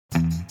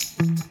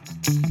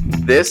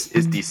This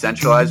is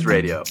Decentralized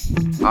Radio.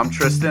 I'm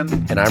Tristan.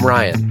 And I'm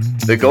Ryan.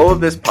 The goal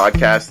of this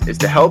podcast is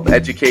to help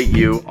educate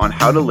you on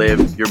how to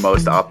live your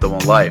most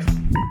optimal life.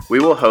 We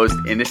will host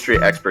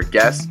industry expert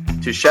guests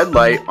to shed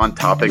light on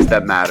topics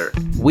that matter.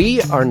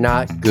 We are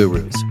not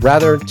gurus,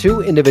 rather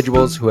two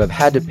individuals who have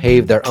had to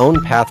pave their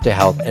own path to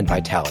health and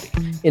vitality,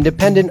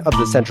 independent of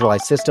the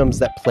centralized systems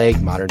that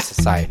plague modern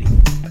society.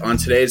 On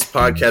today's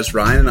podcast,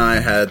 Ryan and I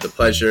had the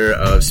pleasure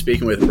of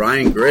speaking with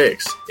Ryan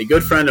Griggs, a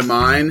good friend of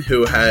mine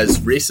who has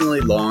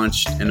recently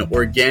launched an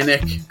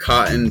organic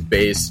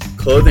cotton-based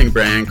clothing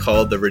brand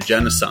called the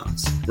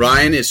Regenaissance.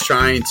 Ryan is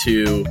trying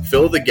to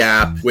fill the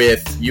gap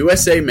with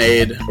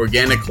USA-made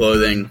organic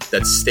clothing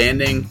that's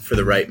standing for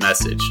the right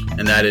message,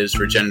 and that is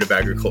regenerative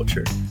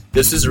agriculture.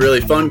 This is a really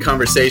fun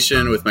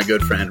conversation with my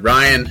good friend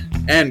Ryan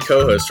and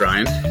co-host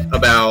Ryan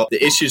about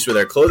the issues with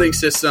our clothing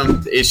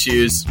system, the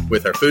issues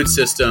with our food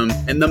system,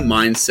 and the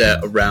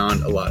mindset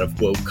around a lot of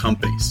woke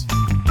companies.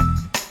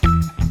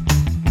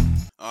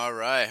 All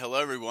right. Hello,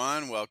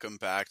 everyone. Welcome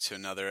back to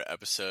another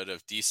episode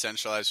of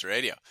Decentralized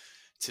Radio.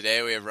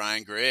 Today, we have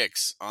Ryan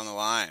Griggs on the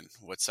line.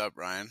 What's up,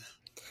 Ryan?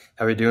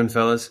 How are we doing,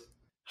 fellas?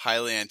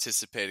 Highly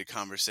anticipated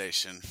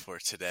conversation for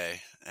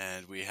today.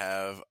 And we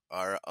have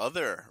our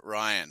other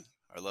Ryan,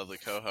 our lovely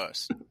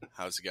co-host.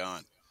 How's it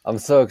going? I'm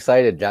so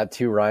excited. Got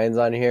two Ryans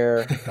on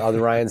here. All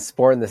the Ryans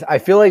sporting this. I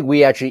feel like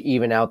we actually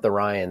even out the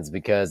Ryans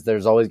because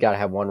there's always got to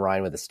have one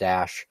Ryan with a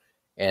stash.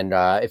 And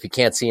if you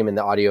can't see him in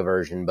the audio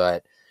version,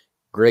 but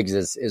Griggs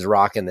is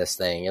rocking this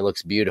thing. It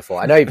looks beautiful.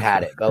 I know you've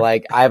had it, but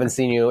like I haven't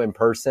seen you in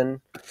person,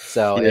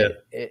 so yeah.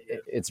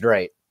 It's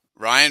great.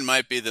 Ryan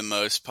might be the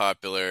most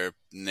popular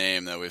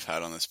name that we've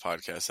had on this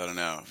podcast. I don't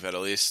know. We've had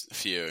at least a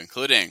few,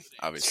 including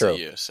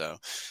obviously you. So,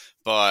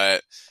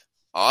 but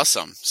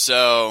awesome.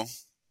 So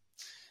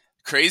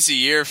crazy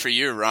year for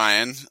you,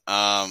 Ryan.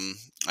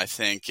 I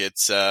think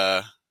it's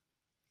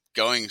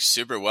going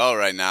super well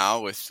right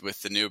now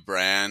with the new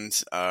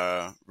brand,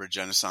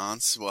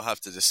 Regenaissance. We'll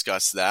have to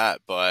discuss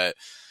that. But,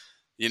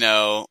 you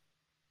know,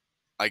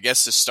 I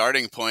guess the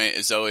starting point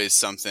is always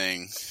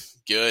something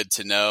good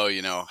to know,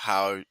 you know,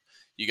 how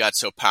you got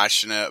so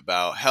passionate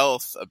about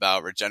health,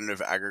 about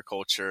regenerative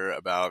agriculture,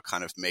 about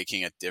kind of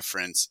making a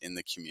difference in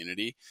the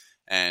community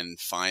and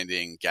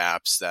finding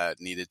gaps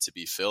that needed to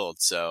be filled.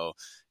 So,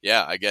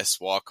 yeah, I guess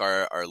walk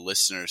our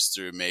listeners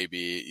through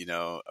maybe, you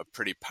know, a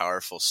pretty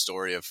powerful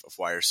story of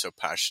why you're so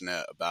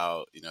passionate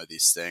about, you know,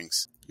 these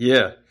things.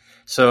 Yeah.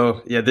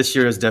 So, yeah, this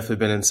year has definitely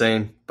been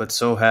insane, but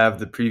so have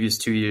the previous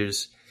 2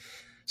 years.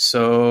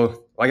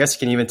 So I guess you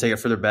can even take it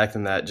further back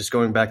than that, just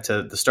going back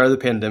to the start of the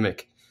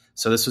pandemic.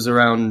 So this was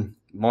around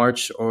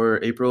March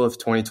or April of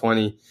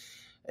 2020.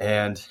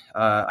 And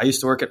I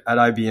used to work at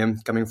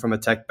IBM coming from a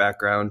tech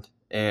background.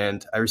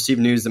 And I received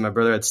news that my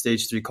brother had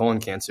stage 3 colon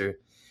cancer.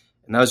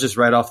 And that was just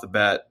right off the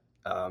bat.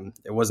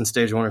 It wasn't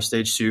stage 1 or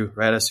stage 2,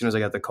 right as soon as I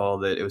got the call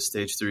that it was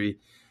stage 3.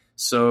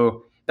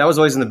 So that was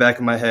always in the back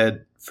of my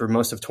head for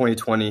most of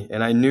 2020.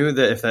 And I knew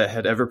that if that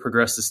had ever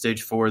progressed to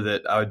stage 4,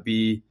 that I would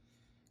be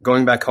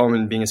going back home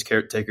and being his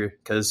caretaker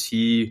because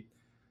he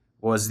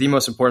was the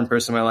most important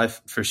person in my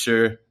life for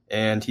sure.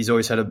 And he's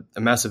always had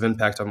a massive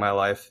impact on my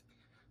life.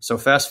 So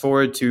fast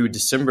forward to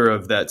December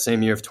of that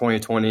same year of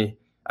 2020,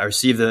 I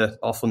received the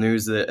awful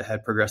news that it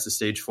had progressed to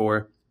stage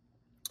 4.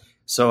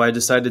 So I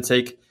decided to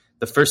take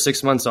the first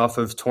 6 months off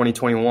of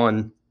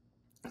 2021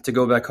 to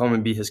go back home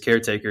and be his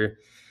caretaker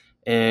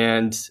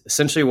and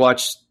essentially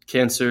watch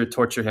cancer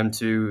torture him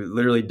to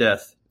literally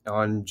death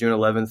on June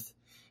 11th.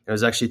 It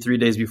was actually 3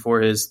 days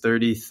before his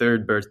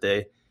 33rd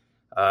birthday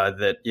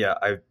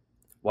I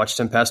watched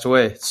him pass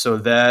away. So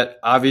that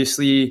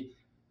obviously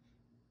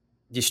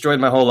destroyed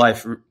my whole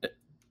life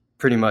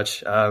pretty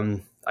much.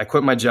 I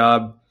quit my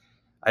job.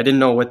 I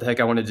didn't know what the heck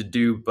I wanted to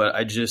do, but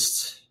I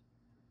just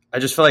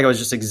felt like I was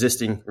just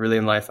existing really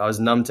in life. I was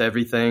numb to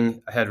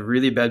everything. I had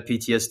really bad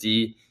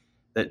PTSD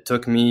that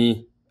took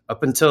me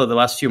up until the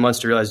last few months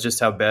to realize just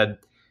how bad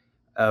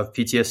of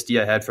PTSD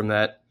I had from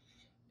that.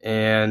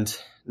 And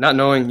not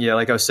knowing,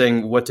 like I was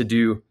saying, what to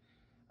do,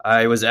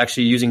 I was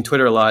actually using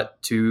Twitter a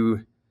lot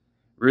to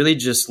really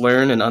just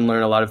learn and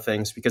unlearn a lot of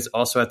things because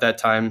also at that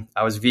time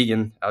I was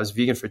vegan. I was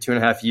vegan for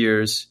 2.5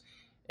 years,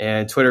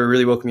 and Twitter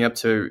really woke me up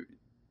to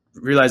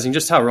realizing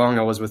just how wrong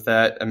I was with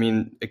that. I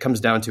mean, it comes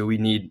down to we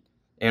need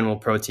animal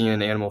protein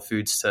and animal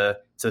foods to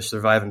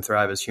survive and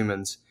thrive as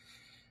humans.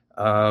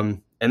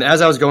 And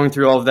as I was going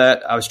through all of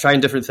that, I was trying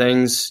different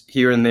things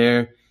here and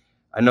there.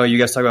 I know you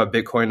guys talk about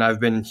Bitcoin. I've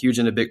been huge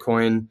into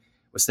Bitcoin,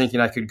 was thinking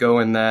I could go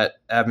in that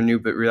avenue,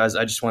 but realized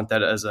I just want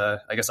that as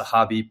a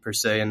hobby per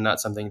se and not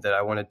something that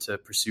I wanted to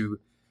pursue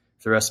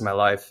for the rest of my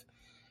life.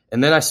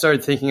 And then I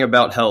started thinking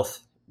about health,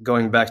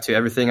 going back to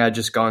everything I'd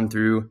just gone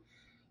through.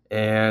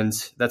 And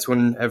that's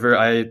whenever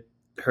I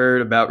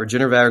heard about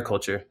regenerative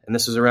agriculture. And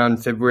this was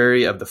around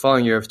February of the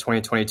following year of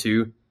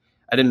 2022.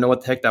 I didn't know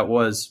what the heck that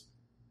was.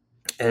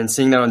 And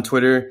seeing that on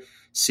Twitter,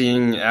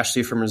 seeing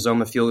Ashley from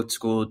Rizoma Field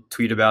School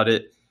tweet about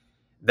it,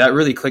 that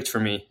really clicked for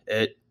me.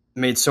 It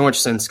made so much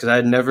sense because I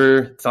had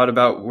never thought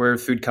about where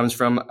food comes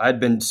from. I'd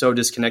been so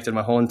disconnected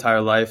my whole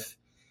entire life.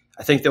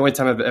 I think the only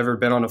time I've ever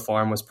been on a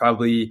farm was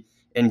probably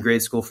in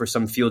grade school for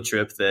some field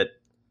trip that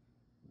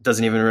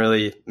doesn't even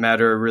really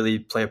matter or really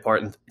play a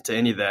part into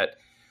any of that.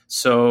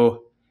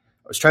 So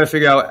I was trying to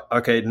figure out,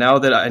 okay, now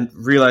that I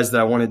realized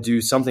that I want to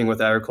do something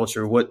with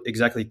agriculture, what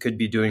exactly could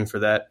be doing for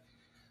that?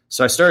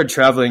 So I started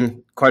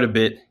traveling quite a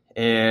bit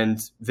and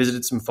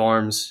visited some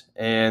farms,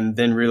 and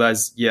then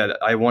realized, yeah,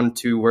 I wanted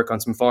to work on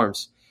some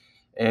farms.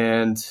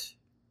 And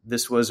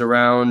this was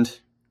around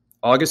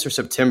August or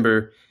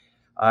September.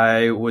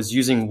 I was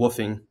using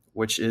WWOOFing,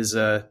 which is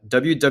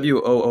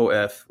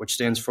WWOOF, which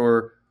stands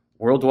for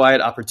Worldwide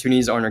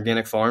Opportunities on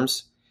Organic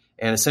Farms.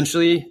 And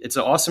essentially, it's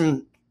an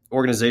awesome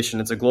organization.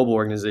 It's a global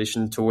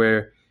organization to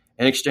where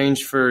in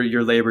exchange for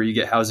your labor, you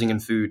get housing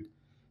and food.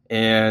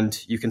 And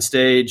you can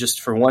stay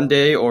just for one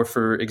day, or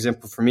for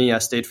example, for me, I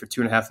stayed for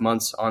 2.5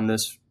 months on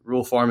this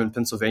rural farm in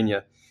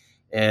Pennsylvania.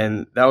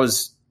 And that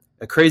was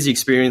a crazy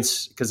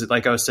experience because,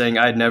 like I was saying,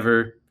 I had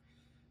never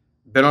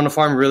been on a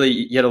farm really,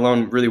 yet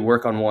alone really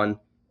work on one.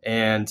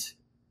 And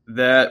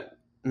that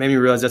made me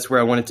realize that's where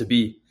I wanted to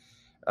be.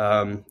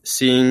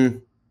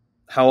 Seeing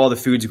how all the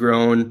food's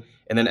grown,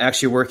 and then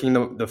actually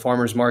working the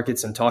farmers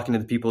markets and talking to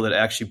the people that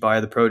actually buy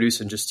the produce,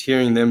 and just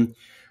hearing them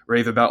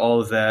rave about all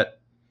of that.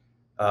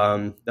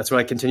 That's what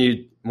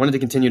I wanted to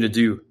continue to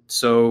do.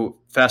 So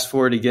fast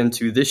forward again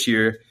to this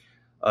year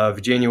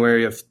of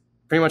January, of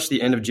pretty much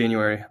the end of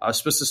January, I was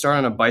supposed to start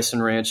on a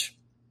bison ranch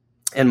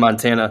in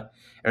Montana.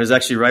 And it was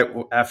actually right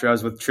after I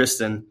was with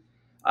Tristan.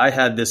 I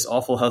had this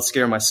awful health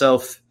scare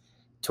myself,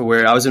 to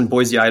where I was in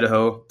Boise,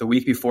 Idaho the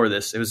week before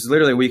this. It was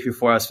literally a week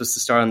before I was supposed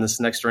to start on this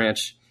next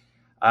ranch.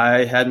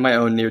 I had my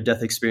own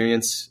near-death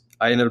experience.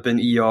 I ended up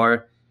in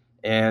ER.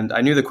 And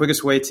I knew the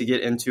quickest way to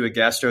get into a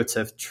gastro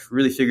to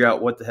really figure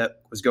out what the heck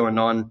was going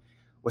on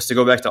was to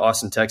go back to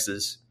Austin,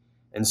 Texas.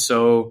 And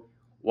so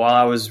while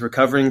I was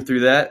recovering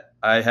through that,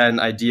 I had an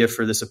idea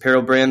for this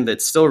apparel brand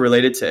that's still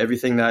related to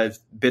everything that I've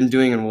been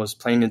doing and was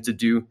planning to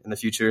do in the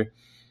future.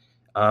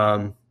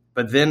 But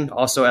then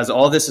also, as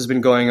all this has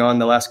been going on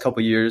the last couple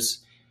of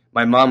years,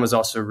 my mom was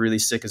also really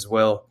sick as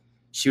well.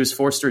 She was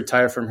forced to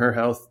retire from her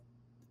health,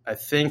 I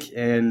think,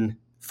 in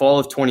fall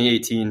of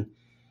 2018.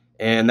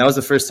 And that was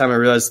the first time I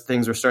realized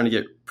things were starting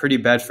to get pretty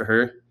bad for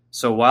her.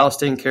 So while I was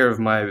taking care of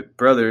my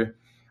brother,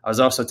 I was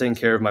also taking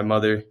care of my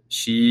mother.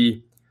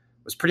 She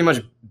was pretty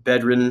much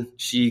bedridden.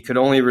 She could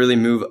only really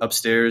move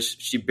upstairs.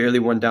 She barely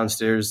went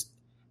downstairs,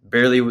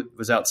 barely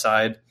was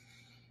outside.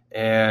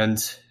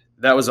 And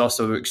that was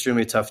also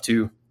extremely tough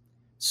too.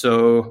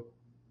 So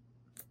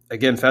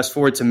again, fast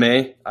forward to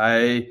May,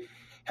 I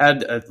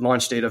had a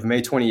launch date of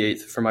May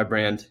 28th for my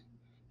brand.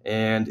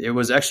 And it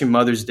was actually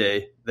Mother's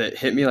Day that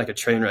hit me like a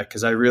train wreck,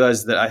 because I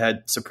realized that I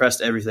had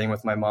suppressed everything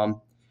with my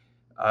mom.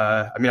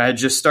 I had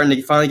just started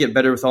to finally get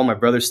better with all my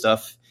brother's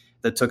stuff.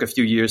 That took a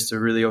few years to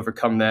really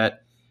overcome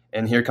that.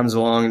 And here comes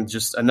along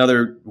just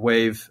another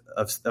wave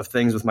of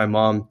things with my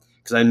mom,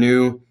 because I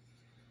knew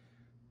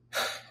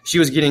she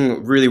was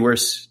getting really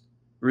worse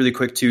really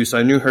quick too. So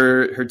I knew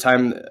her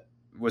time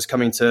was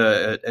coming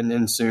to an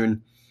end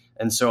soon.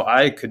 And so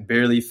I could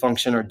barely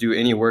function or do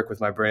any work with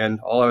my brand.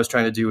 All I was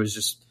trying to do was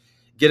just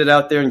get it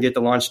out there and get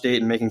the launch date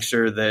and making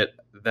sure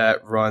that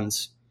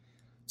runs.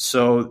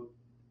 So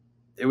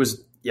it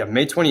was,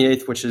 May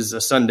 28th, which is a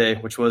Sunday,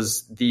 which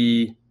was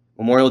the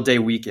Memorial Day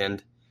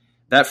weekend.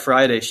 That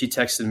Friday, she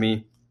texted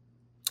me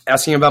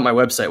asking about my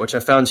website, which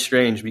I found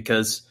strange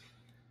because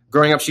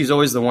growing up, she's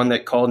always the one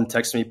that called and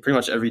texted me pretty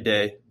much every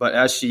day. But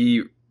as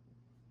she,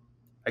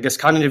 I guess,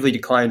 cognitively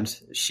declined,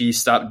 she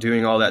stopped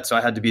doing all that. So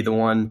I had to be the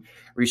one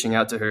reaching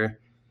out to her.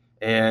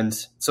 And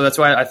so that's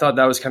why I thought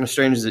that was kind of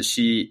strange that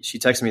she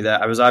texted me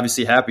that. I was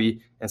obviously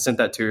happy and sent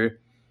that to her.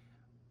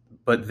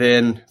 But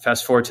then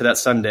fast forward to that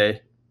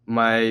Sunday,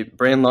 my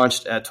brand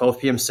launched at 12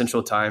 p.m.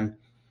 Central Time,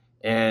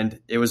 and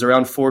it was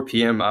around 4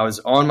 p.m. I was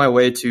on my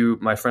way to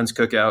my friend's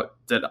cookout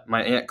that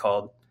my aunt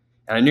called.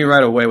 And I knew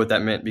right away what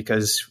that meant,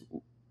 because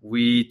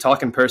we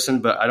talk in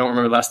person, but I don't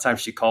remember the last time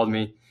she called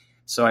me.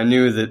 So I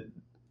knew that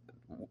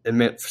it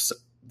meant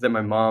that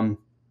my mom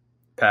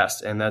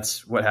passed, and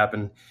that's what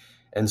happened.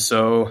 And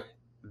so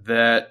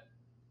that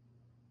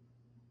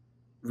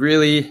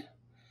really,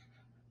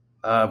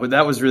 but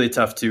that was really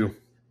tough too.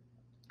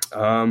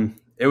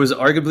 It was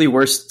arguably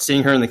worse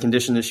seeing her in the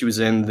condition that she was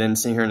in than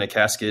seeing her in a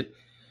casket.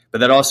 But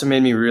that also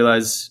made me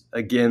realize,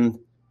 again,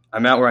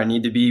 I'm out where I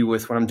need to be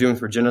with what I'm doing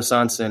for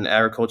Renaissance and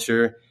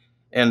agriculture.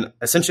 And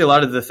essentially a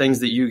lot of the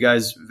things that you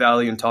guys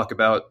value and talk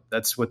about,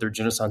 that's what their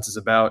Renaissance is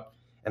about.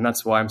 And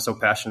that's why I'm so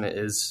passionate.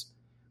 Is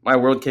my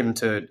world came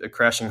to a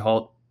crashing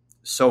halt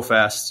so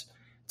fast,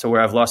 to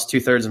where I've lost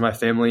 2/3 of my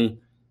family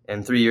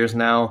in 3 years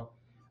now.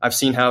 I've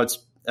seen how it's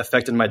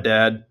affected my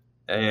dad,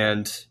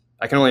 and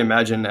I can only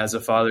imagine as a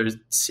father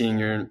seeing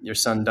your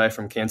son die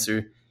from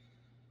cancer.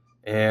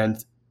 And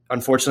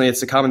unfortunately,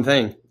 it's a common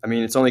thing. I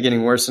mean, it's only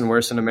getting worse and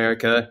worse in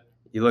America.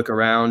 You look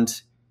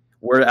around,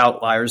 we're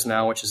outliers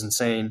now, which is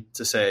insane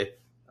to say.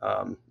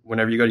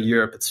 Whenever you go to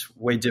Europe, it's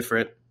way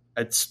different.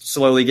 It's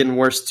slowly getting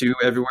worse too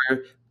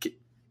everywhere,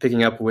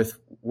 picking up with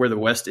where the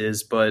West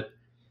is. But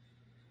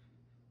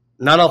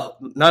not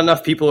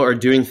enough people are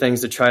doing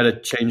things to try to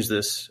change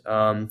this.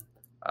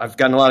 I've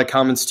gotten a lot of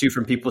comments too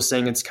from people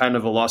saying it's kind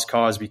of a lost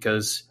cause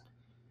because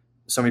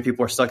so many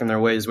people are stuck in their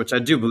ways, which I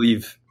do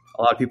believe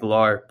a lot of people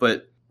are.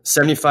 But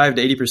 75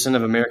 to 80%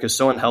 of America is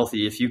so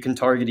unhealthy. If you can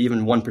target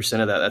even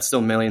 1% of that, that's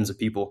still millions of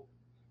people.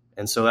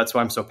 And so that's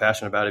why I'm so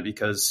passionate about it,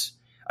 because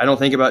I don't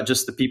think about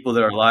just the people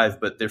that are alive,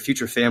 but their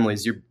future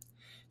families.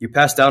 You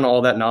pass down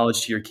all that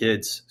knowledge to your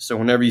kids. So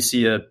whenever you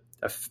see a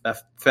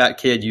fat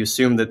kid, you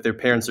assume that their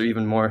parents are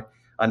even more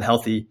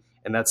unhealthy,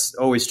 and that's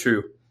always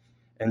true.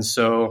 And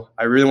so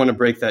I really want to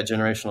break that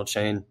generational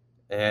chain.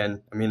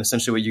 And I mean,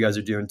 essentially what you guys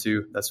are doing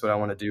too. That's what I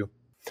want to do.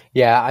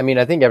 Yeah, I mean,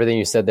 I think everything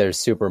you said there is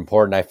super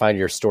important. I find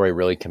your story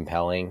really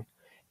compelling.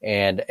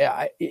 And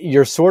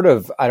you're sort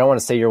of, I don't want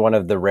to say you're one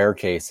of the rare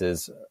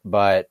cases,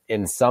 but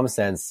in some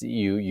sense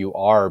you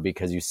are,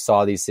 because you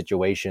saw these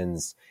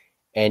situations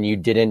and you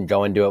didn't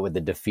go into it with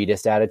the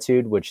defeatist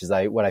attitude, which is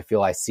what I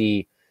feel I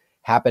see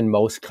happen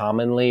most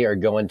commonly, or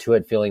go into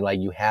it feeling like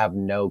you have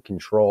no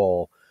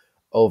control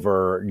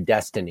over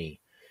destiny.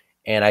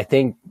 And I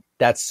think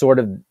that's sort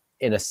of,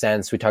 in a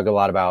sense, we talk a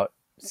lot about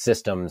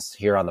systems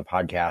here on the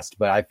podcast,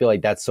 but I feel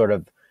like that's sort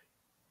of,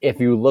 if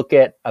you look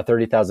at a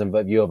 30,000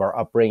 foot view of our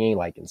upbringing,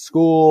 like in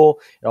school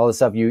and all this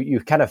stuff, you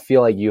kind of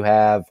feel like you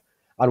have,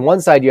 on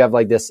one side, you have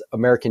like this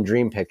American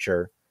dream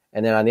picture.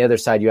 And then on the other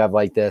side, you have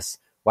like this,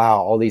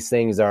 wow, all these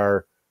things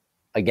are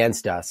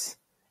against us.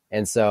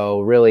 And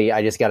so really,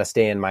 I just got to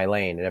stay in my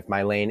lane. And if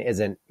my lane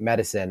isn't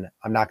medicine,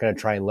 I'm not going to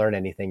try and learn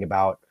anything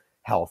about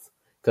health,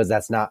 because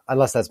that's not,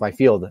 unless that's my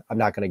field, I'm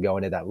not going to go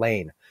into that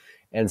lane.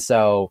 And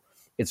so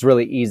it's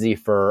really easy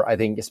for, I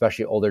think,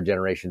 especially older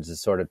generations to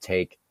sort of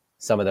take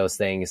some of those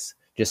things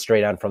just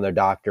straight on from their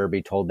doctor,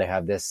 be told they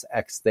have this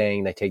X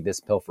thing, they take this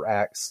pill for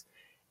X.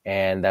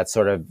 And that's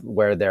sort of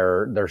where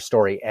their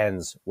story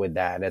ends with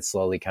that. And it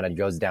slowly kind of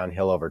goes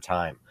downhill over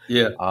time.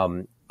 Yeah.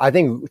 I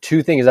think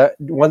two things.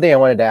 One thing I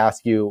wanted to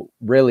ask you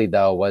really,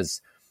 though,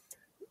 was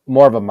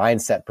more of a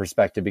mindset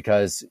perspective,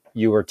 because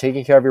you were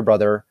taking care of your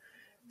brother.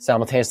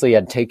 Simultaneously, you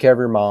had to take care of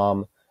your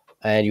mom,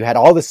 and you had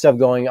all this stuff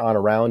going on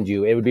around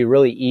you. It would be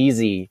really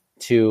easy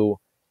to,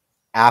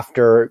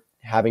 after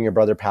having your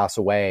brother pass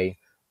away,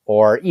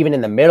 or even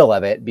in the middle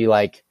of it, be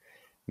like,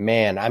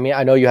 man, I mean,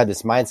 I know you had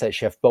this mindset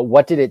shift, but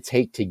what did it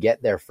take to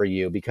get there for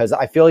you? Because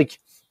I feel like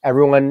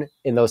everyone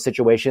in those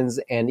situations,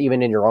 and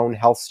even in your own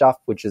health stuff,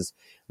 which is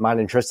mine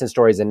and Tristan's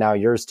stories, and now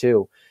yours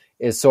too,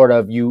 is sort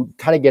of, you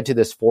kind of get to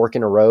this fork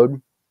in a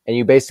road, and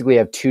you basically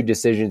have two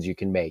decisions you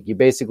can make. You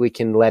basically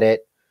can let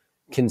it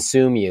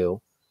consume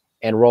you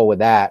and roll with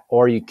that,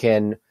 or you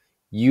can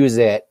use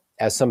it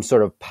as some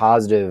sort of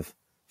positive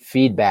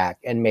feedback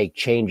and make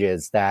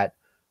changes that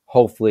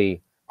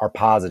hopefully are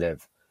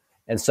positive.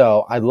 And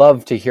so I'd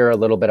love to hear a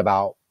little bit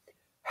about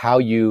how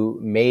you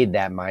made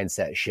that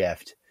mindset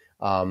shift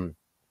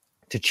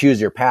to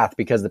choose your path,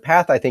 because the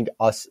path I think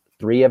us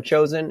three have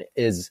chosen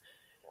is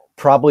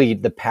probably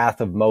the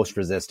path of most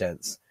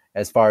resistance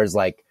as far as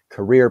like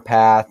career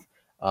path,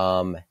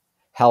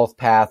 health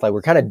path. Like,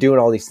 we're kind of doing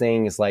all these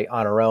things like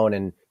on our own.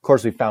 And of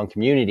course we found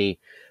community,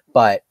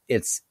 but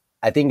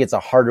I think it's a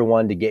harder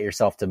one to get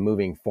yourself to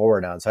moving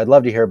forward on. So I'd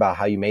love to hear about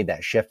how you made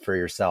that shift for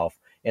yourself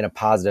in a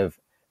positive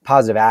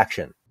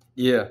action.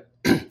 Yeah.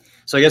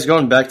 So I guess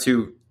going back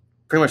to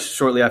pretty much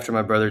shortly after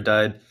my brother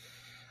died,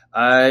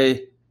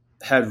 I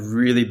had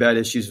really bad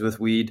issues with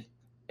weed,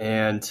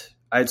 and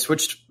I had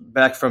switched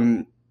back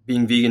from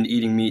being vegan to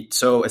eating meat.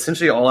 So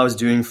essentially all I was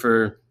doing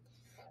for,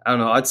 I don't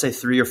know, I'd say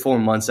 3 or 4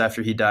 months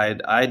after he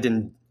died, I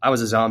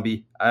was a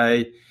zombie.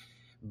 I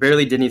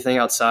barely did anything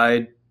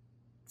outside.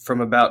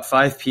 From about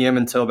 5 p.m.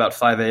 until about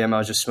 5 a.m., I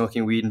was just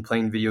smoking weed and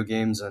playing video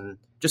games and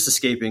just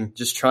escaping,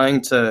 just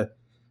trying to,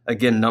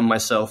 again, numb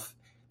myself.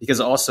 Because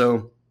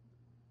also,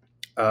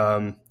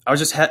 I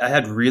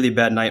had really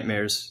bad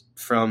nightmares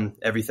from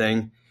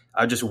everything.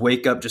 I would just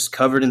wake up just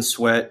covered in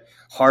sweat,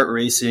 heart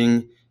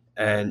racing,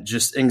 and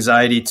just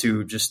anxiety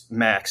to just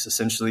max,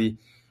 essentially.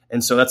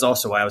 And so that's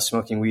also why I was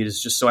smoking weed,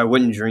 is just so I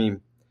wouldn't dream.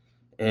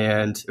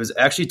 And it was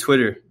actually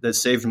Twitter that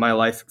saved my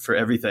life for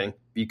everything,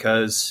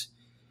 because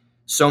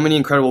so many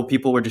incredible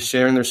people were just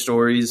sharing their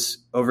stories,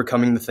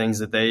 overcoming the things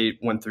that they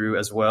went through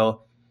as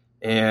well.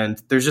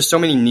 And there's just so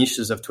many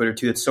niches of Twitter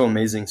too. It's so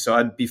amazing. So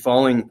I'd be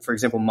following, for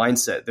example,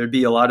 mindset. There'd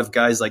be a lot of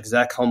guys like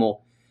Zach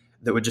Hummel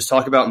that would just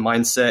talk about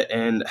mindset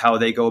and how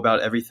they go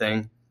about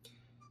everything.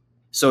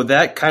 So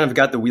that kind of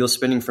got the wheel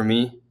spinning for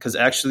me, because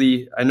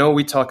actually I know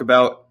we talk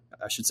about,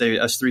 I should say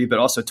us three, but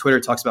also Twitter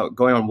talks about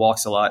going on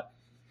walks a lot.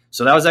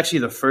 So that was actually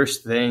the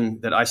first thing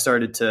that I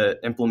started to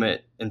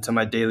implement into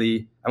my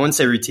daily, I wouldn't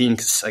say routine,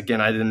 because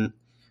again,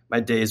 my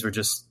days were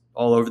just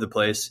all over the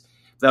place.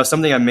 That was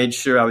something I made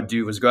sure I would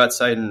do, was go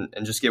outside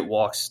and just get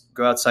walks,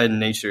 go outside in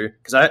nature.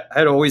 Because I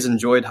had always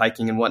enjoyed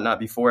hiking and whatnot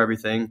before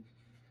everything,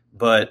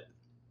 but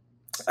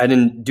I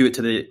didn't do it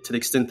to the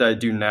extent that I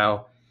do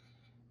now.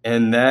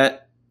 And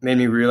that made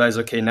me realize,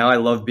 okay, now I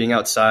love being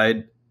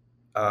outside,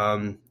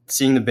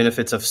 seeing the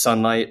benefits of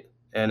sunlight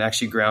and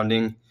actually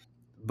grounding.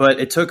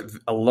 But it took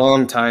a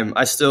long time.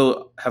 I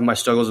still have my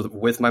struggles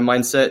with my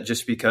mindset,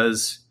 just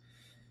because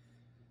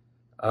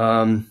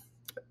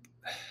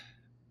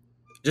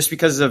Just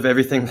because of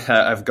everything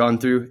that I've gone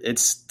through,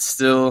 it's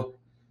still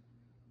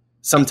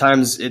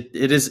sometimes it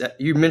is.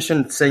 You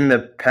mentioned saying the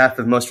path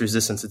of most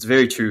resistance. It's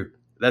very true.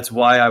 That's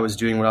why I was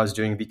doing what I was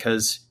doing,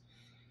 because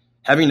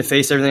having to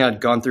face everything I'd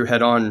gone through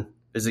head on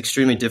is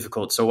extremely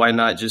difficult. So why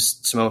not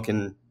just smoke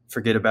and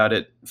forget about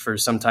it for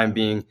some time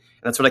being? And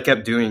that's what I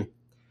kept doing.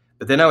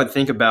 But then I would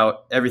think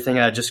about everything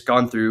I had just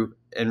gone through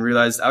and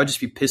realized I would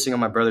just be pissing on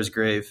my brother's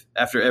grave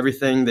after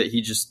everything that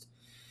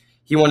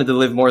he wanted to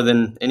live more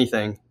than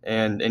anything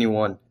and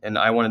anyone. And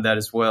I wanted that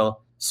as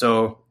well.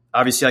 So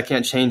obviously I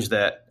can't change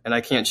that. And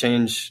I can't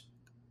change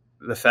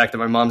the fact that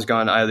my mom's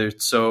gone either.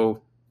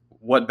 So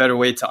what better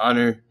way to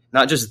honor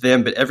not just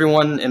them, but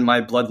everyone in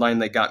my bloodline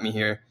that got me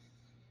here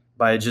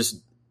by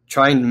just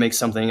trying to make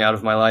something out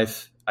of my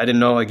life. I didn't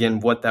know, again,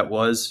 what that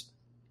was,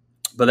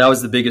 but that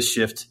was the biggest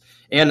shift.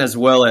 And as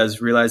well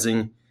as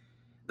realizing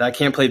that I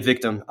can't play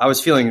victim. I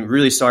was feeling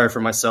really sorry for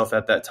myself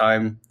at that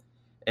time.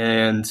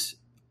 And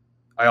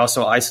I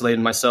also isolated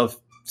myself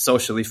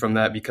socially from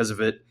that because of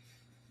it.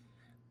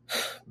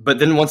 But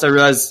then once I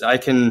realized I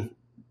can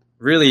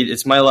really,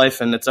 it's my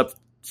life and it's up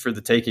for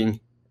the taking.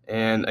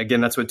 And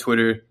again, that's what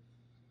Twitter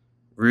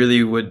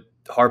really would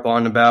harp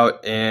on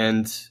about.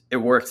 And it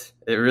worked.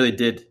 It really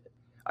did.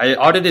 I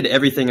audited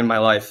everything in my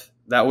life.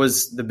 That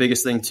was the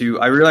biggest thing too.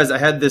 I realized I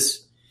had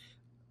this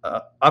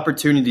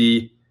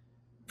opportunity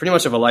pretty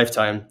much of a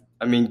lifetime.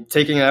 I mean,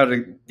 taking out of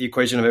the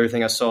equation of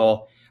everything I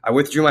saw, I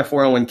withdrew my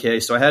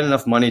 401k. So I had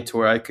enough money to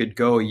where I could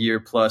go a year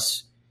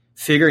plus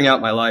figuring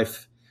out my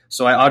life.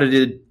 So I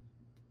audited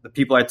the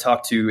people I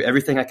talk to,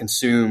 everything I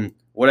consume,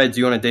 what I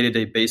do on a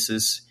day-to-day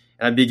basis.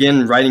 And I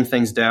began writing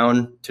things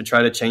down to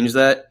try to change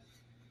that.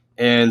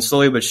 And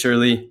slowly but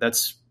surely,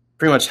 that's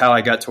pretty much how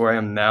I got to where I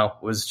am now,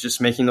 was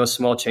just making those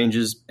small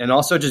changes and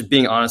also just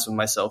being honest with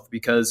myself,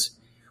 because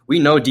we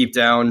know deep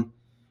down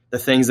the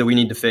things that we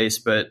need to face,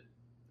 but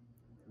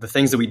the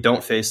things that we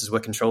don't face is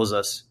what controls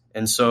us.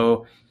 And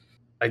so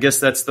I guess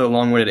that's the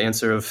long-winded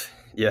answer of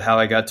how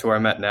I got to where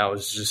I'm at now,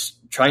 is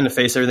just trying to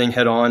face everything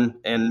head on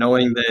and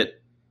knowing that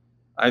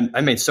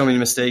I made so many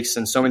mistakes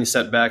and so many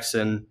setbacks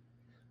and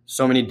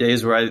so many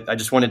days where I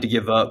just wanted to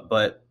give up,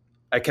 but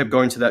I kept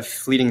going to that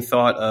fleeting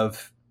thought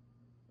of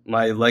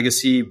my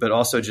legacy, but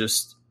also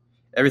just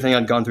everything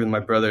I'd gone through with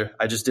my brother.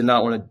 I just did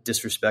not want to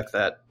disrespect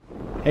that.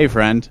 Hey,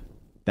 friend.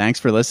 Thanks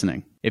for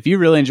listening. If you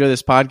really enjoy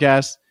this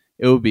podcast,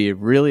 it would be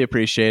really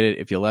appreciated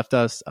if you left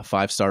us a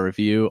 5-star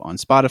review on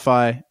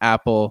Spotify,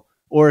 Apple,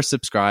 or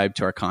subscribe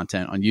to our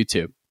content on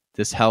YouTube.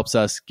 This helps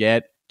us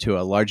get to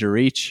a larger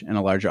reach and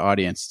a larger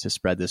audience to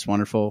spread this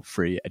wonderful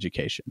free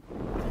education.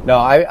 No,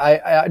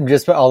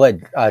 I'll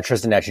let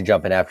Tristan actually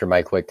jump in after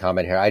my quick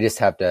comment here. I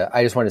just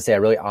want to say I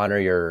really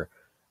honor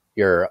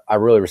I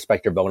really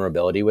respect your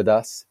vulnerability with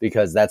us,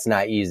 because that's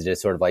not easy to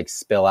sort of like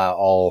spill out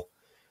all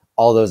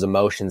those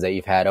emotions that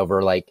you've had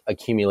over like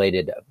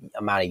accumulated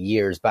amount of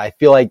years. But I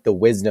feel like the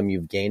wisdom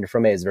you've gained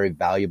from it is very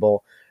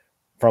valuable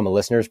from a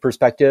listener's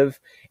perspective.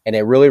 And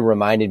it really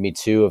reminded me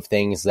too of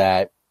things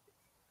that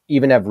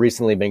even have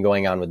recently been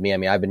going on with me. I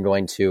mean, I've been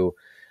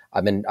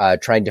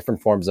trying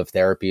different forms of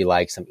therapy,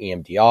 like some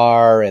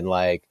EMDR and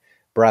like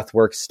breath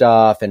work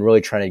stuff, and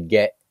really trying to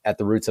get at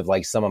the roots of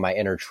like some of my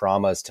inner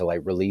traumas to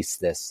like release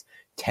this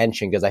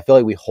tension. Because I feel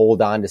like we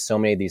hold on to so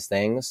many of these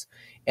things.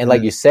 And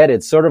like you said,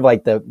 it's sort of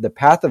like the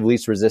path of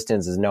least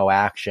resistance is no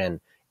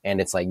action, and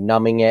it's like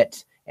numbing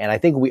it. And I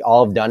think we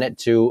all have done it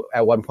too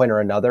at one point or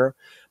another,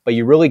 but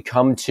you really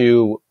come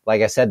to,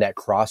 like I said, that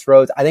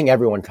crossroads. I think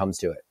everyone comes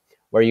to it,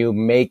 where you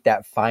make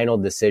that final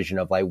decision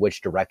of like which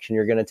direction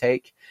you're going to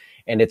take.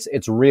 And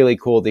it's really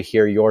cool to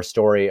hear your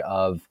story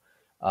of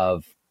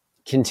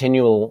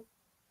continual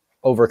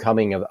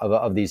overcoming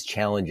of these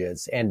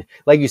challenges. And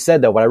like you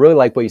said, though, what I really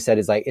like what you said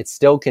is like, it's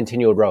still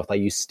continual growth.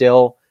 Like you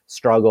still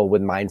struggle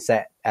with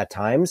mindset at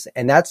times.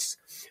 And that's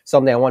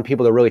something I want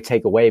people to really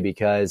take away,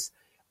 because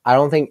I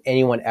don't think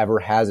anyone ever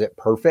has it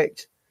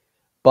perfect,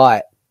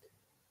 but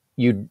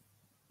you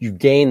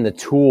gain the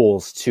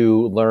tools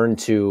to learn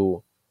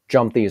to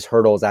jump these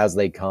hurdles as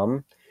they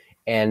come.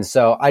 And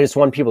so I just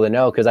want people to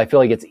know, because I feel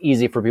like it's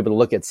easy for people to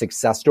look at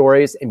success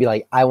stories and be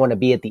like, I want to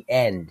be at the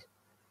end.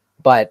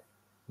 But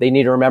they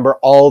need to remember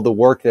all the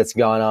work that's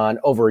gone on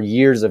over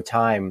years of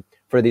time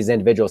for these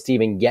individuals to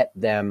even get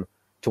them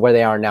to where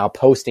they are now,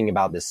 posting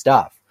about this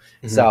stuff.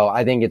 Mm-hmm. So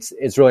I think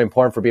it's really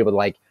important for people to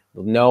like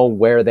know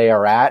where they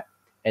are at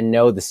and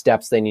know the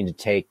steps they need to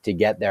take to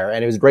get there.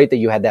 And it was great that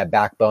you had that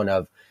backbone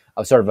of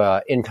sort of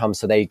a income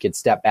so that you could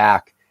step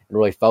back and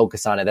really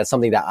focus on it. That's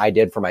something that I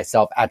did for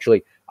myself.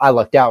 Actually, I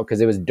lucked out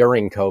because it was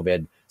during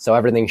COVID. So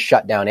everything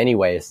shut down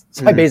anyways.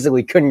 So I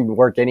basically couldn't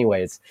work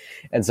anyways.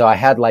 And so I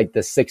had like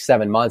the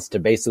 6-7 months to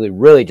basically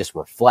really just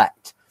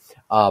reflect.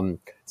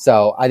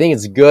 So I think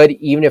it's good,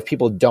 even if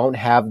people don't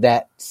have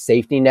that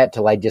safety net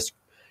to like just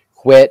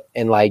quit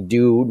and like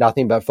do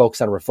nothing but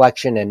focus on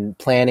reflection and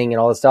planning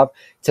and all this stuff,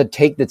 to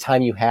take the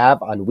time you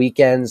have on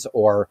weekends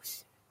or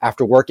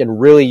after work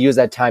and really use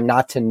that time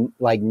not to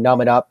like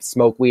numb it up,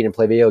 smoke weed and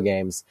play video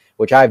games,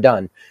 which I've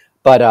done,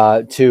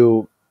 but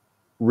to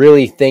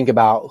really think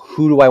about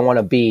who do I want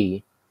to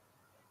be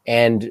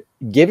and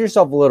give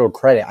yourself a little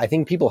credit. I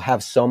think people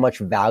have so much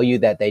value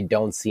that they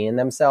don't see in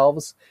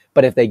themselves,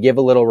 but if they give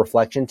a little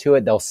reflection to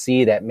it, they'll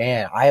see that,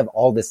 man, I have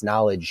all this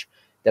knowledge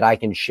that I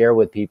can share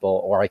with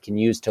people or I can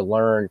use to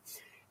learn.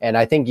 And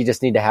I think you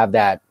just need to have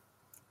that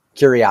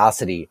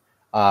curiosity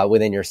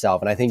within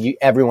yourself. And I think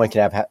everyone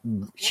can have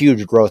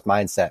huge growth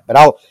mindset, but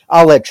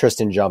I'll let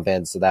Tristan jump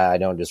in so that I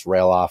don't just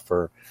rail off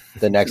for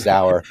the next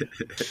hour.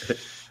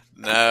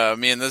 No, I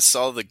mean, this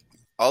all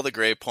the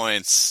great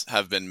points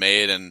have been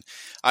made, and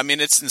I mean,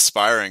 it's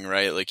inspiring,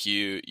 right? Like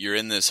you're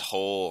in this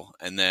hole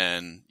and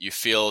then you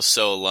feel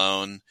so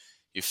alone.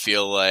 You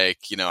feel like,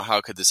 how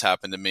could this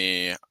happen to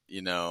me?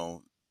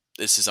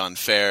 This is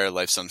unfair.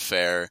 Life's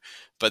unfair.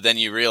 But then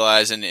you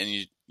realize and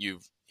you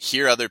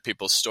hear other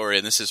people's story.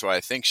 And this is why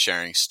I think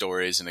sharing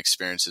stories and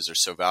experiences are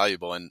so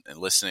valuable, and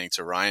listening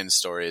to Ryan's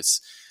story.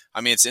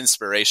 It's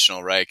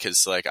inspirational, right?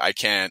 Cause like I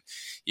can't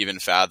even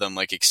fathom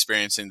like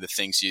experiencing the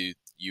things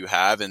you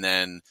have and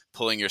then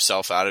pulling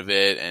yourself out of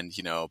it and,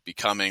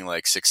 becoming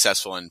like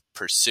successful and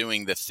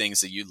pursuing the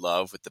things that you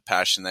love with the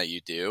passion that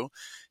you do.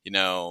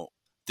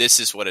 This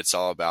is what it's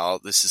all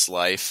about. This is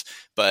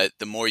life. But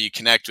the more you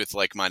connect with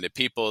like-minded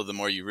people, the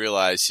more you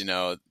realize,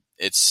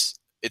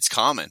 it's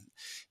common.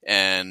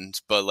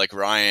 But like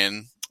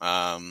Ryan,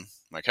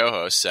 my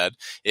co-host said,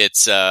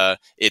 it's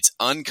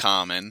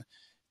uncommon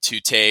to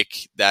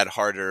take that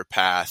harder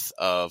path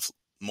of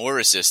more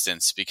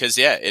resistance, because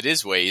it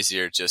is way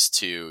easier just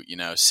to,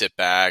 sit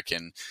back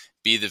and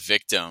be the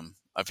victim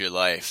of your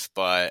life.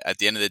 But at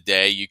the end of the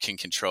day, you can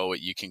control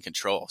what you can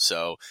control.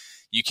 So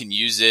you can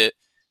use it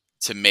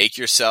to make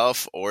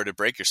yourself or to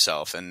break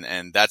yourself.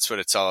 And that's what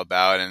it's all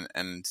about.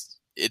 And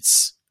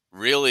it's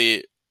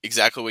really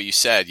exactly what you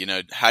said.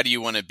 How do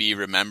you want to be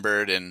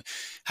remembered, and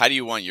how do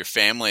you want your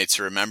family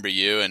to remember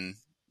you? And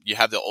you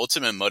have the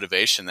ultimate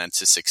motivation then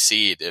to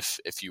succeed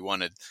if you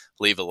want to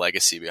leave a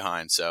legacy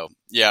behind. So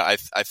I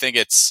think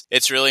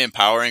it's really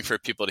empowering for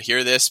people to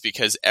hear this,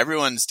 because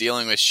everyone's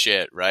dealing with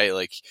shit, right?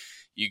 Like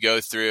you go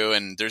through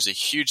and there's a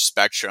huge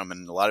spectrum,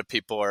 and a lot of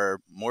people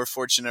are more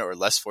fortunate or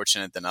less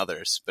fortunate than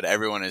others, but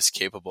everyone is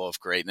capable of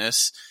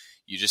greatness.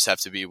 You just have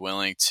to be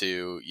willing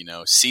to,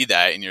 see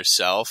that in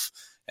yourself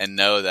and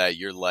know that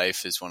your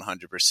life is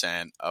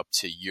 100% up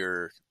to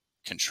your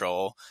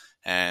control.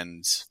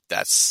 And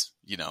that's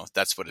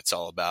what it's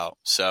all about.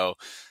 So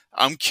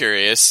I'm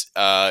curious,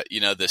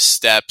 the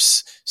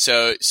steps.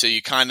 So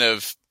you kind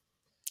of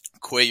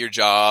quit your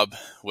job,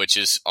 which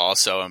is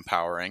also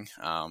empowering.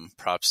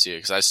 Props to you,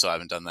 because I still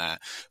haven't done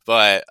that.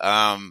 But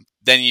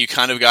then you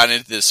kind of got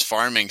into this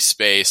farming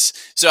space.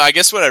 So I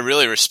guess what I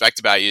really respect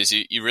about you is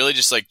you really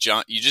just like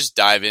you just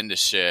dive into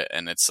shit,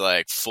 and it's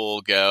like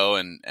full go,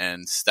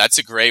 and that's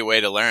a great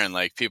way to learn.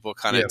 Like people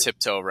kind of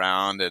tiptoe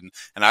around, and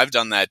I've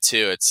done that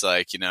too. It's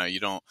like, you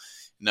don't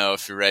know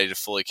if you're ready to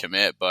fully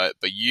commit, but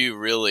you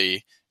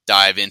really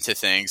dive into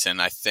things,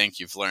 and I think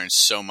you've learned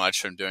so much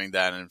from doing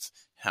that, and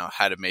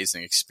had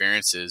amazing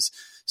experiences.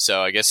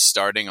 So I guess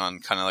starting on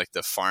kind of like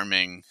the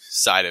farming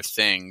side of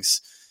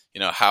things,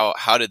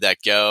 how did that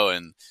go?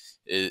 And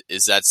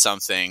is that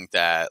something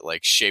that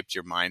like shaped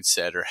your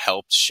mindset or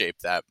helped shape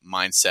that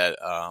mindset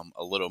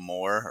a little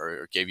more,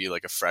 or gave you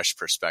like a fresh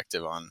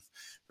perspective on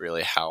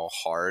really how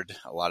hard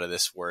a lot of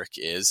this work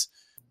is?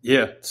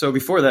 Yeah. So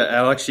before that,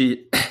 I'll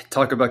actually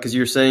talk about, because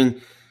you were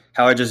saying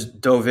how I just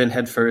dove in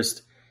head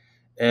first.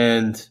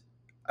 And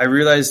I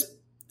realized,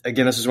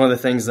 again, this is one of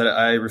the things that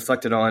I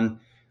reflected on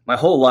my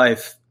whole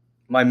life.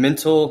 My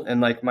mental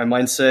and like my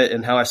mindset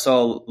and how I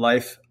saw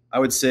life, I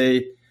would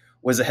say,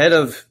 was ahead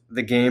of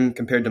the game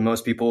compared to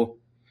most people.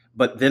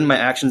 But then my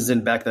actions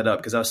didn't back that up,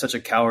 because I was such a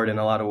coward in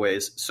a lot of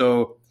ways.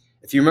 So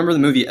if you remember the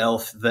movie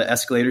Elf, the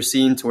escalator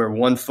scene to where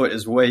one foot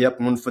is way up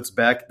and one foot's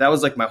back, that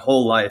was like my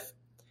whole life.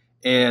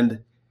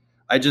 And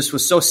I just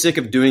was so sick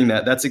of doing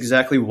that. That's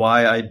exactly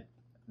why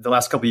the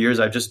last couple of years,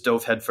 I've just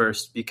dove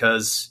headfirst,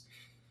 because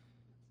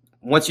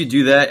once you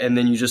do that and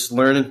then you just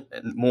learn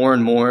more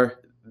and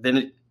more,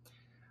 then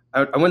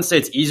I wouldn't say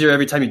it's easier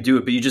every time you do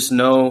it, but you just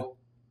know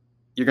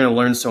you're going to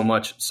learn so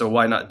much. So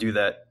why not do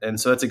that? And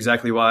so that's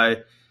exactly why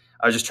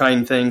I was just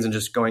trying things and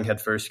just going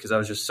headfirst, because I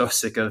was just so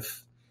sick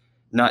of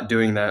not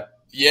doing that.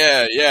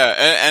 Yeah.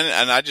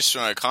 And I just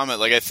want to comment,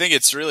 like, I think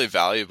it's really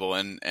valuable,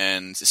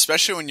 and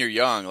especially when you're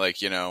young, like,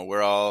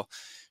 we're all,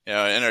 in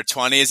our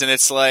 20s, and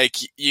it's like,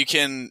 you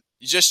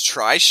just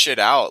try shit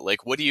out.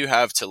 Like, what do you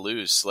have to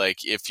lose?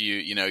 Like, if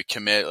you,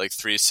 commit like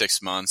 3 to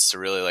 6 months to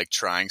really like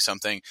trying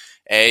something,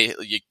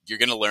 you're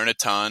going to learn a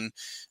ton.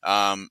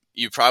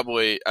 You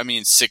probably,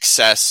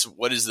 success,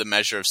 what is the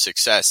measure of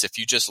success? If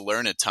you just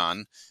learn a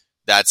ton,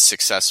 that's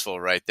successful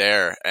right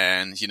there.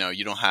 And,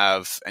 you don't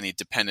have any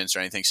dependence or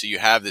anything. So you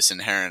have this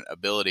inherent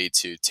ability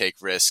to take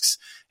risks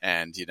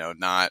and,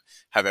 not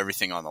have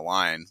everything on the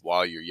line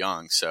while you're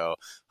young. So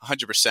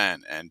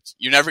 100%. And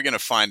you're never going to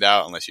find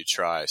out unless you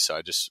try. So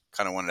I just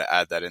kind of wanted to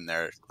add that in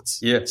there.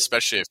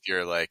 Especially if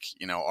you're like,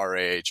 our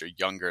age or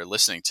younger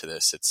listening to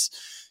this,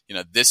 it's,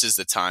 this is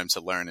the time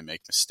to learn and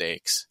make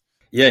mistakes.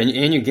 Yeah,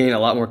 and you gain a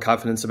lot more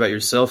confidence about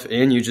yourself,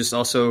 and you just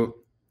also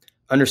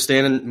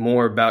understand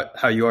more about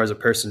how you are as a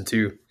person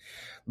too.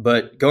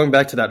 But going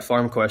back to that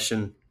farm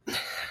question,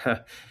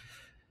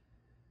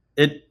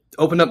 it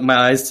opened up my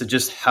eyes to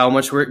just how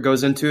much work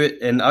goes into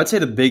it. And I would say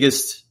the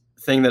biggest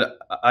thing that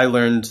I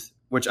learned,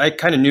 which I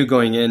kind of knew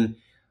going in,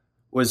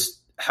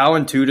 was how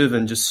intuitive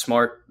and just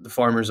smart the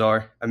farmers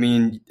are. I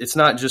mean, you're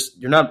not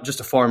just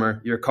a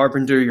farmer, you're a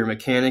carpenter, you're a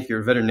mechanic,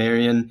 you're a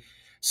veterinarian.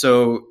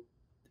 So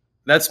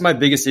that's my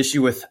biggest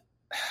issue with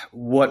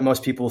what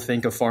most people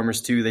think of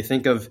farmers too. They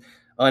think of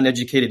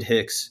uneducated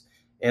hicks,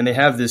 and they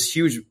have this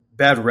huge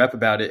bad rep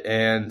about it.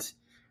 And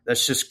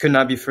that's just could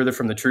not be further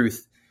from the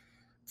truth.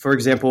 For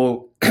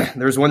example,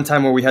 there was one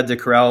time where we had to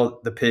corral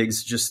the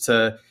pigs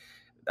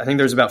I think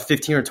there was about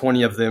 15 or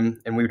 20 of them,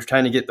 and we were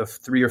trying to get the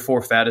 3 or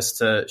 4 fattest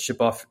to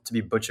ship off to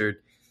be butchered.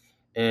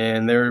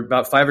 And there were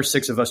about 5 or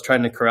 6 of us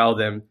trying to corral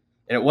them,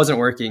 and it wasn't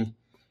working.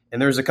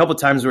 And there was a couple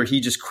times where he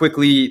just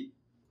quickly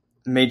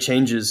made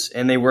changes,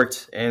 and they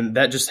worked. And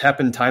that just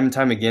happened time and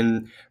time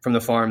again from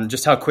the farm,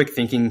 just how quick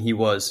thinking he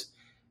was.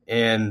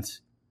 And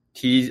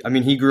he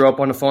grew up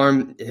on a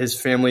farm. His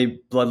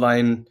family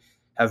bloodline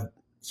have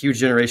huge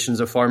generations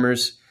of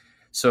farmers.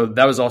 So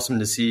that was awesome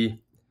to see.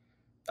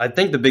 I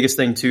think the biggest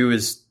thing too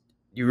is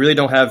you really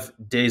don't have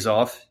days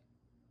off.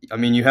 I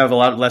mean, you have a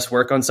lot less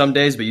work on some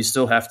days, but you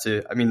still have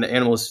to, the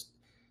animals,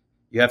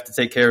 you have to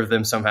take care of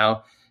them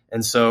somehow.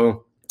 And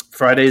so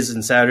Fridays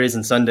and Saturdays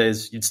and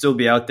Sundays, you'd still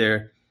be out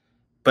there.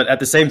 But at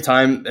the same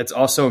time, it's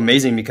also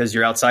amazing because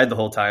you're outside the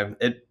whole time.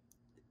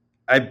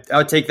 I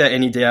would take that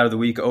any day out of the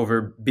week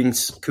over being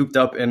cooped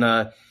up in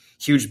a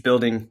huge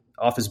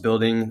office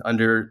building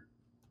under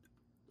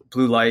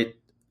blue light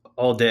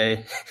all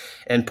day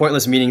and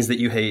pointless meetings that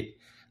you hate.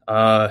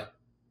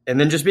 And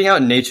then just being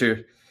out in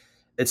nature,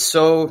 it's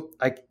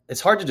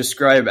hard to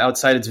describe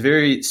outside. It's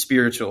very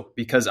spiritual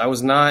because I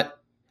was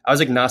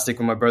agnostic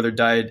when my brother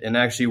died, and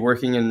actually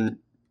working in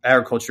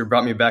agriculture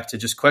brought me back to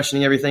just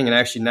questioning everything, and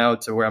actually now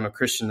to where I'm a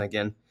Christian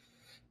again.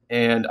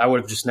 And I would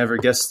have just never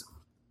guessed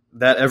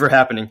that ever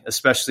happening,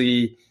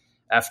 especially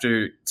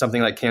after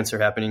something like cancer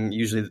happening.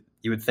 Usually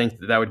you would think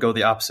that would go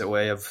the opposite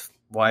way of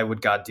why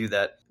would God do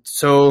that?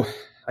 So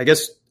I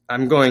guess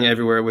I'm going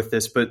everywhere with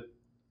this, but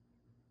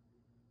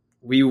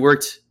we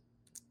worked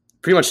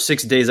pretty much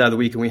 6 days out of the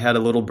week, and we had a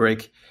little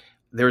break.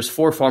 There was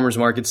 4 farmers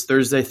markets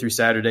Thursday through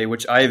Saturday,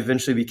 which I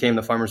eventually became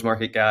the farmers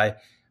market guy,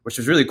 which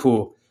was really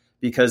cool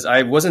because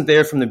I wasn't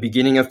there from the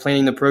beginning of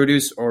planting the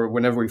produce or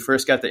whenever we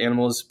first got the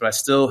animals, but I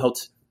still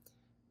helped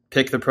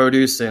pick the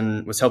produce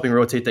and was helping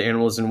rotate the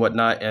animals and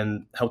whatnot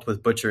and helped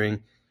with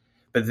butchering.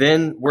 But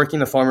then working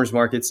the farmers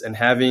markets and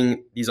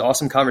having these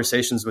awesome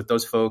conversations with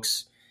those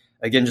folks,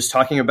 again, just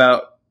talking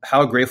about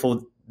how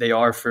grateful they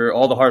are for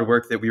all the hard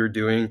work that we were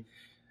doing,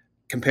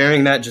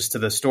 comparing that just to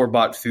the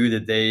store-bought food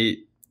that they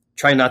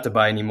try not to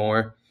buy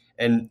anymore,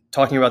 and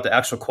talking about the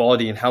actual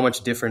quality and how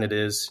much different it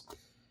is.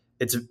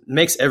 It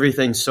makes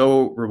everything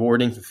so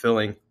rewarding,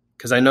 fulfilling.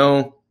 Because I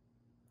know,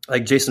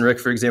 like Jason Rick,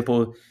 for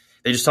example,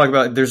 they just talk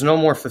about there's no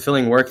more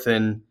fulfilling work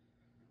than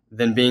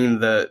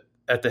being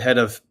at the head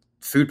of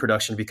food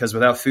production, because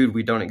without food,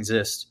 we don't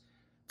exist.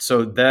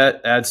 So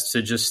that adds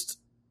to just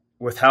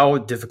with how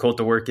difficult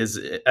the work is.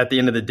 At the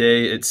end of the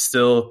day, it's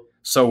still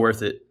so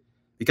worth it.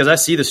 Because I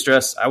see the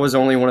stress. I was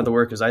only one of the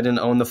workers. I didn't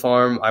own the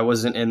farm. I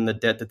wasn't in the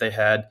debt that they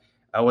had.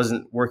 I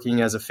wasn't working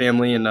as a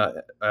family and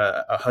a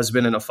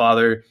husband and a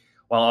father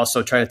while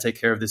also trying to take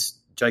care of this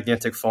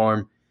gigantic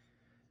farm.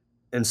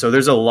 And so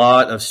there's a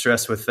lot of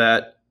stress with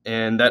that.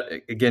 And that,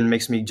 again,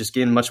 makes me just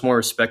gain much more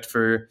respect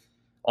for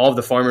all of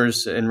the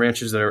farmers and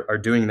ranchers that are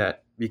doing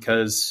that,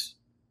 because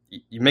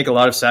you make a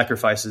lot of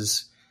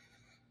sacrifices,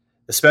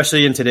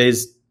 especially in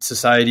today's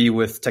society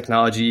with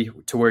technology,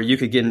 to where you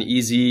could get an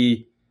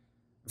easy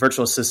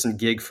virtual assistant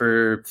gig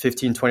for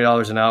 $15,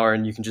 $20 an hour,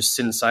 and you can just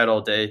sit inside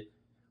all day.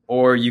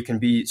 Or you can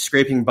be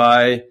scraping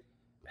by,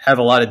 have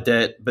a lot of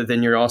debt, but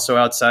then you're also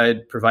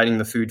outside providing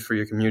the food for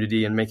your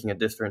community and making a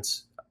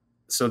difference.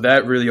 So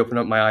that really opened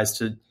up my eyes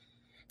to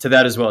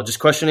that as well. Just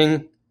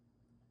questioning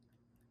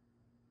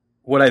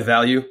what I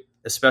value,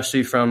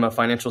 especially from a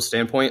financial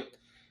standpoint.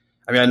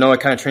 I mean, I know I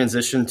kind of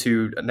transitioned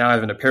to now I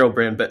have an apparel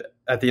brand, but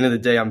at the end of the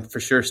day, I'm for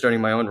sure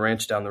starting my own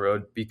ranch down the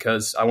road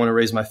because I want to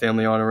raise my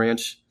family on a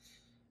ranch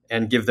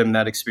and give them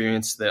that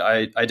experience that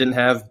I didn't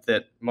have,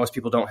 that most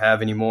people don't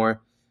have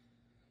anymore.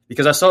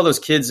 Because I saw those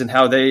kids and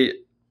how they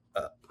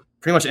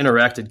pretty much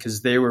interacted,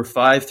 because they were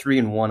 5, 3,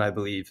 and 1, I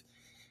believe.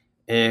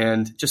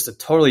 And just a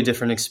totally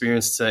different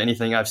experience to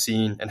anything I've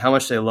seen, and how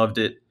much they loved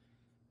it.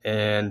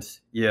 And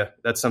yeah,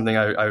 that's something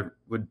I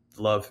would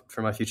love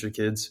for my future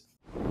kids.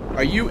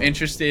 Are you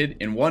interested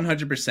in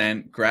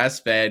 100%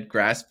 grass-fed,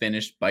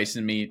 grass-finished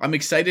bison meat? I'm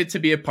excited to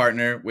be a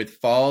partner with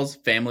Falls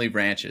Family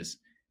Ranches.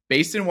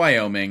 Based in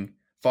Wyoming,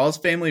 Falls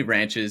Family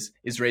Ranches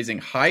is raising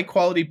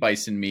high-quality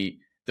bison meat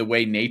the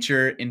way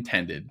nature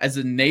intended. As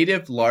a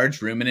native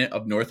large ruminant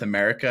of North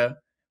America,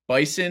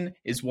 bison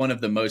is one of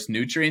the most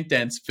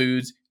nutrient-dense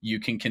foods you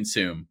can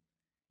consume.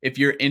 If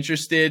you're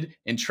interested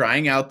in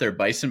trying out their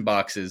bison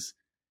boxes,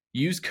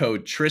 use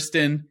code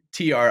Tristan,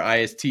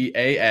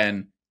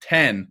 Tristan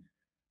 10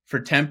 for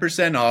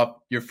 10% off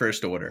your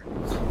first order.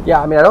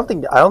 Yeah, I mean, I don't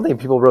think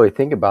people really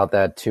think about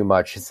that too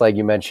much. It's like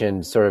you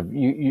mentioned, sort of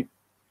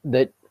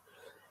that.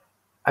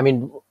 I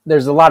mean,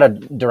 there's a lot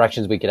of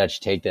directions we could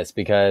actually take this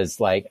because,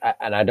 like,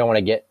 and I don't want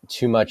to get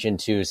too much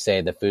into,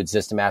 say, the food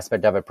system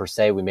aspect of it per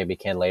se. We maybe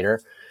can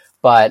later,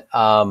 but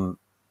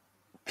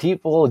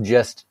people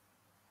just,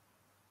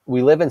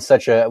 we live in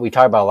we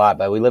talk about a lot,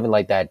 but we live in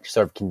like that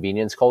sort of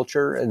convenience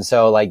culture. And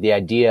so like the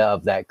idea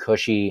of that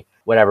cushy,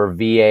 whatever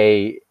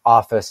VA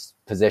office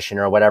position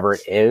or whatever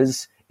it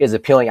is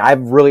appealing. I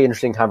have really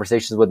interesting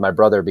conversations with my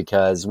brother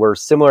because we're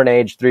similar in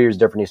age, 3 years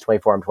different. He's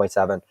 24, I'm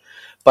 27.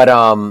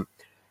 But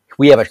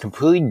we have a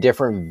completely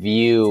different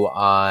view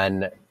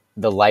on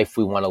the life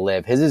we want to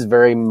live. His is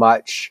very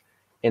much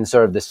in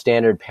sort of the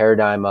standard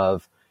paradigm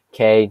of,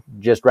 okay,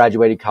 just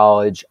graduated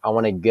college. I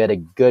want to get a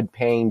good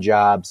paying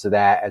job so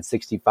that at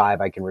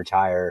 65 I can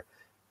retire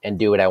and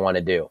do what I want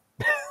to do.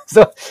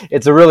 So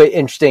it's a really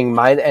interesting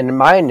mind. And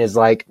mine is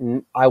like,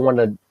 I want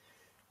to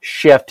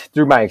shift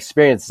through my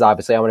experiences.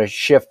 Obviously, I want to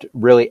shift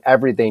really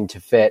everything to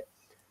fit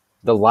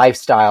the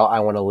lifestyle I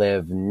want to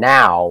live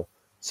now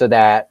so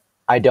that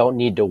I don't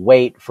need to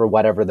wait for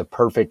whatever the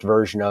perfect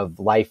version of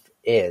life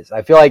is.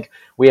 I feel like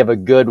we have a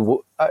good,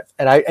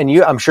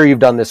 I'm sure you've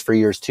done this for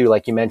years too.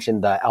 Like you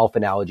mentioned, the elf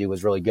analogy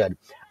was really good.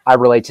 I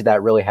relate to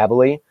that really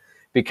heavily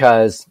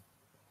because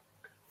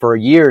for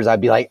years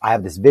I'd be like, I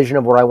have this vision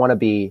of where I want to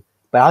be,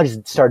 but I'll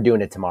just start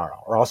doing it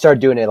tomorrow, or I'll start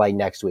doing it like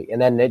next week. And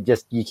then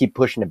you keep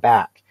pushing it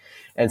back.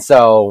 And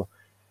so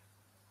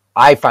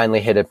I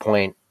finally hit a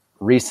point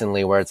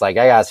recently where it's like,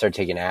 I gotta start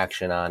taking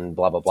action on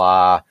blah, blah,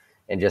 blah.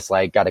 And just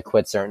like got to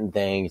quit certain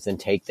things and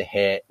take the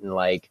hit and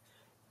like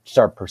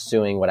start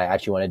pursuing what I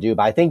actually want to do.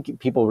 But I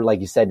think people,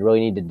 like you said, really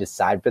need to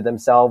decide for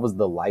themselves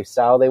the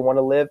lifestyle they want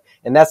to live.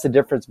 And that's the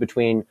difference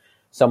between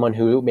someone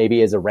who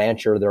maybe is a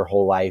rancher their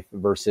whole life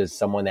versus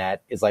someone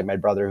that is like my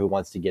brother who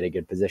wants to get a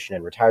good position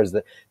and retires.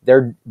 That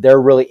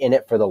they're really in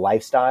it for the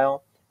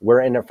lifestyle.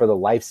 We're in it for the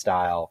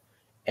lifestyle.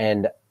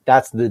 And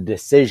that's the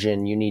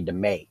decision you need to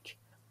make,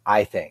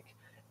 I think.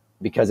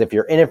 Because if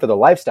you're in it for the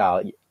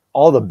lifestyle,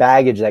 all the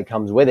baggage that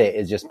comes with it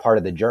is just part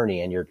of the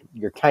journey and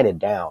you're kind of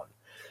down.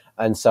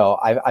 And so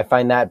I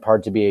find that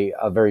part to be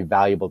a very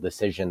valuable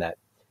decision that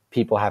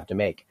people have to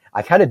make.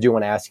 I kind of do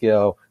want to ask you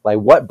though, like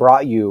what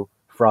brought you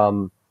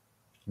from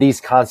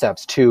these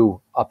concepts to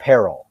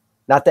apparel?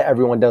 Not that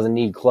everyone doesn't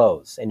need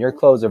clothes, and your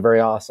clothes are very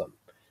awesome.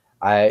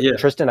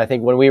 Tristan, I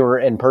think when we were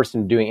in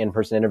person doing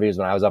in-person interviews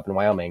when I was up in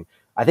Wyoming,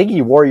 I think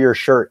he wore your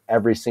shirt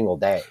every single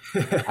day.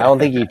 I don't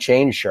think he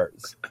changed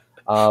shirts.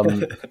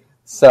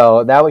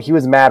 So that he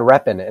was mad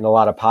repping in a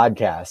lot of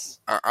podcasts.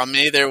 I'm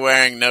either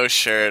wearing no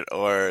shirt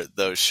or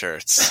those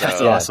shirts. So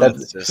that's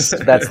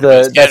awesome.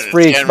 That's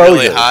free exposure.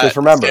 Really hot. Just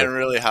remember, it's getting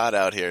really hot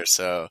out here,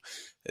 so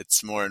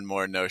it's more and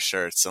more no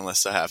shirts,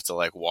 unless I have to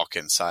like walk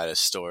inside a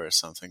store or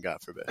something.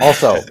 God forbid.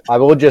 Also, I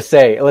will just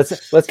say,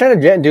 let's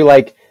kind of do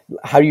like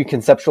how do you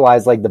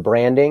conceptualize like the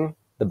branding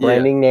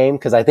name,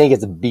 because I think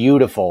it's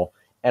beautiful,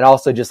 and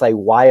also just like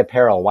why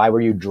apparel? Why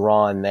were you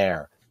drawn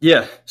there?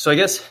 Yeah. So I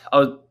guess I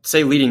would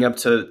say leading up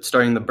to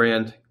starting the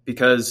brand,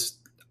 because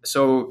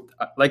so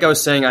like I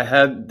was saying, I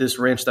had this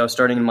ranch that I was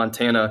starting in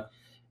Montana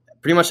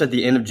pretty much at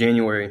the end of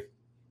January.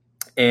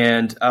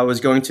 And I was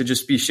going to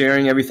just be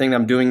sharing everything that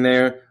I'm doing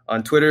there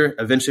on Twitter,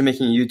 eventually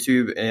making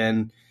YouTube,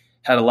 and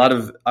had a lot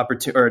of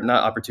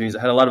opportunities.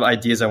 I had a lot of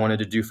ideas I wanted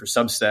to do for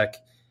Substack.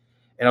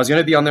 And I was going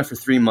to be on there for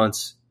 3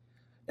 months.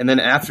 And then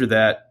after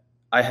that,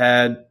 I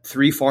had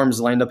 3 farms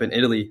lined up in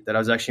Italy that I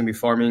was actually going to be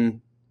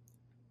farming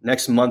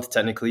next month,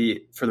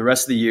 technically, for the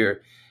rest of the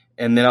year.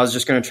 And then I was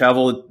just going to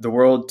travel the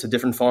world to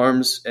different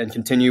farms and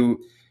continue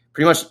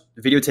pretty much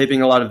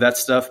videotaping a lot of that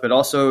stuff, but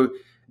also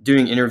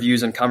doing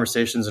interviews and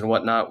conversations and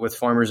whatnot with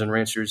farmers and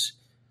ranchers.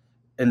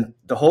 And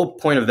the whole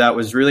point of that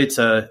was really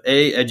to,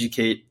 A,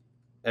 educate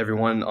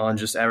everyone on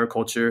just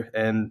agriculture,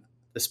 and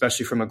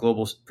especially from a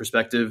global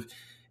perspective.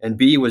 And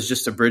B, was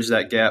just to bridge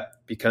that gap,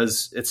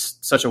 because it's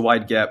such a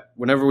wide gap.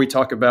 Whenever we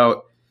talk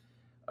about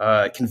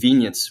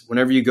convenience,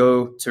 whenever you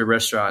go to a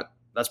restaurant,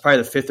 that's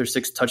probably the 5th or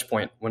 6th touch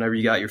point. Whenever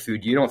you got your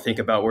food, you don't think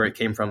about where it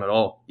came from at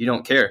all. You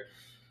don't care.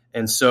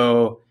 And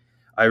so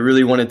I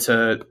really wanted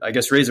to, I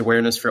guess, raise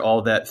awareness for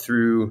all that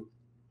through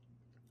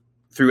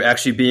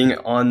actually being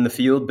on the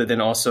field, but then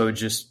also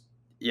just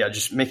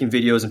making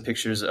videos and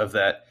pictures of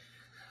that.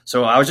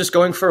 So I was just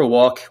going for a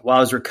walk while I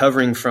was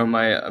recovering from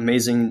my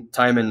amazing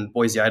time in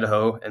Boise,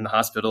 Idaho, in the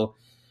hospital.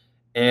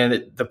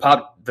 And the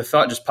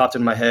thought just popped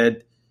in my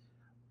head.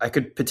 I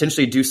could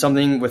potentially do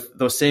something with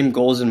those same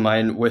goals in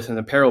mind with an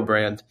apparel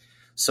brand.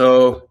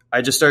 So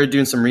I just started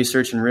doing some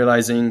research and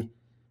realizing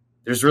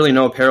there's really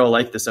no apparel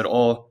like this at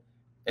all.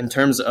 In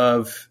terms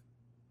of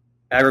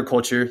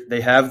agriculture,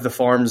 they have the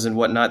farms and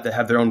whatnot that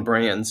have their own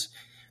brands,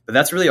 but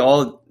that's really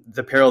all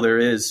the apparel there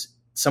is.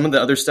 Some of the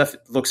other stuff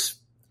looks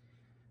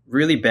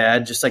really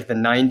bad, just like the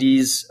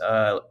 90s,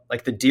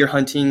 like the deer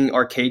hunting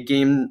arcade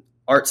game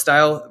art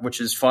style, which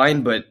is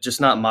fine, but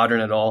just not modern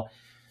at all.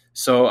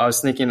 So I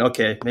was thinking,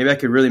 okay, maybe I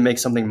could really make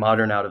something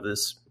modern out of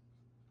this.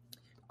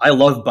 I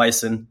love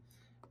bison,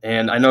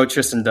 and I know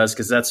Tristan does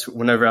because that's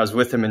whenever I was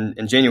with him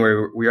in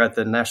January, we were at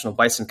the National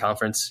Bison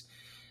Conference.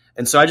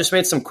 And so I just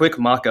made some quick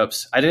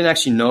mock-ups. I didn't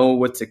actually know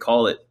what to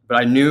call it, but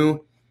I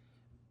knew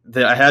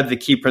that I had the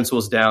key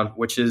principles down,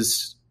 which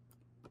is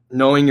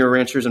knowing your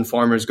ranchers and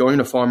farmers, going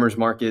to farmers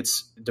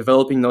markets,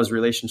 developing those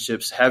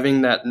relationships,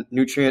 having that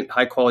nutrient,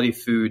 high-quality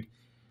food,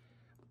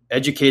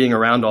 educating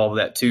around all of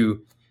that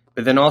too.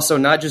 But then also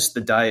not just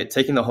the diet,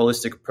 taking the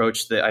holistic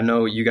approach that I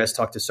know you guys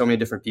talk to so many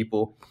different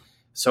people.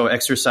 So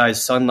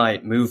exercise,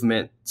 sunlight,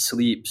 movement,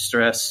 sleep,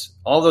 stress,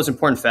 all those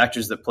important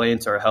factors that play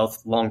into our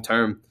health long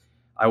term.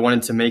 I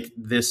wanted to make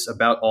this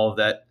about all of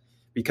that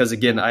because,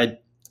 again,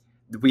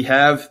 we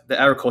have the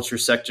agriculture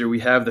sector, we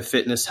have the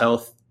fitness,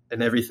 health,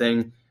 and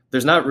everything.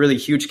 There's not really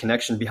huge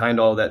connection behind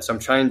all of that. So I'm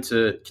trying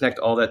to connect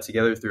all that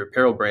together through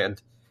apparel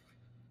brand.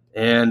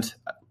 And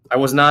I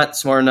was not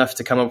smart enough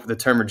to come up with the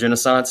term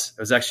regenaissance. It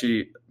was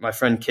actually my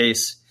friend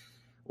Case.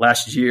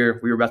 Last year,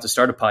 we were about to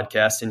start a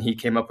podcast, and he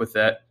came up with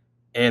that.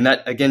 And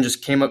that, again,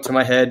 just came up to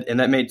my head, and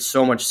that made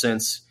so much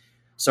sense.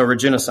 So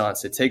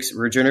regenaissance, it takes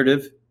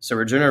regenerative. So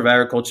regenerative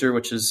agriculture,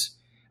 which is,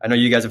 I know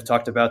you guys have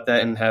talked about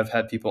that and have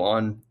had people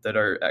on that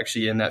are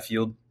actually in that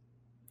field,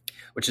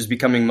 which is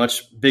becoming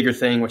much bigger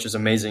thing, which is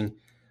amazing.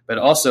 But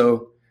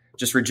also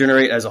just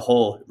regenerate as a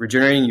whole,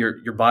 regenerating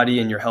your body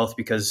and your health,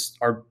 because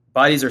our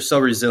bodies are so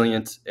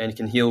resilient and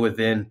can heal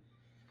within.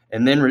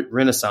 And then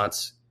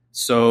renaissance.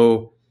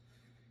 So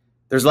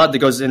there's a lot that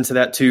goes into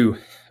that too.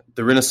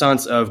 The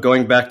renaissance of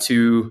going back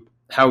to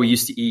how we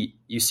used to eat.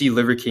 You see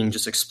Liver King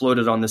just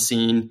exploded on the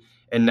scene.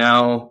 And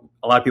now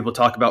a lot of people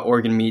talk about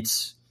organ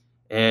meats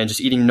and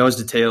just eating nose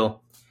to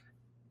tail,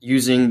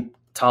 using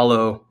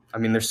tallow. I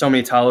mean, there's so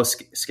many tallow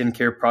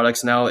skincare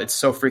products now. It's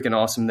so freaking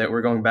awesome that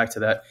we're going back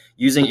to that.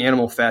 Using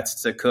animal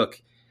fats to cook.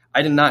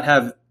 I did not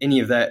have any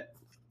of that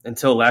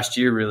until last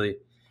year, really.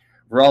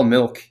 Raw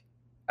milk.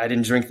 I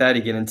didn't drink that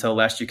again until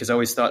last year because I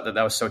always thought that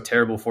that was so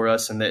terrible for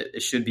us and that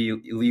it should be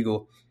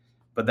illegal.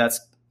 But that's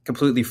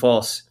completely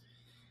false.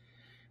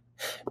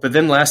 But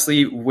then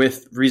lastly,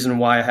 with reason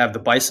why I have the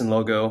bison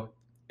logo,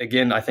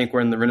 again, I think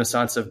we're in the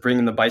renaissance of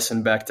bringing the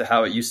bison back to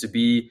how it used to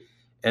be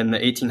in the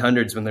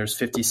 1800s when there's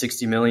 50,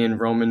 60 million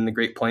roaming the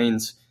Great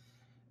Plains.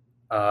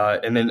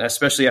 And then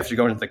especially after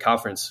going to the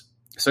conference.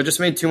 So it just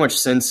made too much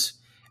sense.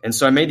 And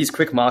so I made these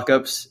quick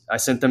mock-ups. I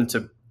sent them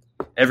to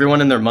everyone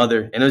and their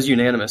mother, and it was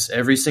unanimous.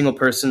 Every single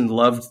person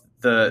loved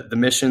the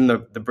mission, the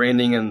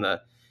branding, and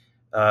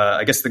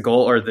I guess the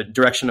goal or the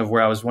direction of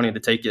where I was wanting to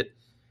take it.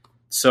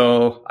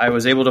 So I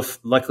was able to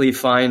luckily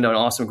find an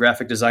awesome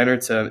graphic designer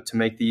to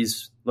make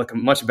these look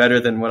much better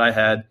than what I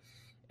had.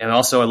 And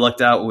also I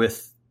lucked out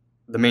with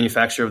the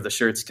manufacturer of the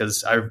shirts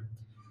because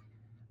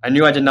I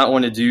knew I did not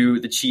want to do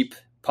the cheap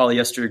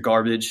polyester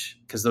garbage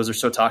because those are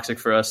so toxic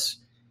for us.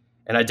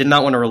 And I did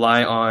not want to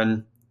rely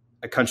on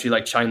a country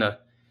like China.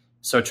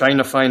 So trying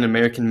to find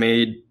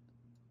American-made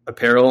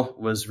apparel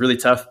was really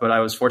tough, but I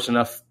was fortunate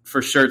enough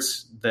for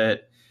shirts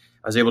that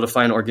I was able to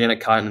find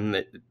organic cotton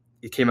and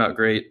it came out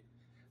great.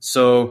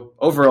 So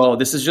overall,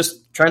 this is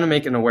just trying to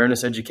make an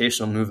awareness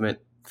educational movement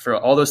for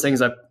all those things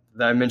that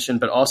I mentioned,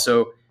 but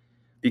also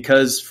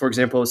because, for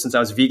example, since I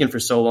was vegan for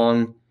so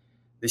long,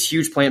 this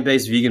huge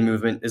plant-based vegan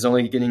movement is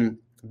only getting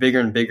bigger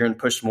and bigger and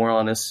pushed more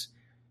on us.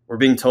 We're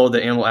being told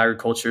that animal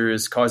agriculture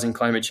is causing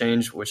climate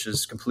change, which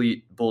is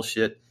complete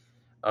bullshit.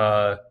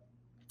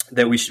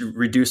 That we should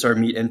reduce our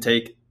meat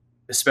intake,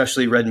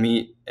 especially red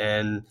meat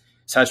and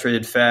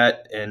saturated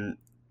fat and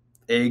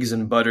eggs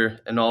and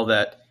butter and all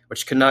that,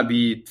 which could not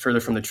be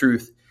further from the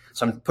truth.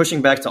 So I'm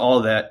pushing back to all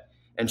of that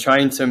and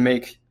trying to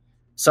make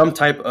some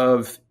type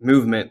of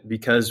movement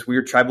because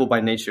we're tribal by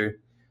nature.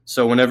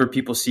 So whenever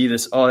people see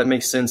this, oh, it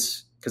makes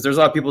sense, because there's a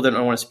lot of people that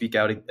don't want to speak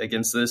out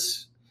against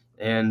this.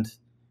 And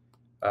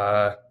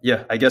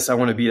I guess I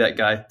want to be that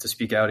guy to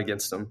speak out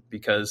against them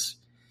because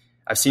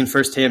I've seen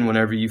firsthand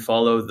whenever you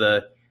follow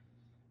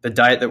the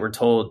diet that we're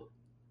told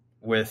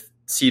with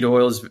seed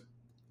oils,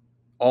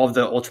 all of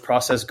the ultra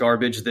processed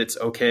garbage that's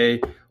okay,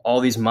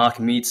 all these mock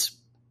meats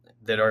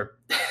that are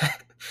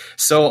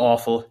so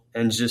awful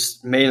and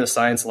just made in a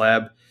science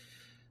lab.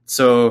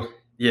 So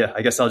yeah,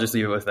 I guess I'll just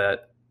leave it with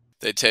that.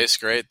 They taste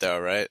great though,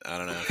 right? I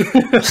don't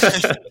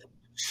know.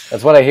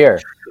 That's what I hear.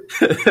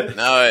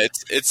 No,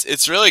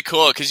 it's really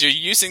cool because you're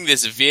using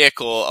this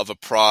vehicle of a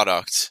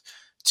product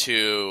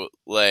to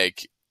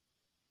like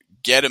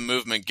get a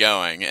movement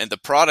going, and the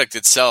product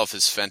itself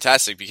is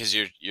fantastic because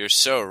you're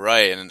so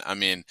right. And I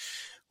mean,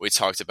 we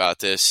talked about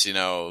this,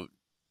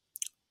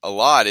 a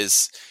lot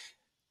is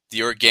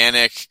the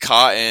organic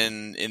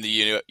cotton in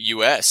the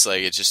U.S.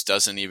 Like it just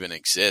doesn't even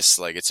exist.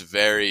 Like it's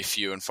very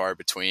few and far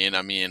between.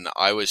 I mean,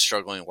 I was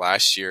struggling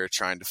last year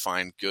trying to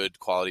find good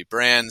quality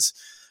brands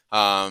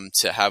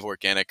to have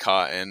organic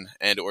cotton,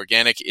 and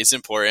organic is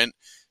important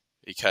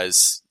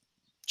because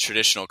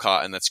traditional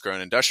cotton that's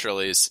grown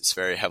industrially is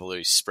very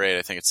heavily sprayed.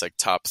 I think it's like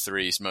top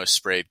 3 most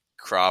sprayed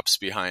crops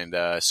behind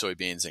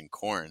soybeans and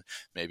corn.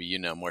 Maybe you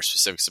know more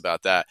specifics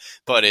about that.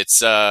 But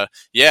it's and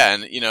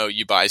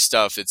you buy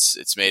stuff.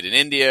 It's made in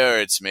India, or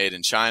it's made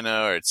in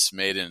China, or it's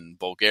made in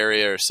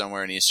Bulgaria or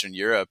somewhere in Eastern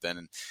Europe,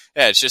 and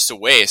it's just a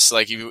waste.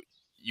 Like you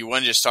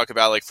want to just talk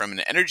about like from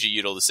an energy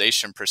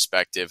utilization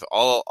perspective,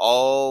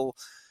 all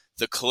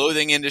the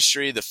clothing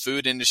industry, the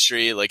food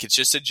industry, like it's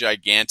just a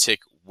gigantic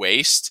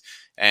waste.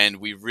 And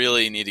we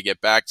really need to get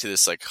back to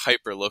this like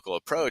hyper local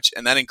approach.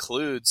 And that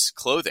includes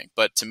clothing.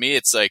 But to me,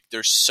 it's like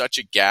there's such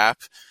a gap.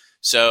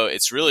 So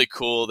it's really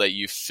cool that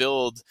you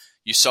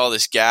saw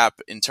this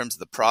gap in terms of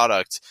the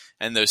product,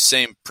 and those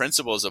same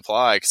principles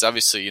apply. Because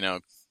obviously,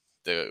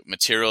 the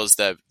materials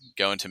that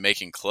go into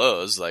making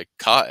clothes, like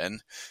cotton,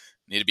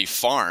 need to be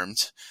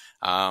farmed,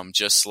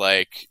 just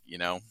like,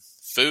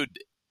 food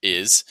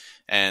is.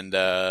 And,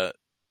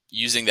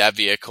 using that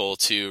vehicle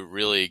to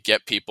really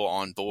get people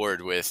on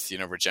board with,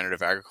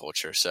 regenerative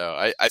agriculture. So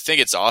I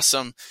think it's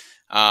awesome.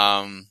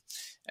 And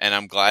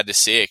I'm glad to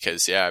see it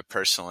because, I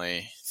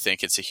personally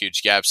think it's a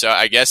huge gap. So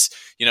I guess,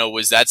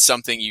 was that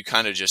something you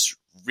kind of just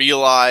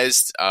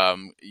realized?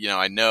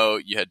 I know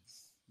you had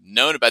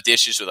known about the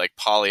issues with like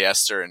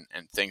polyester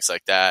and things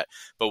like that,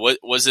 but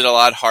was it a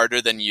lot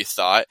harder than you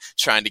thought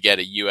trying to get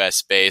a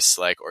US based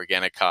like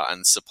organic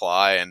cotton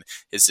supply? And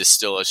is this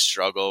still a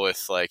struggle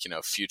with like,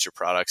 future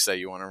products that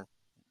you want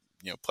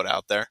to, put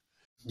out there?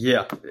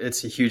 Yeah,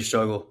 it's a huge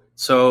struggle.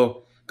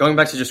 So going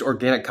back to just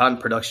organic cotton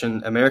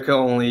production, America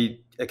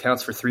only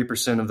accounts for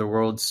 3% of the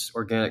world's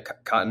organic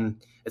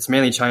cotton. It's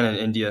mainly China and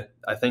India.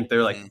 I think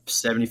they're like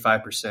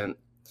 75%.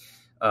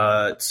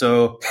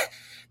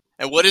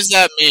 And what does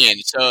that mean?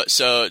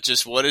 So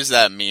just what does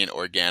that mean,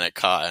 organic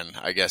cotton?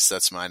 I guess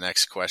that's my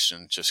next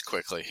question, just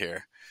quickly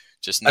here.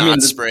 Just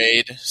not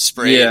sprayed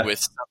with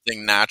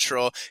something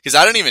natural? Because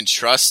I don't even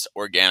trust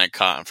organic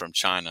cotton from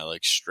China,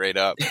 like straight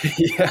up.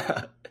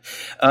 Yeah.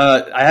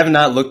 I have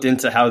not looked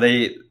into how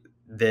they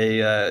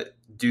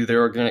do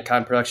their organic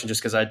cotton production,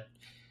 just because I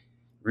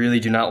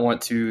really do not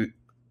want to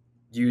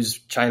use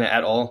China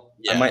at all.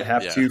 I might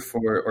have to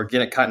for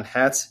organic cotton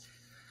hats.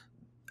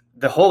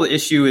 The whole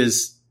issue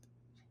is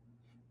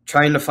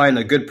trying to find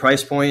a good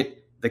price point,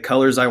 the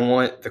colors I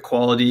want, the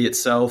quality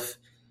itself.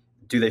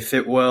 Do they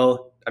fit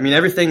well? I mean,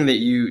 everything that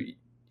you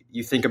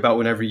think about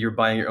whenever you're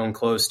buying your own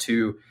clothes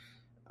too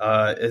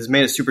has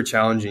made it super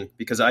challenging,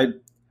 because I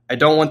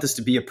don't want this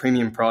to be a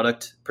premium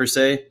product per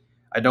se.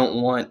 I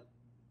don't want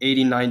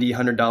 $80, $90,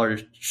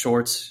 $100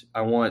 shorts.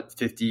 I want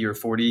 50 or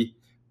 40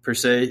 per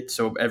se,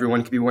 so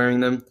everyone can be wearing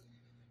them.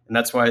 And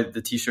that's why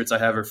the t-shirts I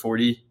have are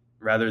 40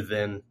 rather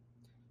than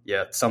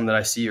some that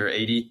I see are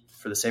 80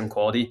 for the same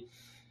quality.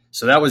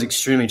 So that was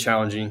extremely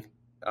challenging,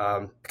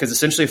 because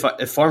essentially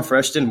if Farm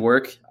Fresh didn't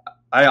work,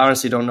 I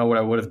honestly don't know what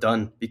I would have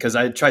done, because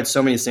I tried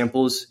so many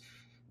samples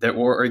that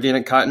were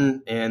organic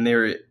cotton, and they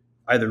were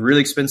either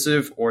really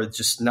expensive or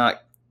just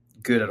not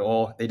good at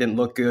all. They didn't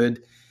look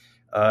good.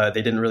 They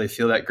didn't really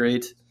feel that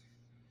great.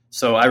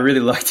 So I really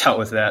lucked out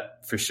with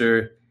that for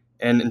sure.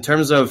 And in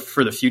terms of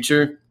for the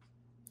future,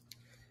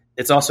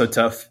 it's also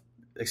tough,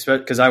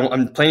 because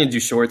I'm planning to do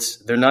shorts.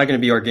 They're not going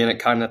to be organic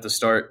cotton at the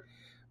start.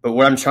 But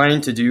what I'm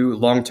trying to do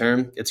long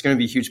term, it's going to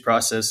be a huge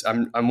process.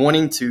 I'm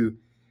wanting to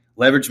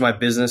leverage my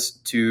business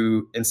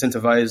to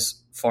incentivize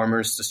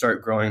farmers to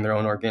start growing their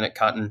own organic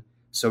cotton,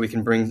 so we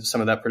can bring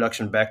some of that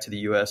production back to the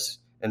U.S.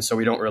 and so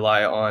we don't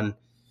rely on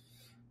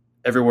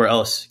everywhere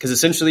else. Because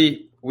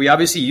essentially, we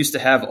obviously used to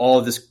have all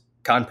of this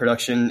cotton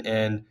production,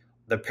 and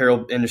the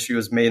apparel industry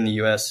was made in the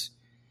U.S.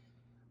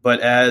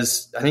 But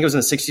as I think it was in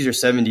the 60s or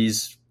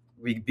 70s,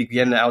 we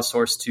began to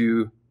outsource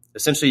to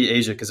essentially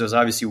Asia, because it was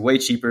obviously way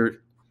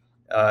cheaper,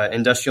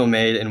 industrial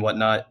made and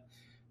whatnot.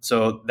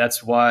 So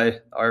that's why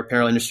our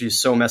apparel industry is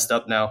so messed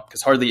up now,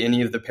 because hardly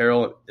any of the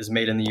apparel is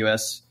made in the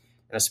U.S.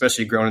 and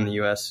especially grown in the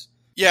U.S.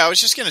 Yeah, I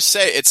was just going to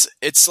say,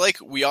 it's like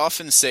we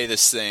often say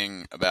this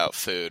thing about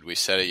food. We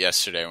said it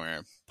yesterday when we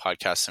were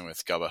podcasting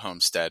with Gubba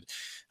Homestead.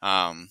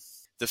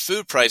 The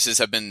food prices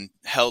have been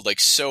held like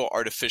so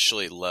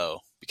artificially low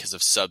because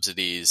of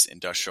subsidies,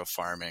 industrial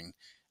farming.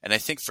 And I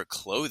think for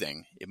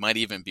clothing, it might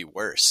even be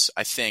worse.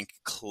 I think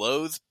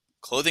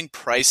clothing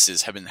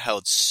prices have been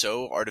held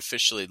so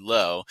artificially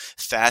low,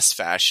 fast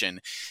fashion,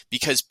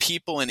 because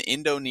people in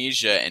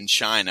Indonesia and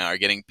China are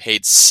getting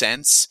paid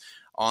cents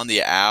on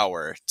the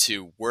hour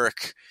to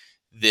work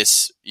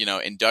this,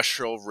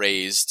 industrial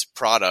raised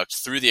product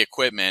through the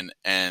equipment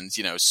and,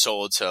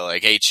 sold to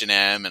like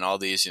H&M and all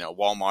these,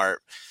 Walmart.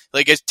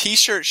 Like a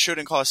t-shirt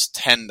shouldn't cost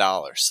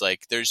 $10.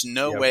 Like there's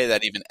no way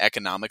that even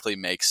economically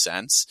makes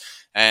sense.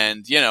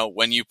 And,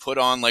 when you put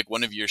on like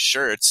one of your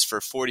shirts for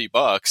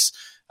 $40,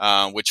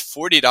 which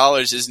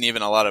 $40 isn't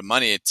even a lot of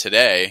money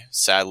today,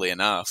 sadly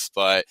enough,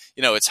 but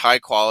it's high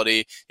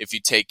quality. If you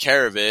take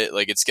care of it,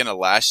 like it's going to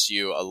last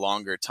you a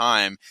longer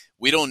time.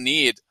 We don't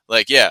need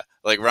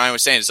like Ryan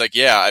was saying, it's like,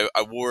 I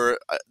wore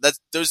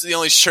those are the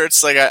only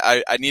shirts like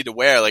I need to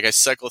wear. Like I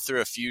cycle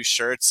through a few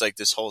shirts like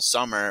this whole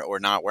summer or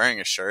not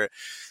wearing a shirt.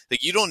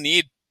 Like you don't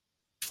need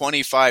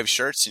 25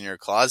 shirts in your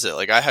closet.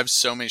 Like, I have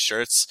so many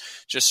shirts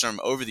just from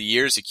over the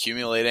years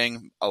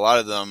accumulating. A lot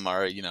of them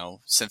are,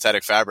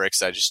 synthetic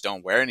fabrics I just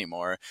don't wear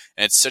anymore.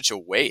 And it's such a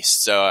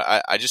waste. So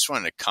I just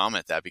wanted to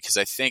comment that, because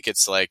I think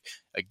it's like,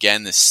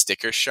 again, this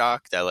sticker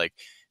shock that like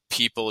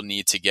people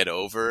need to get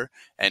over.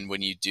 And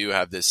when you do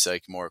have this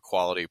like more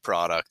quality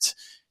product,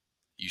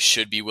 you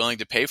should be willing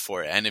to pay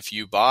for it. And if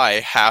you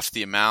buy half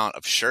the amount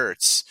of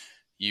shirts,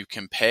 you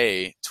can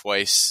pay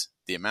twice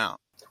the amount.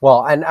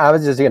 Well, and I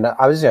was just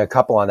gonna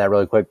couple on that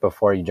really quick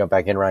before you jump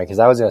back in, Ryan, because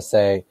I was gonna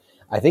say,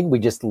 I think we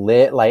just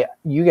like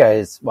you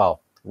guys.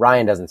 Well,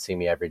 Ryan doesn't see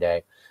me every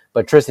day,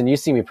 but Tristan, you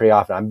see me pretty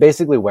often. I'm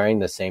basically wearing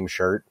the same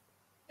shirt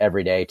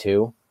every day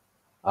too,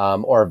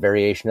 or a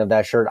variation of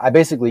that shirt.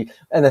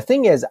 And the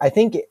thing is, I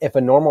think if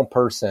a normal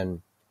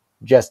person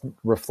just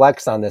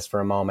reflects on this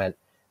for a moment,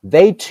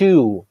 they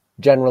too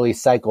generally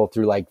cycle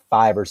through like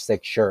 5 or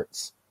 6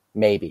 shirts,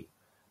 maybe.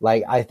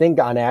 Like, I think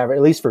on average,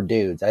 at least for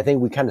dudes, I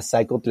think we kind of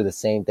cycle through the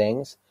same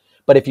things.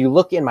 But if you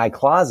look in my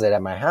closet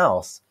at my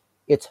house,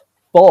 it's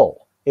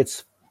full.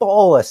 It's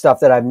full of stuff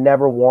that I've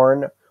never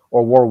worn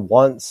or wore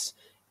once.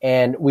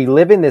 And we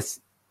live in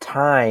this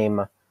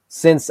time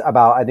since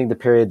about, I think, the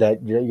period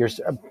that you're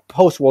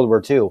post World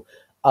War II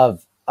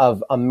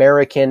of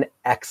American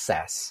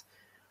excess.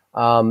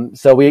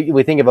 So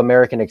we think of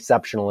American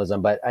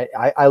exceptionalism, but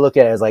I look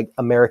at it as like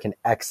American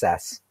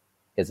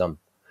excessism.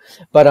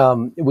 But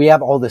we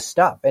have all this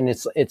stuff, and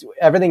it's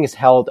everything is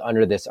held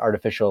under this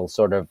artificial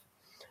sort of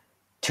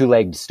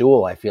two-legged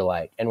stool, I feel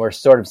like, and we're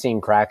sort of seeing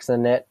cracks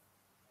in it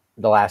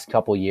the last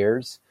couple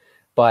years.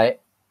 But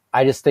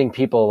I just think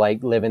people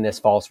like live in this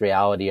false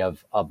reality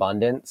of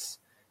abundance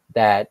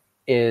that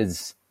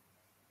is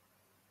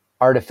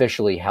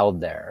artificially held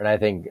there. And I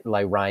think,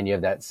 like Ryan, you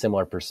have that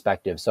similar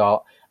perspective.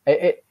 So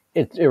it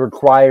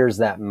requires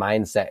that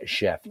mindset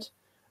shift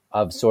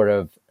of sort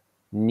of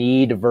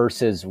need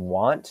versus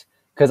want.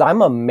 Because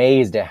I'm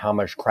amazed at how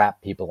much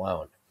crap people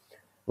own.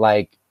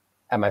 Like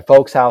at my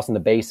folks' house in the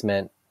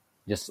basement,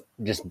 just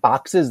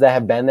boxes that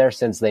have been there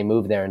since they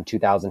moved there in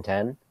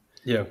 2010,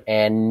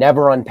 and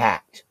never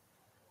unpacked.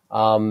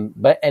 And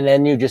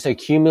then you just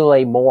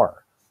accumulate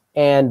more.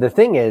 And the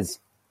thing is,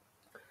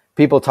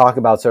 people talk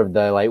about sort of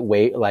the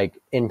like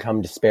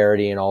income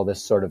disparity and all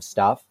this sort of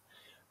stuff,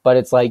 but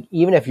it's like,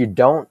 even if you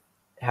don't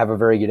have a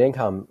very good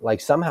income, like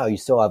somehow you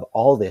still have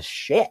all this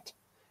shit.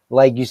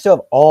 Like you still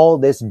have all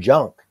this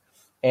junk.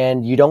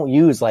 And you don't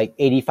use like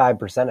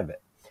 85% of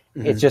it.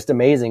 Mm-hmm. It's just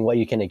amazing what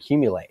you can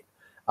accumulate.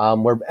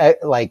 We're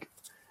like,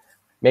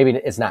 maybe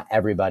it's not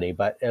everybody,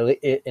 but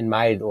in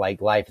my like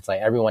life, it's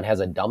like everyone has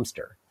a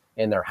dumpster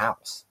in their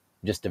house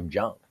just of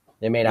junk.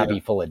 It may not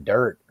be full of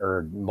dirt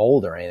or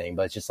mold or anything,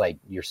 but it's just like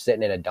you're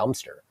sitting in a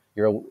dumpster.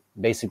 You're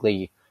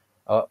basically,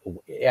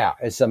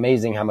 it's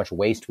amazing how much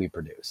waste we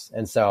produce.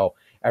 And so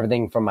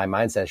everything from my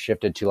mindset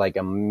shifted to like a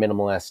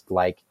minimalist,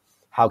 like,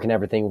 how can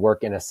everything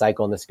work in a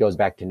cycle? And this goes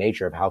back to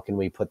nature of how can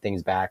we put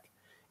things back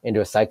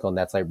into a cycle? And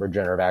that's like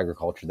regenerative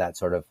agriculture. That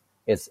sort of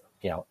is,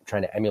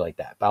 trying to emulate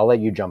that. But I'll let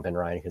you jump in,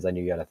 Ryan, because I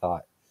knew you had a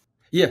thought.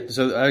 Yeah.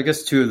 So I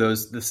guess two of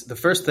those. The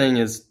first thing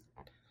is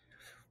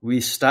we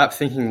stop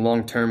thinking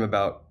long-term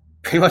about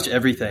pretty much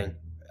everything,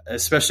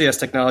 especially as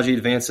technology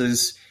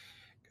advances,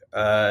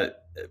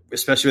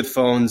 especially with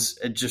phones.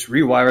 It just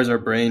rewires our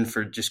brain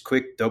for just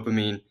quick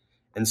dopamine.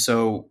 And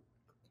so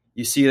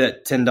you see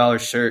that $10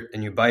 shirt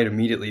and you buy it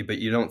immediately, but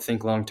you don't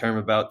think long-term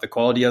about the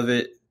quality of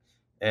it.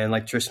 And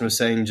like Tristan was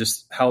saying,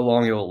 just how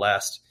long it will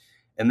last.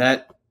 And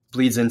that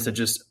bleeds into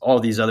just all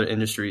these other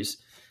industries.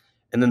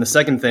 And then the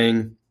second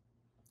thing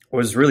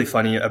was really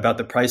funny about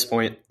the price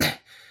point.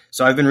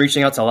 So I've been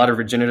reaching out to a lot of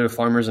regenerative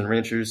farmers and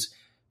ranchers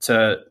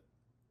to,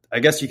 I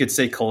guess you could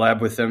say,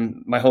 collab with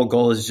them. My whole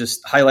goal is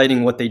just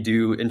highlighting what they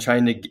do and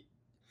trying to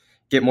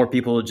get more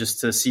people just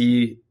to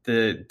see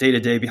the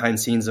day-to-day behind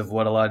the scenes of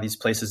what a lot of these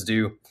places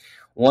do.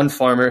 One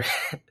farmer,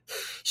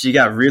 she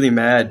got really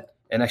mad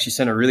and actually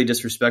sent a really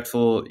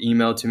disrespectful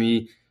email to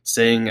me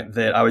saying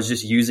that I was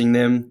just using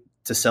them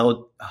to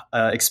sell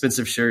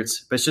expensive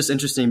shirts. But it's just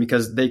interesting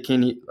because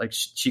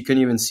she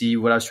couldn't even see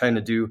what I was trying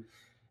to do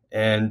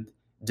and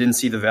didn't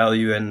see the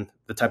value in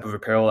the type of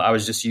apparel. I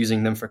was just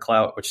using them for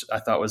clout, which I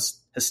thought was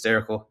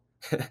hysterical.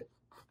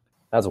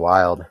 That's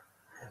wild.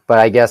 But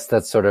I guess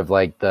that's sort of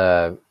like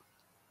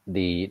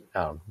you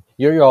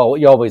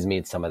always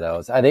meet some of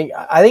those. I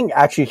think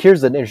actually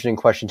here's an interesting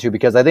question too,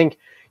 because I think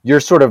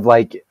you're sort of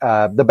like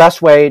the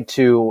best way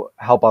to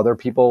help other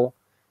people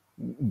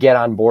get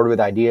on board with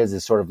ideas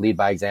is sort of lead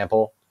by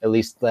example. At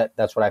least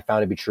that's what I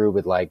found to be true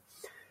with like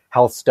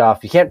health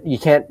stuff. You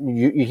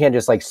can't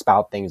just like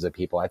spout things at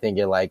people. I think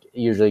it like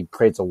usually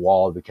creates a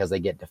wall because they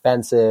get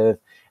defensive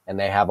and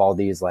they have all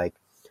these like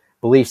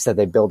beliefs that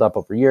they build up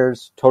over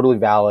years. Totally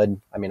valid.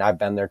 I mean, I've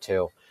been there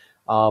too.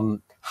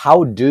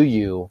 How do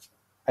you,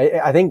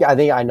 I think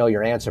I know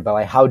your answer, but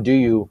like, how do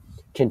you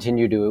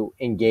continue to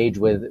engage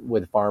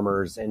with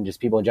farmers and just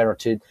people in general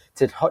to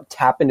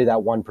tap into that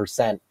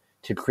 1%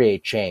 to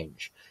create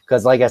change?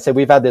 Because like I said,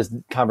 we've had this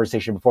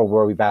conversation before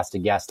where we've asked a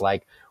guest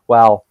like,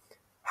 well,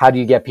 how do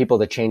you get people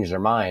to change their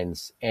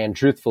minds? And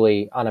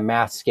truthfully, on a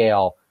math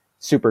scale,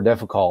 super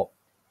difficult.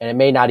 And it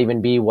may not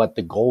even be what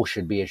the goal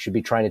should be. It should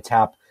be trying to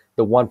tap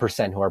the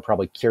 1% who are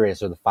probably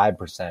curious, or the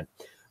 5%.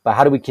 But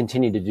how do we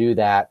continue to do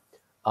that?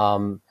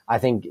 I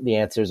think the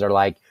answers are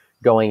like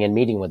going and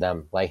meeting with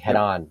them, like head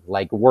on,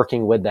 like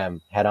working with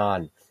them head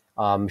on,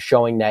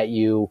 showing that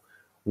you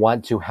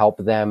want to help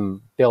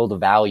them build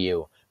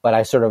value. But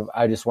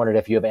I just wondered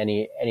if you have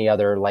any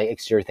other like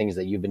exterior things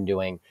that you've been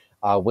doing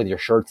with your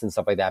shirts and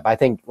stuff like that. But I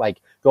think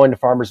like going to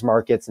farmers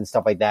markets and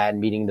stuff like that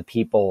and meeting the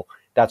people,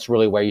 that's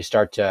really where you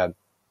start to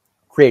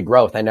create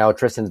growth. I know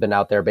Tristan's been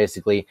out there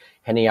basically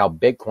handing out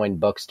Bitcoin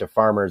books to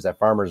farmers at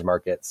farmers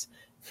markets.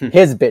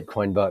 His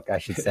Bitcoin book, I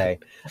should say.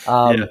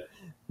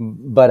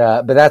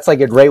 But that's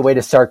like a great way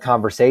to start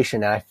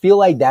conversation. And I feel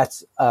like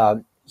that's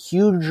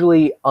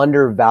hugely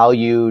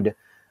undervalued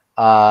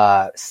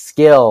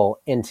skill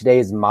in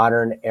today's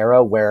modern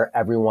era, where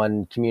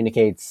everyone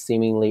communicates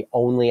seemingly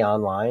only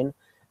online,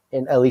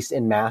 at least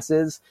in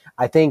masses.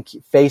 I think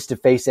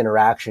face-to-face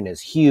interaction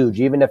is huge.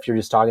 Even if you're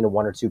just talking to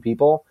one or two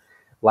people,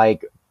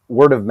 like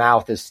word of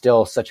mouth is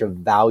still such a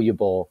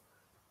valuable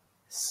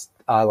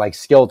like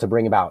skill to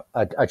bring about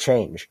a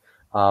change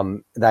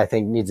that I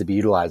think needs to be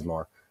utilized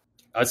more.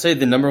 I'd say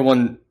the number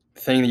one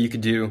thing that you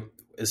could do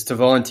is to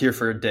volunteer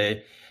for a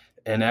day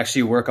and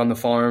actually work on the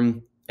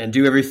farm and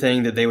do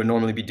everything that they would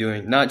normally be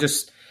doing. Not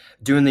just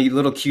doing the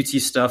little cutesy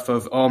stuff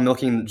of,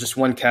 milking just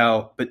one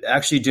cow, but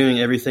actually doing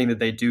everything that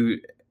they do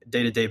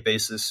day-to-day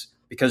basis,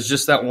 because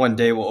just that one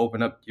day will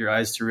open up your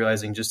eyes to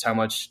realizing just how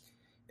much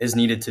is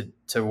needed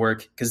to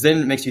work. Because then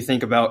it makes you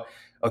think about,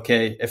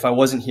 okay, if I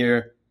wasn't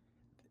here,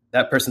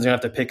 that person's going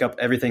to have to pick up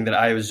everything that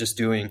I was just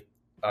doing.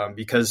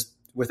 Because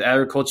with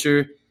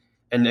agriculture,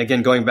 and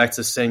again, going back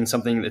to saying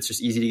something that's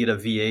just easy to get a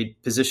VA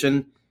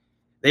position,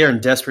 they are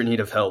in desperate need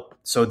of help.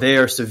 So they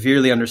are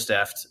severely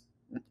understaffed,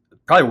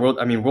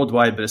 probably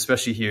worldwide, but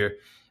especially here.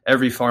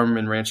 Every farm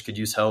and ranch could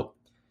use help.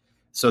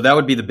 So that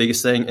would be the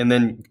biggest thing. And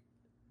then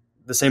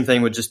the same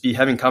thing would just be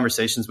having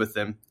conversations with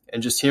them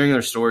and just hearing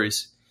their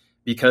stories,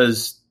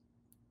 because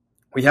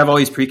we have all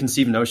these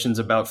preconceived notions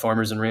about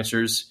farmers and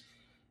ranchers,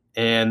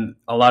 and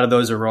a lot of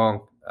those are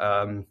wrong.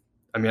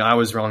 I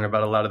was wrong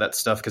about a lot of that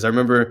stuff, because I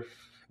remember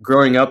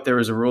growing up, there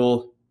was a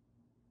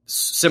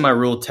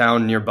semi-rural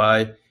town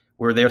nearby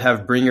where they would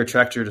have bring your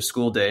tractor to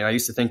school day. And I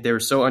used to think they were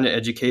so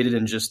uneducated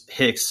and just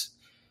hicks.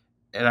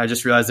 And I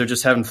just realized they're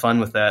just having fun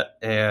with that.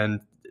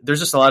 And there's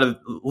just a lot of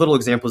little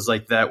examples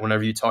like that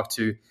whenever you talk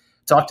to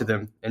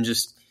them, and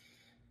just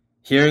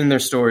hearing their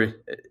story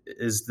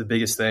is the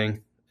biggest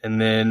thing. And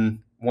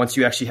then once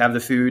you actually have the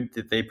food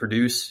that they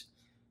produce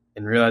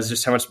and realize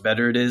just how much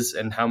better it is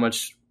and how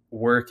much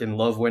work and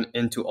love went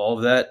into all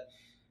of that,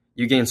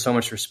 you gain so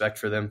much respect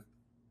for them.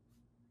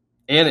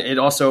 And it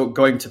also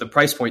going to the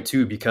price point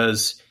too,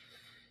 because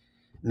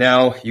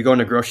now you go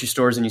into grocery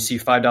stores and you see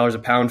 $5 a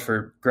pound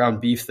for ground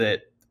beef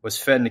that was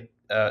fed in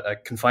a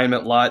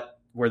confinement lot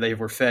where they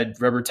were fed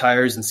rubber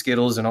tires and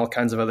Skittles and all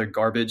kinds of other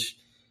garbage.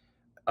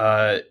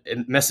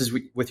 It messes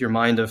with your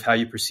mind of how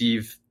you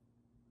perceive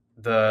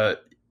the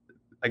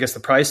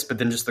price, but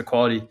then just the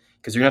quality,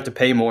 because you're gonna have to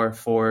pay more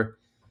for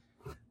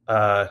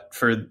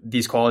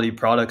these quality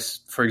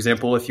products. For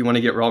example, if you want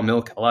to get raw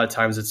milk, a lot of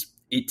times it's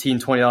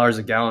 $18-20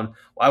 a gallon.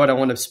 Why would I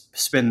want to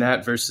spend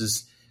that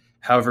versus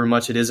however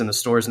much it is in the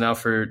stores now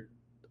for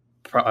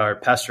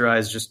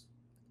pasteurized, just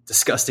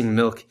disgusting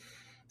milk?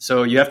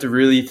 So you have to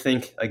really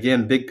think,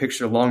 again, big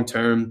picture, long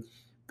term,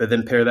 but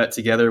then pair that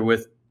together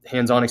with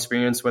hands-on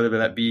experience, whether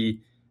that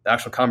be the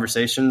actual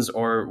conversations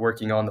or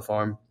working on the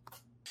farm.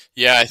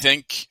 Yeah, I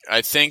think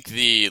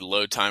the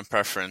low time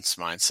preference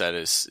mindset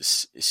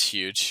is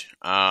huge.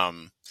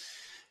 And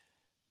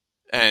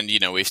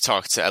we've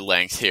talked at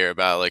length here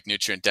about like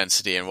nutrient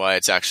density and why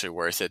it's actually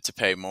worth it to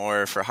pay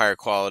more for higher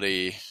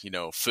quality,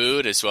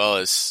 food, as well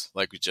as,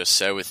 like we just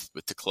said, with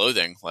the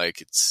clothing.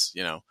 Like it's,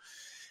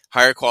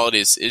 higher quality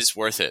is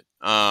worth it.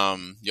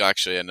 You'll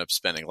actually end up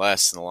spending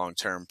less in the long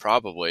term,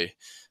 probably,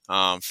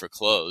 for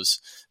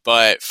clothes.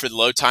 But for the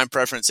low time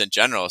preference in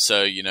general,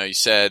 so you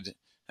said,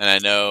 and I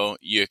know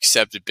you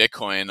accepted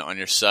Bitcoin on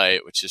your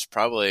site, which is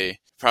probably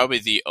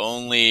the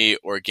only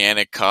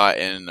organic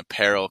cotton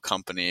apparel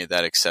company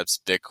that accepts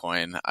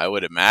Bitcoin, I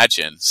would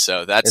imagine.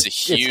 So that's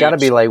It's got to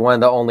be like one of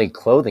the only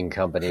clothing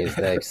companies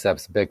that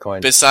accepts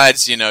Bitcoin.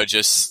 Besides,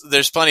 just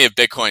there's plenty of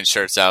Bitcoin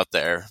shirts out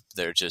there.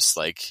 They're just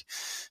like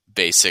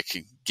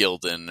basic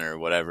Gildan or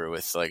whatever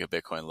with like a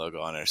Bitcoin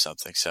logo on it or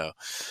something. So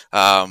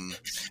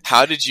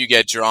how did you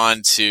get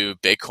drawn to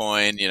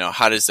Bitcoin?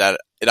 How does that,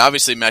 it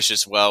obviously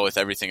meshes well with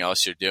everything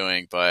else you're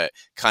doing, but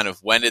kind of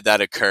when did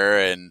that occur,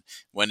 and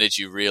when did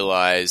you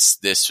realize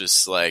this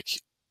was like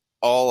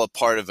all a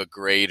part of a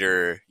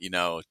greater,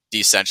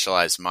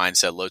 decentralized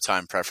mindset, low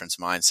time preference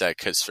mindset?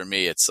 Because for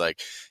me, it's like,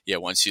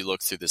 once you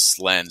look through this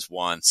lens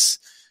once,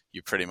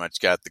 you pretty much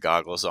got the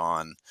goggles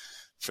on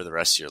for the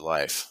rest of your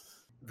life.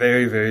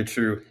 Very, very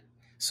true.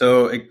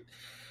 So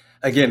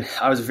again,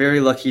 I was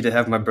very lucky to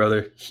have my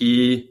brother.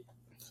 He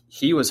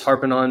was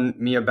harping on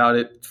me about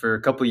it for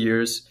a couple of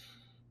years.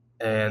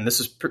 and this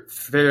was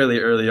fairly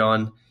early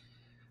on.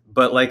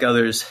 But like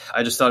others,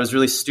 I just thought it was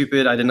really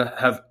stupid. I didn't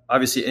have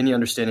obviously any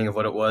understanding of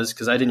what it was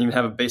because I didn't even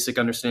have a basic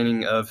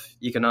understanding of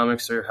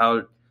economics or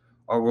how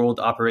our world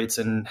operates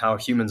and how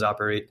humans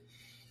operate.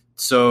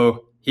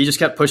 So he just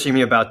kept pushing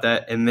me about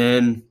that. And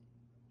then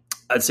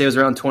I'd say it was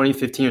around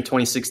 2015 or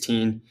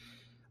 2016.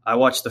 I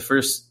watched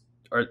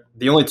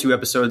the only 2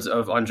 episodes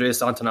of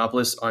Andreas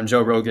Antonopoulos on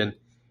Joe Rogan.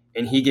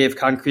 And he gave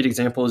concrete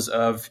examples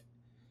of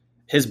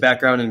his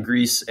background in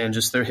Greece and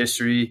just their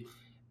history.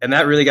 And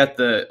that really got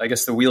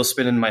the wheel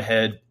spinning in my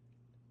head.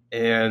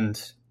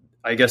 And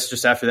I guess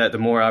just after that, the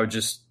more I would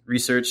just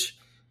research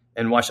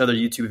and watch other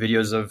YouTube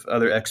videos of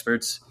other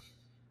experts,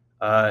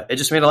 it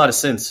just made a lot of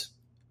sense.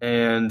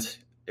 And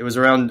it was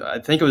around, I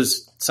think it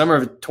was summer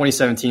of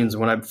 2017 is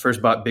when I first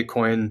bought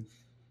Bitcoin.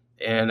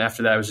 And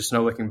after that, it was just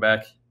no looking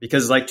back.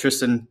 Because like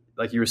Tristan,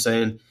 like you were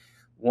saying,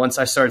 once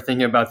I started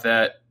thinking about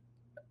that,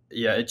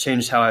 yeah, it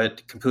changed how I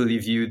completely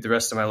viewed the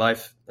rest of my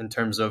life in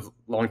terms of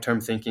long-term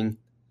thinking.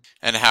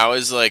 And how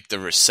has like the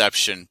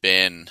reception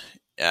been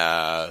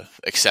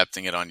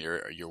accepting it on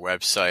your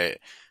website?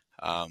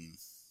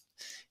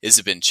 Has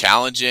it been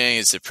challenging?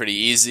 Is it pretty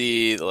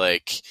easy?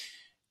 Like,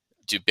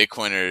 do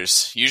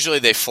Bitcoiners usually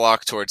they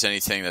flock towards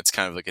anything that's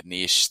kind of like a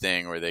niche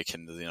thing where they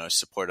can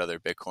support other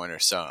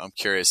Bitcoiners? So I'm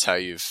curious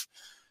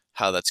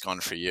how that's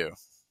gone for you.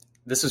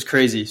 This is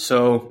crazy.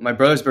 So my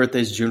brother's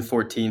birthday is June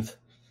 14th,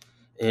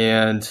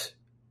 and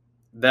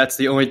that's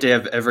the only day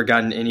I've ever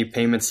gotten any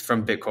payments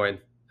from Bitcoin.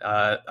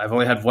 I've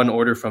only had one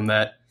order from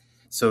that.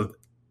 So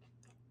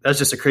that's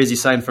just a crazy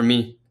sign for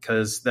me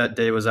because that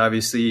day was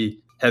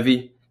obviously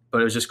heavy, but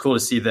it was just cool to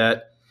see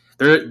that.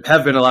 There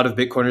have been a lot of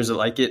Bitcoiners that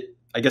like it.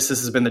 I guess this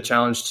has been the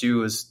challenge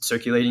too, is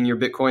circulating your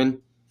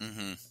Bitcoin.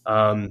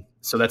 Mm-hmm.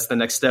 So that's the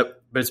next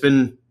step. But it's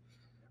been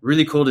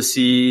really cool to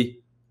see,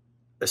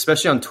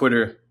 especially on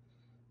Twitter,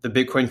 the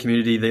Bitcoin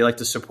community, they like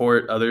to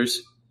support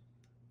others.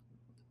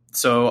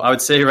 So I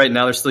would say right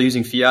now they're still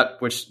using fiat,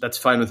 which that's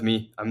fine with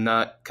me. I'm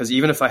not, because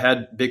even if I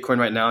had Bitcoin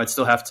right now, I'd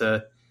still have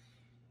to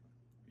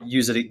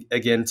use it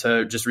again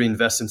to just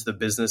reinvest into the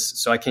business.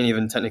 So I can't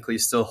even technically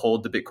still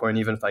hold the Bitcoin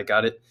even if I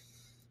got it.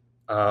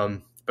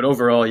 But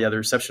overall, yeah, the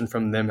reception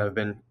from them have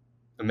been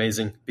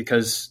amazing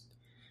because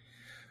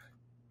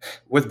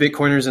with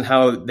Bitcoiners and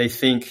how they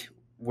think,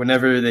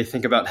 whenever they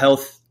think about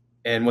health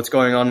and what's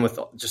going on with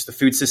just the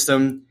food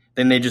system,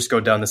 then they just go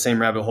down the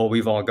same rabbit hole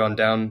we've all gone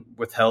down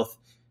with health.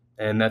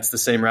 And that's the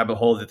same rabbit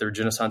hole that their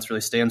Renaissance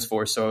really stands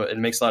for. So it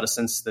makes a lot of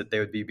sense that they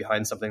would be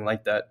behind something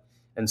like that.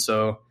 And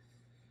so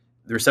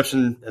the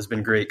reception has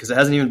been great because it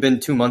hasn't even been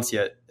 2 months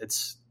yet.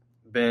 It's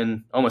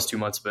been almost 2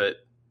 months, but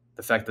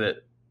the fact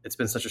that it's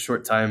been such a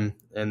short time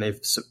and they've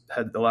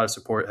had a lot of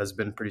support has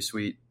been pretty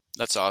sweet.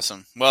 That's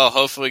awesome. Well,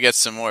 hopefully we get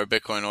some more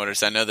Bitcoin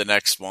orders. I know the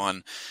next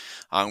one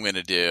I'm going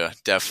to do,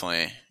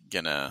 definitely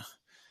going to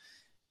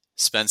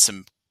spend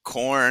some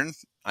corn.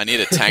 I need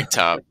a tank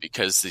top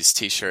because these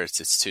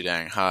t-shirts, it's too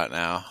dang hot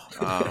now.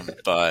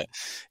 But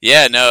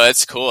yeah, no,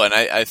 it's cool. And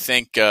I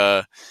think,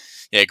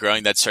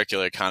 growing that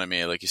circular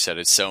economy, like you said,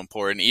 it's so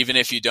important. Even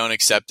if you don't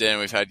accept it, and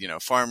we've had,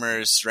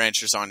 farmers,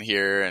 ranchers on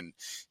here, and,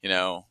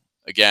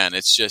 again,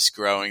 it's just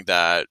growing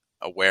that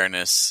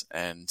awareness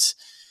and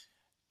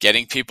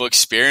getting people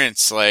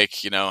experience, like,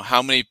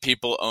 how many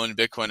people own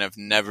Bitcoin have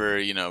never,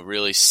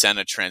 really sent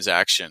a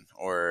transaction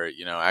or,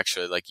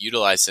 actually like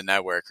utilize the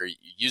network or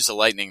use the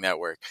Lightning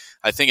network.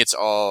 I think it's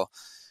all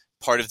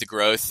part of the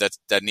growth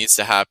that needs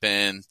to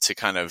happen to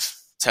kind of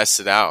test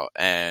it out.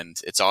 And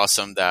it's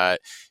awesome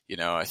that,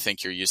 I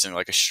think you're using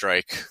like a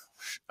Strike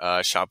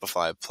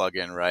Shopify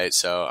plugin, right?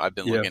 So I've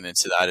been looking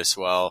into that as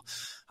well.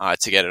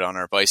 To get it on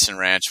our Bison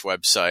Ranch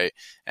website.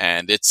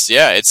 And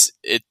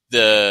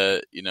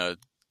the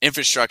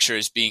infrastructure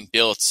is being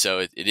built, so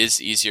it is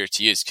easier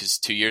to use because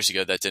 2 years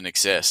ago that didn't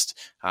exist.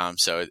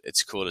 So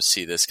it's cool to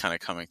see this kind of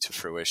coming to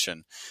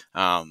fruition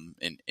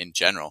in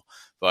general.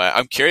 But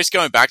I'm curious,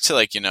 going back to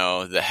like,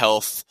 the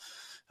health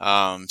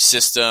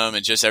system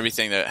and just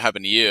everything that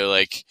happened to you,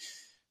 like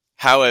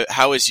how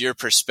has your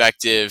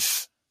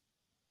perspective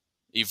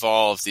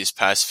evolved these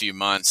past few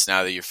months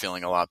now that you're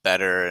feeling a lot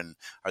better? And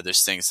are there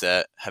things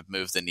that have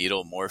moved the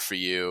needle more for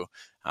you?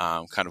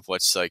 Kind of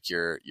what's like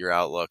your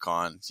outlook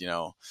on,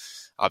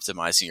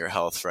 optimizing your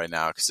health right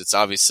now? Because it's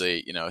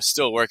obviously,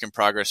 still a work in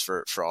progress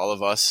for all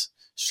of us,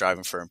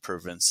 striving for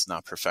improvements,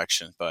 not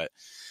perfection. But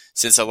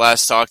since I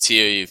last talked to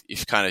you,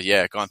 you've kind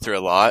of, gone through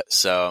a lot.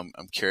 So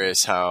I'm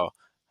curious how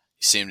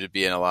you seem to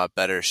be in a lot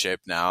better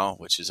shape now,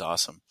 which is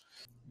awesome.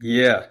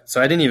 Yeah.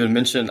 So I didn't even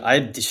mention, I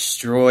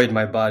destroyed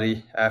my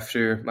body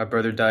after my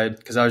brother died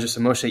because I was just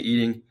emotionally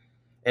eating.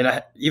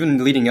 And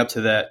even leading up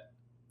to that,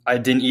 I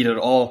didn't eat at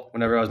all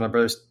whenever I was my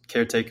brother's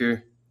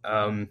caretaker.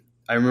 I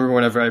remember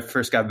whenever I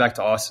first got back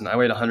to Austin, I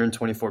weighed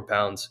 124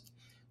 pounds.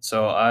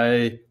 So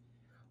I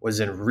was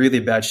in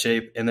really bad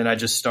shape. And then I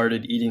just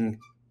started eating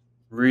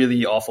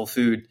really awful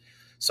food.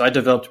 So I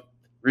developed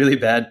really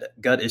bad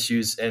gut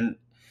issues. And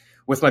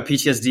with my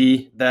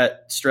PTSD,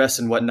 that stress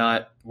and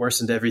whatnot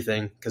worsened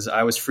everything because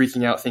I was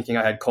freaking out thinking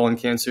I had colon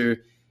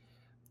cancer.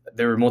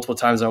 There were multiple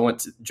times I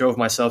drove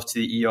myself to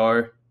the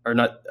ER, or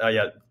not,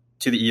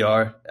 to the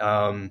ER.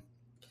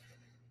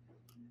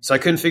 So I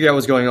couldn't figure out what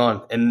was going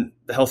on. And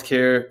the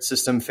healthcare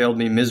system failed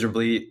me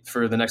miserably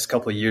for the next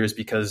couple of years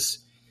because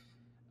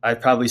I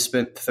probably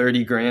spent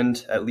 30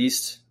 grand at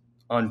least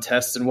on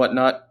tests and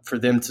whatnot for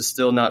them to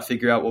still not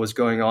figure out what was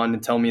going on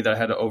and tell me that I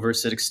had an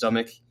over-acidic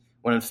stomach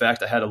when in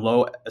fact I had a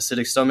low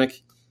acidic stomach.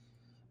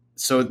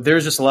 So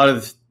there's just a lot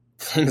of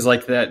things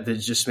like that that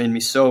just made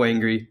me so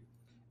angry,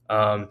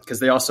 because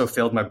they also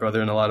failed my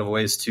brother in a lot of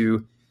ways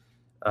too.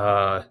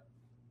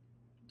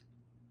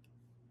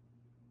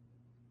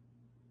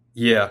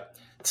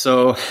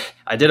 So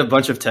I did a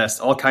bunch of tests,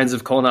 all kinds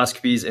of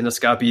colonoscopies,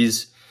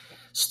 endoscopies,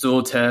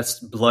 stool tests,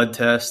 blood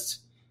tests.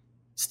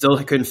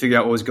 Still couldn't figure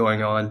out what was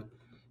going on.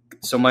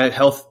 So my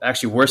health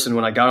actually worsened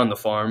when I got on the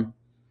farm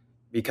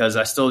because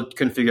I still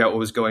couldn't figure out what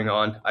was going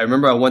on. I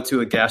remember I went to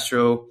a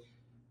gastro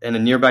in a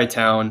nearby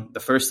town. The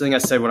first thing I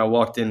said when I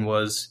walked in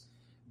was,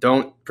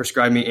 "Don't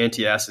prescribe me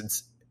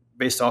antacids,"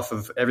 based off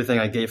of everything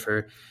I gave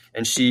her.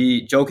 And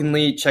she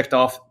jokingly checked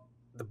off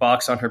the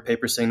box on her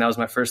paper saying that was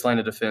my first line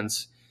of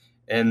defense.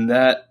 And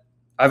that,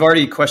 I've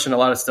already questioned a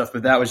lot of stuff,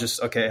 but that was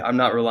just, okay, I'm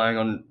not relying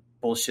on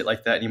bullshit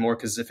like that anymore,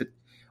 because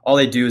all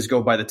they do is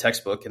go by the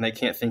textbook and they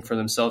can't think for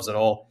themselves at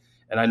all.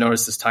 And I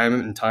noticed this time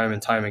and time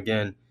and time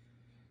again.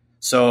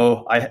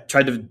 So I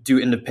tried to do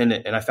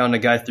independent, and I found a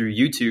guy through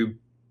YouTube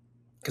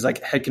because I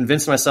had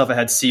convinced myself I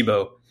had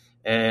SIBO,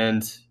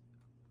 and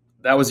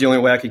that was the only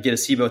way I could get a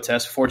SIBO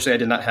test. Fortunately, I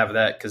did not have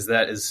that because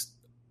that is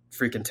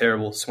freaking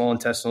terrible, small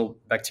intestinal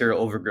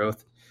bacterial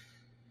overgrowth.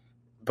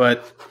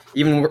 But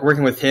even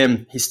working with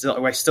him,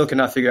 I still could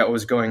not figure out what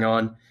was going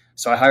on.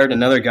 So I hired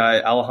another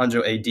guy,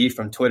 Alejandro AD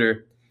from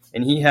Twitter,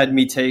 and he had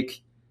me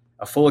take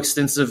a full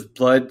extensive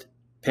blood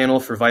panel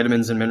for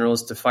vitamins and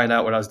minerals to find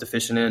out what I was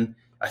deficient in,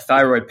 a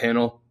thyroid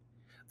panel.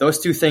 Those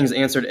two things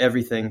answered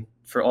everything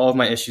for all of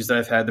my issues that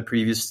I've had the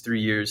previous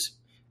 3 years.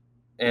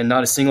 And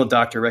not a single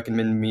doctor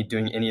recommended me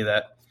doing any of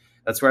that.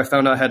 That's where I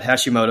found out I had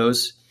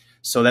Hashimoto's.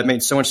 So that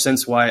made so much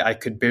sense why I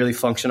could barely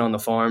function on the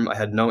farm. I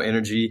had no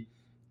energy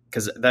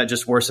because that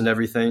just worsened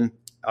everything.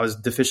 I was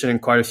deficient in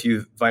quite a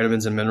few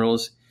vitamins and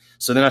minerals.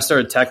 So then I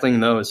started tackling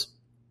those.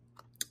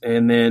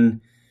 And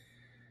then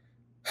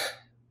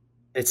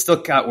it still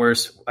got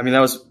worse. I mean,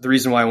 that was the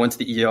reason why I went to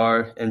the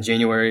ER in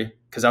January,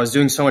 because I was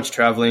doing so much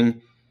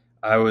traveling.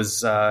 I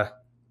was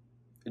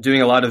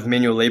doing a lot of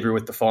manual labor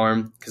with the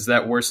farm because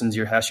that worsens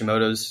your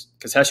Hashimoto's.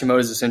 Because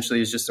Hashimoto's essentially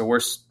is just a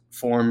worse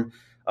form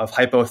of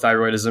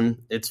hypothyroidism.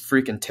 It's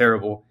freaking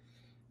terrible.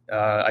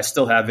 I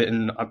still have it,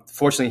 and I'm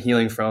fortunately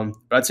healing from.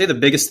 But I'd say the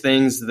biggest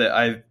things that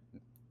I've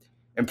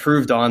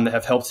improved on that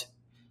have helped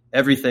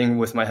everything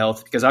with my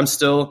health, because I'm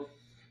still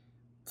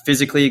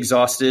physically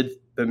exhausted,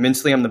 but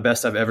mentally I'm the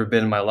best I've ever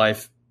been in my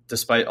life,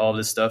 despite all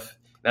this stuff.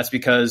 That's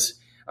because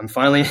I'm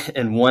finally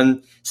in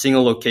one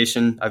single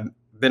location. I've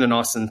been in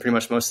Austin pretty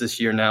much most of this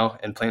year now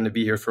and plan to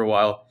be here for a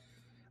while.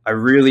 I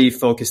really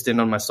focused in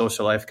on my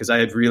social life because I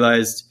had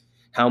realized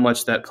how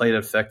much that played an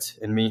effect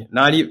in me.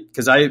 Not even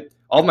because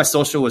all of my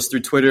social was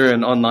through Twitter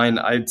and online.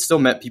 I still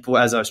met people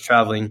as I was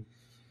traveling,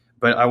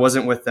 but I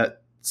wasn't with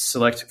that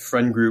select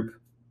friend group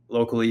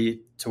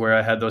locally to where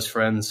I had those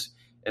friends.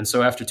 And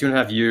so after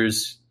 2.5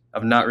 years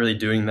of not really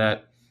doing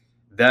that,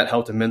 that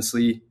helped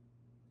immensely.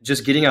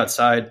 Just getting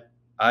outside,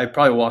 I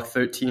probably walk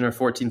 13 or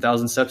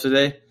 14,000 steps a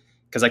day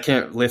because I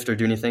can't lift or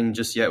do anything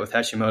just yet with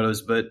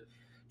Hashimoto's, but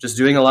just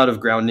doing a lot of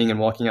grounding and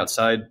walking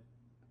outside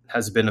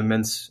has been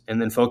immense.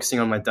 And then focusing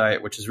on my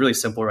diet, which is really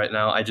simple right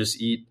now. I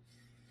just eat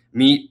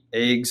meat,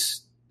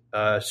 eggs,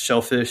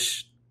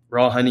 shellfish,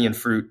 raw honey, and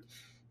fruit,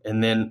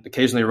 and then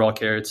occasionally raw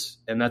carrots.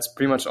 And that's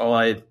pretty much all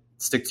I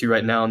stick to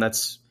right now. And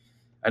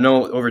I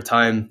know over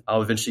time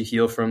I'll eventually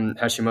heal from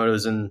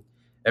Hashimoto's and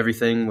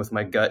everything with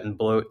my gut and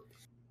bloat.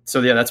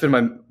 So yeah, that's been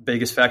my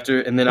biggest factor.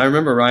 And then I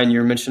remember, Ryan, you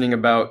were mentioning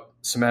about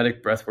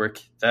somatic breath work.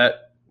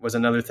 That was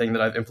another thing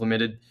that I've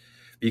implemented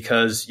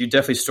because you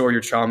definitely store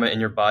your trauma in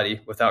your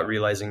body without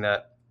realizing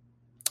that.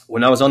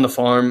 When I was on the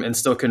farm and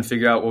still couldn't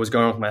figure out what was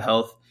going on with my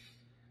health,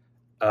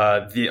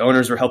 the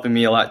owners were helping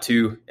me a lot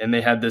too. And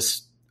they had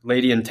this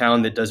lady in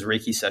town that does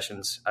Reiki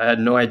sessions. I had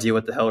no idea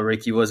what the hell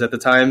Reiki was at the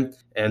time.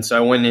 And so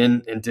I went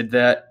in and did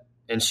that.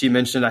 And she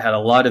mentioned I had a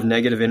lot of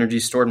negative energy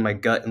stored in my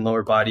gut and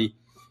lower body,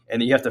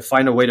 and that you have to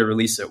find a way to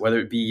release it, whether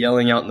it be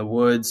yelling out in the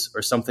woods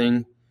or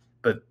something.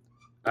 But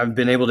I've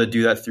been able to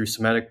do that through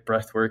somatic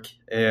breath work.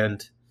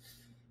 And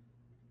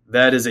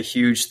that is a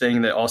huge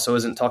thing that also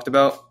isn't talked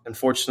about.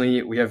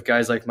 Unfortunately, we have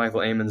guys like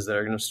Michael Amons that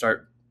are going to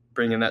start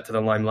bringing that to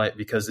the limelight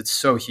because it's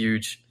so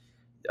huge.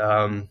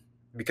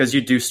 Because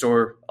you do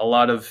store a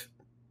lot of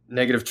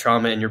negative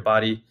trauma in your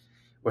body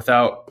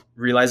without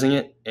realizing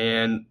it.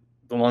 And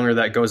the longer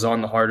that goes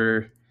on, the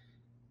harder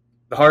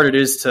it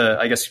is to,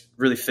 I guess,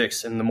 really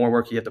fix, and the more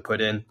work you have to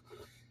put in.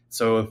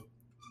 So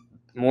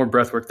more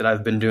breath work that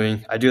I've been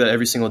doing. I do that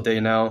every single day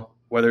now,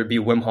 whether it be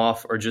Wim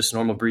Hof or just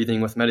normal breathing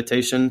with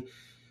meditation.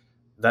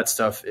 That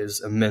stuff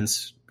is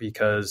immense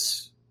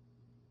because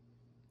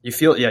you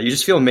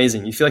just feel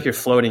amazing. You feel like you're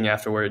floating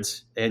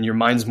afterwards and your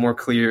mind's more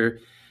clear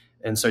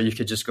And so you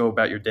could just go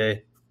about your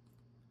day.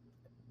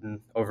 And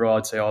overall,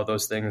 I'd say all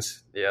those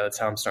things. Yeah, that's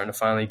how I'm starting to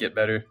finally get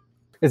better.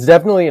 It's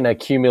definitely an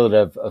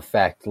accumulative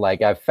effect.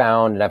 Like I've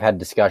found, and I've had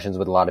discussions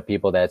with a lot of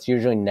people, that it's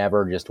usually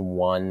never just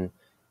one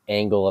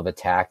angle of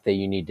attack that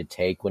you need to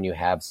take when you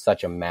have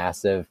such a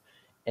massive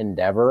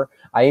endeavor.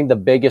 I think the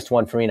biggest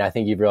one for me, and I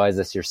think you've realized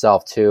this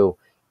yourself too,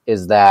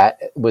 is that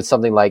with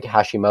something like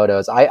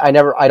Hashimoto's, I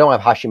don't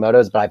have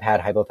Hashimoto's, but I've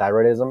had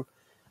hypothyroidism.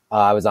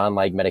 I was on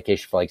like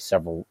medication for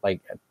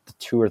like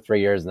 2 or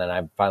 3 years, and then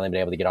I've finally been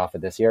able to get off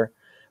it this year.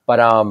 But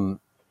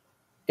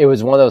it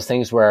was one of those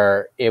things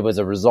where it was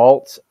a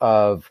result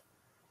of,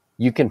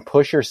 you can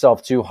push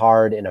yourself too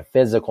hard in a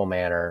physical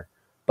manner,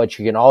 but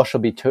you can also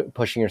be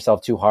pushing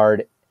yourself too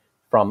hard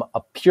from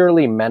a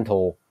purely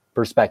mental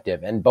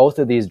perspective. And both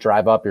of these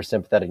drive up your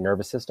sympathetic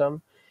nervous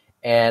system.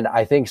 And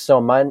I think so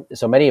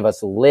many of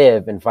us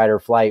live in fight or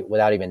flight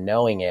without even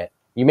knowing it.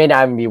 You may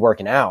not even be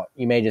working out.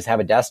 You may just have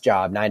a desk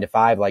job, 9 to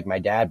 5, like my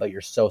dad, but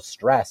you're so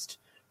stressed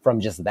from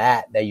just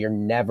that you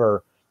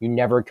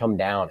never come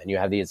down, and you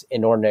have these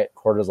inordinate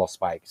cortisol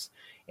spikes.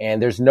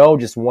 And there's no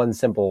just one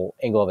simple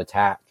angle of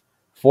attack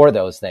for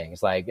those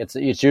things. Like it's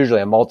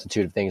usually a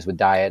multitude of things with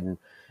diet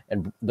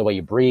and the way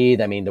you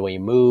breathe. I mean, the way you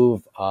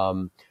move,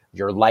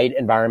 your light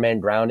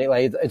environment, grounding,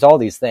 like it's all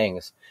these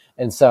things.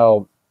 And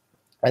so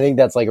I think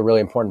that's like a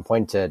really important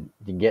point to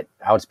get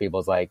out to people,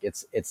 is like,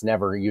 it's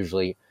never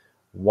usually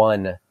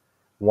one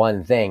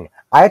thing.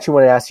 I actually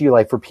want to ask you,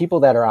 like, for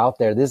people that are out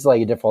there, this is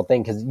like a difficult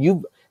thing, because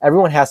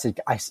everyone has to,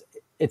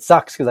 it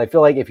sucks, because I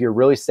feel like if you're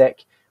really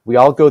sick, we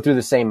all go through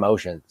the same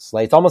motions.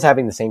 Like it's almost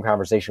having the same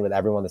conversation with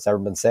everyone that's ever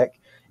been sick,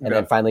 and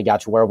then finally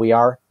got to where we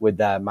are with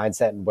the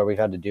mindset and where we've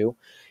had to do.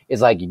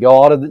 Is like you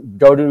go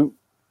to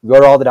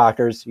all the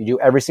doctors, you do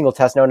every single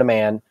test known to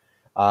man.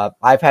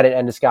 I've had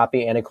an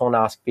endoscopy and a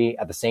colonoscopy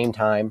at the same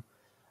time,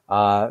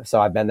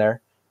 so I've been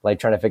there, like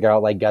trying to figure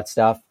out like gut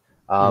stuff.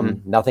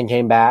 Nothing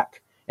came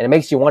back, and it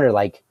makes you wonder,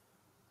 like,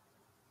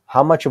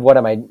 how much of what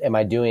am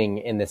I doing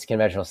in this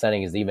conventional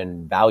setting is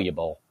even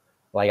valuable?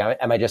 Like,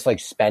 am I just like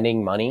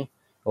spending money?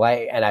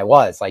 Like, and I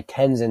was like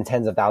tens and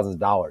tens of thousands of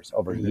dollars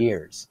over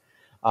years.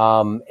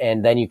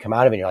 And then you come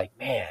out of it and you're like,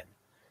 man,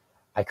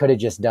 I could have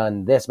just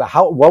done this. But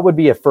what would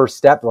be a first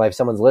step? Like if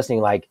someone's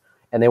listening, like,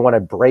 and they want to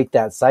break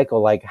that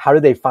cycle, like how do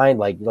they find,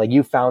 like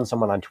you found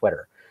someone on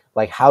Twitter,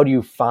 like how do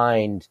you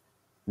find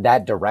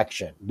that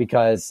direction?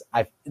 Because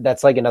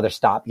that's like another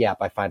stopgap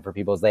I find for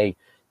people, is they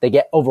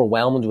get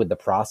overwhelmed with the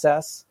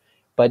process.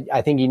 But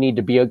I think you need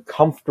to be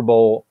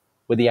comfortable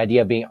with the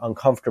idea of being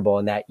uncomfortable,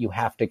 and that you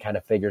have to kind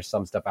of figure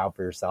some stuff out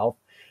for yourself.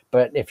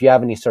 But if you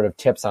have any sort of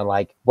tips on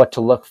like what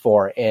to look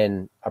for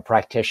in a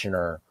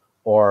practitioner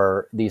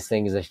or these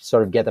things that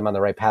sort of get them on the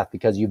right path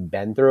because you've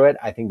been through it,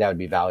 I think that would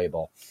be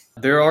valuable.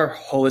 There are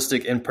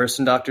holistic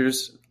in-person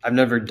doctors. I've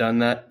never done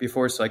that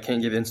before, so I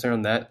can't give insight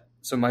on that.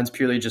 So mine's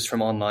purely just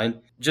from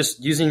online,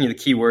 just using the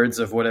keywords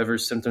of whatever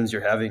symptoms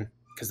you're having,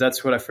 because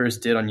that's what I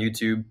first did on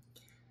YouTube.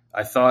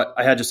 I thought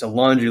I had just a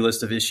laundry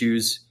list of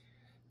issues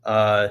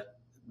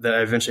that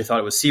I eventually thought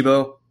it was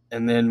SIBO.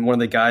 And then one of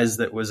the guys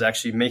that was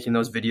actually making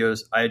those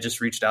videos, I had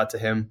just reached out to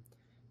him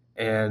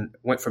and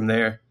went from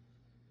there.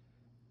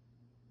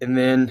 And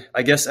then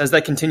I guess as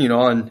that continued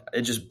on,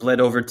 it just bled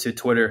over to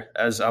Twitter,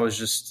 as I was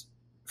just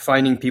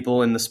finding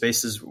people in the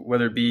spaces,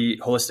 whether it be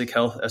holistic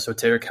health,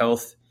 esoteric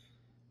health,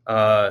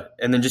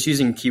 and then just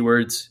using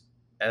keywords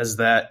as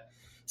that,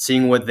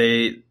 seeing what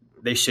they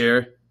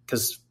share,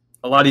 because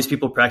a lot of these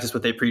people practice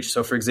what they preach.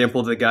 So for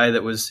example, the guy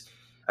that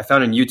I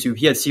found on YouTube,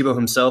 he had SIBO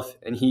himself,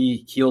 and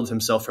he healed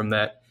himself from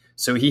that.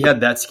 So he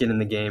had that skin in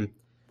the game.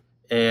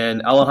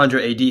 And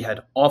Alejandro AD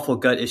had awful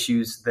gut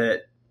issues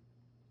that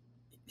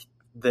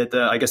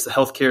I guess the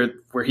healthcare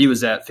where he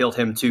was at failed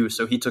him too.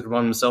 So he took it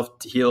upon himself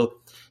to heal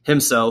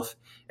himself.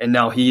 And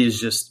now he is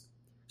just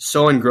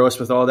so engrossed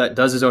with all that,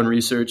 does his own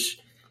research.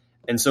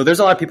 And so there's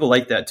a lot of people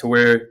like that, to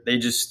where they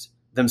just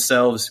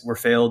themselves were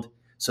failed.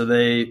 So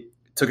they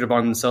took it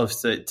upon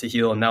themselves to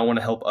heal and now want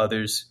to help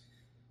others.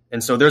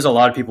 And so there's a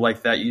lot of people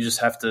like that. You just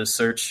have to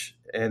search,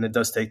 and it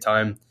does take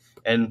time.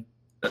 And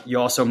you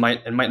also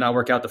might not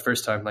work out the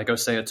first time. Like I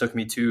was saying, it took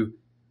me two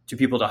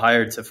people to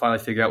hire to finally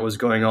figure out what was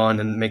going on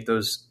and make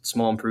those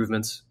small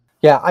improvements.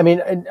 Yeah, I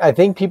mean, I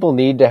think people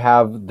need to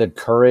have the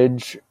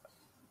courage.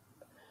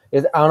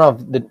 I don't know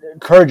if the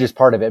courage is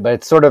part of it, but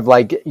it's sort of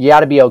like you got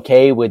to be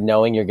okay with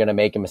knowing you're going to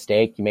make a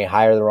mistake. You may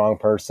hire the wrong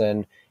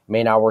person, it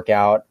may not work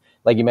out.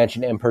 Like you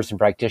mentioned, in-person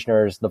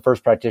practitioners. The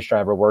first practitioner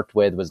I ever worked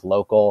with was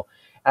local.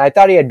 And I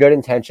thought he had good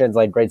intentions,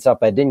 like great stuff,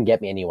 but it didn't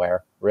get me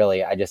anywhere,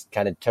 really. I just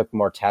kind of took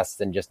more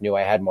tests and just knew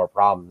I had more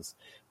problems.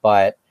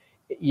 But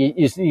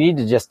you need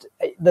to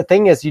the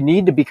thing is, you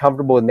need to be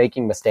comfortable with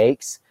making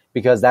mistakes,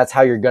 because that's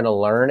how you're going to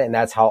learn, and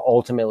that's how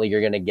ultimately you're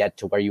going to get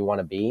to where you want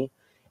to be.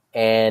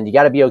 And you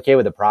got to be okay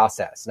with the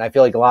process. And I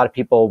feel like a lot of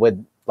people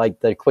with like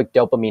the quick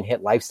dopamine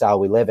hit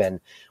lifestyle we live in,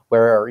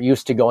 where we're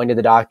used to going to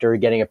the doctor,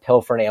 getting a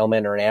pill for an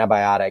ailment or an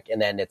antibiotic,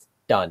 and then it's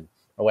done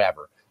or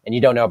whatever. And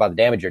you don't know about the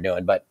damage you're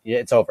doing, but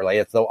it's over. Like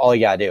it's all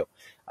you got to do.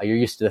 You're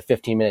used to the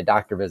 15-minute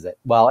doctor visit.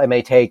 Well, it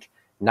may take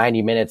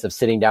 90 minutes of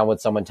sitting down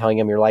with someone, telling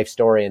them your life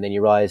story, and then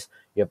you realize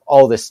you have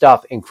all this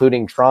stuff,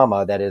 including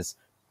trauma, that is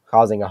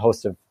causing a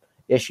host of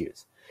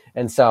issues.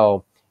 And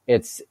so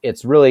it's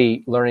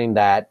really learning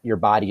that your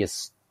body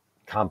is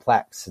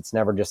complex. It's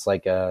never just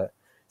like a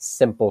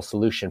simple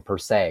solution per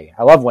se.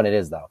 I love when it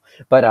is though,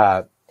 but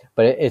I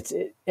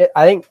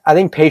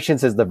think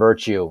patience is the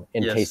virtue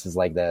in cases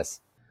like this.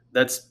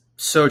 That's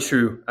so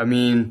true. I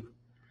mean,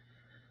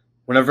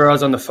 whenever I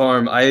was on the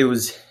farm, I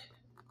was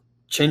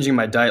changing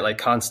my diet like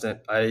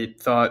constant. I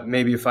thought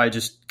maybe if I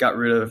just got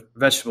rid of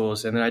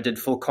vegetables, and then I did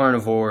full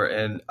carnivore,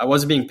 and I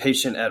wasn't being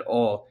patient at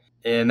all.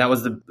 And that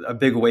was a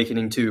big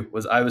awakening too,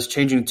 was I was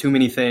changing too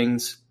many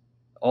things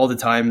all the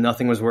time.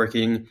 Nothing was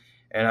working,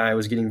 and I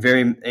was getting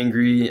very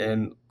angry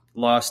and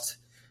lost.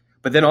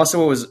 But then also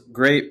what was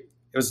great,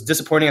 it was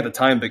disappointing at the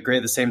time, but great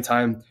at the same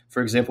time.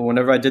 For example,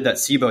 whenever I did that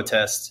SIBO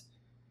test,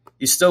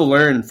 you still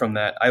learn from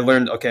that. I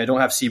learned, okay, I don't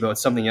have SIBO,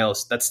 it's something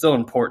else. That's still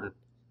important.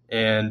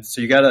 And so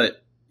you gotta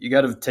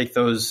take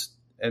those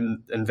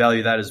and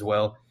value that as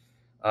well,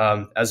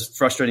 as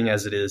frustrating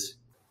as it is.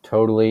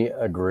 Totally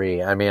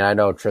agree. I mean, I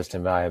know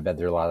Tristan and I have been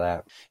through a lot of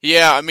that.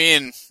 Yeah, I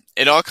mean,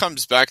 it all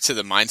comes back to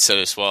the mindset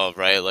as well,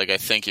 right? Like, I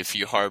think if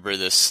you harbor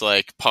this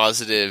like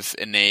positive,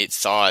 innate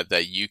thought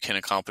that you can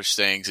accomplish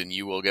things and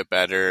you will get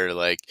better,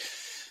 like,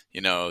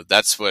 you know,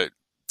 that's what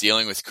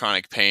dealing with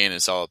chronic pain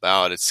is all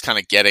about. It's kind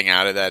of getting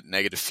out of that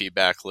negative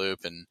feedback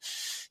loop. And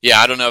yeah,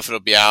 I don't know if it'll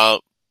be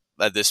out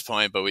at this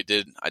point, but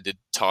I did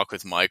talk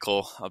with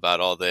Michael about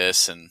all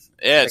this, and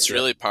yeah, it's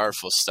really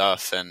powerful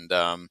stuff. And,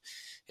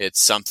 it's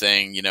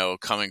something, you know,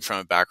 coming from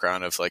a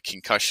background of like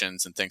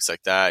concussions and things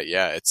like that.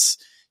 Yeah, it's,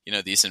 you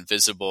know, these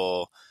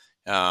invisible,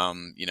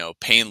 you know,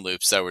 pain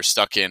loops that we're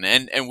stuck in.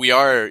 And we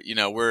are, you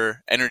know, we're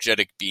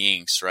energetic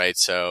beings, right?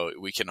 So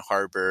we can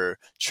harbor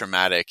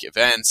traumatic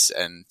events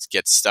and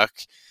get stuck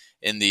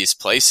in these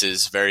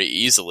places very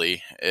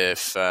easily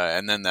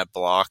and then that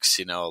blocks,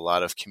 you know, a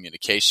lot of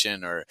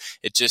communication, or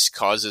it just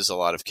causes a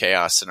lot of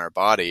chaos in our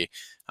body,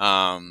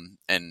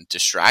 and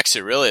distracts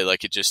it really.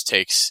 Like, it just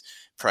takes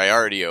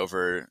priority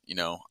over, you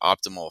know,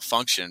 optimal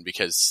function,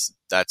 because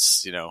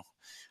that's, you know,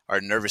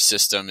 our nervous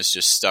system is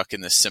just stuck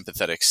in this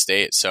sympathetic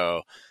state.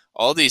 So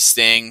all these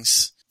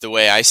things, the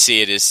way I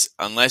see it is,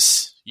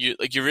 unless you're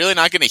really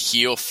not going to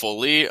heal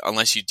fully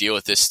unless you deal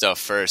with this stuff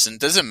first. And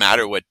it doesn't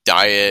matter what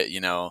diet, you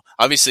know,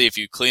 obviously if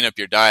you clean up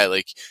your diet,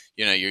 like,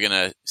 you know, you're going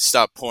to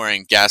stop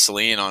pouring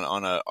gasoline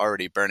on a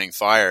already burning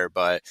fire,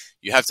 but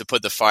you have to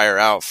put the fire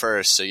out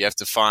first. So you have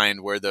to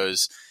find where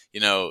those, you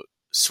know,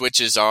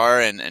 switches are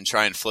and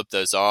try and flip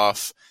those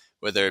off,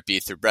 whether it be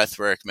through breath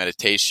work,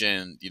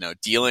 meditation, you know,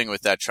 dealing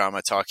with that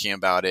trauma, talking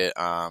about it,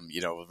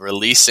 you know,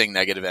 releasing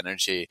negative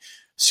energy,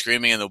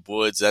 screaming in the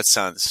woods. That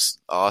sounds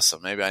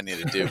awesome. Maybe I need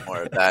to do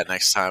more of that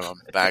next time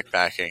I'm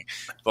backpacking.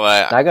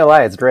 But not gonna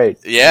lie, it's great.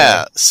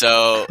 Yeah.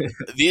 So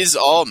these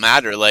all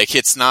matter. Like,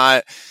 it's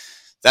not,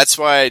 that's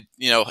why,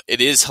 you know, it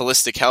is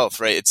holistic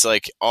health, right? It's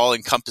like all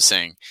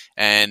encompassing.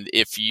 And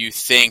if you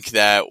think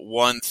that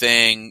one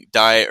thing,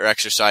 diet or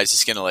exercise,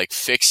 is going to like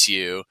fix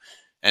you,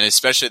 and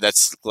especially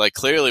that's like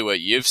clearly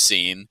what you've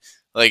seen,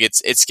 like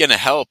it's going to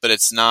help, but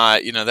it's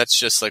not, you know, that's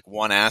just like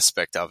one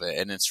aspect of it.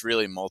 And it's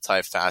really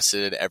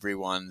multifaceted.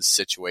 Everyone's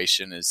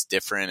situation is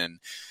different, and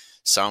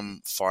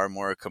some far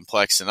more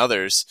complex than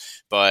others,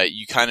 but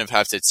you kind of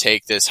have to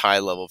take this high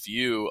level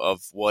view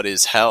of what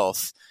is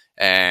health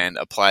and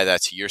apply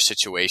that to your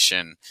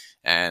situation.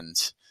 And,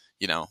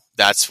 you know,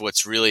 that's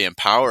what's really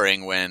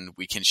empowering, when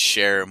we can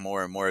share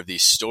more and more of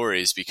these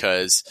stories,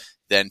 because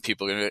then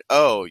people are going to be,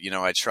 oh, you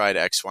know, I tried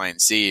X, Y,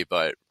 and Z,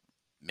 but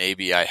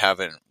maybe I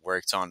haven't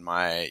worked on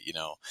my, you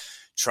know,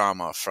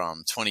 trauma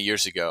from 20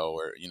 years ago,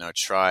 or, you know,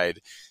 tried,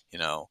 you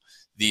know,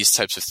 these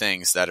types of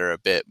things that are a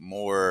bit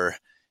more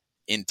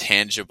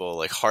intangible,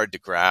 like hard to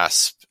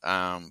grasp,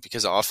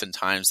 because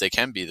oftentimes they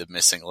can be the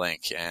missing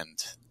link, and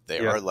they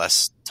are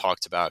less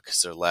talked about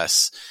because they're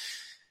less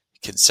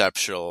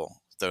conceptual,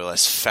 they're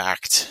less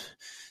fact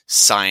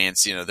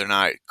science, you know, they're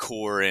not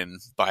core in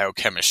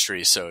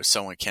biochemistry, so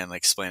someone can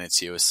explain it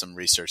to you with some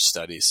research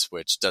studies,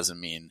 which doesn't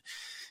mean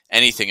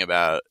anything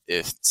about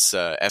its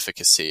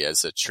efficacy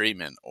as a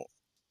treatment.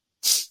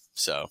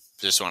 So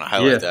just want to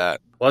highlight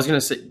that. Well, I was going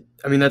to say,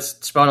 I mean,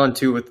 that's spot on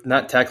too, with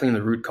not tackling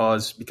the root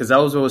cause, because that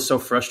was what was so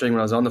frustrating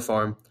when I was on the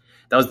farm.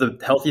 That was the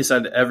healthiest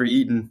I'd ever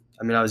eaten.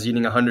 I mean, I was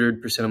eating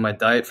 100% of my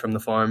diet from the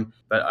farm,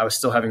 but I was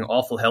still having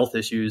awful health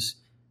issues.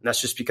 And that's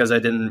just because I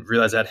didn't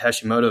realize I had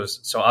Hashimoto's.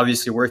 So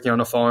obviously working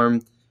on a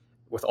farm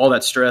with all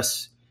that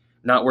stress,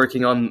 not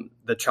working on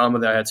the trauma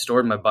that I had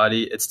stored in my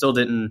body, it still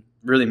didn't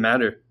really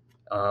matter.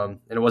 And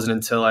it wasn't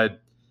until I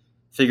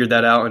figured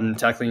that out and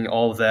tackling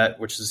all of that,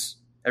 which is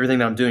everything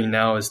that I'm doing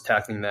now, is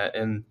tackling that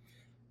and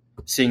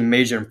seeing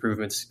major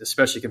improvements,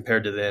 especially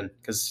compared to then.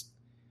 Because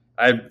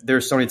there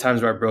were so many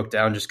times where I broke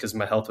down just because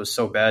my health was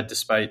so bad,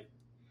 despite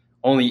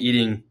only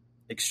eating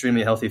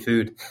extremely healthy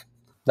food.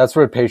 That's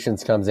where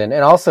patience comes in.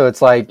 And also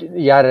it's like,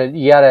 you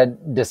gotta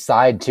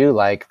decide too,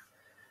 like,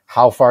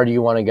 how far do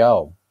you want to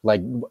go?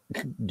 Like,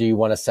 do you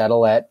want to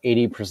settle at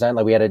 80%?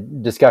 Like we had a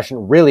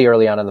discussion really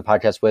early on in the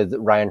podcast with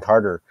Ryan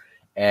Carter.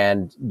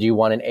 And do you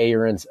want an A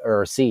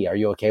or a C? Are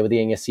you okay with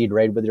getting a C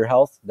grade with your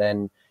health?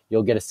 Then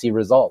you'll get a C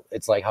result.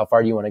 It's like, how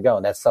far do you want to go?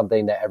 And that's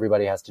something that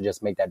everybody has to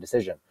just make that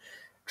decision.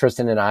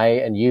 Tristan and I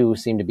and you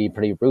seem to be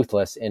pretty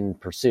ruthless in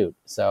pursuit.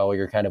 So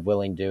you're kind of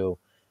willing to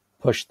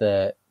push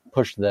the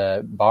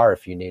bar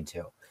if you need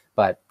to.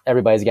 But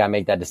everybody's got to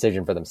make that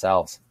decision for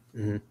themselves.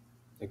 Mm-hmm.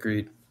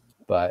 Agreed.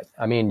 But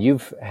I mean,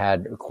 you've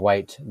had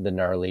quite the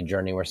gnarly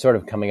journey. We're sort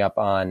of coming up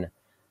on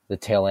the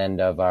tail end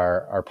of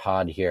our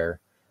pod here.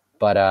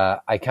 But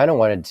I kind of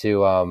wanted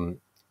to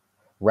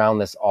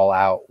round this all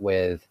out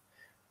with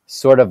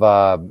sort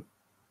of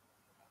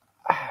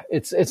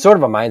it's sort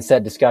of a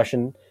mindset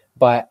discussion,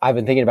 but I've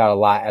been thinking about it a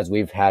lot as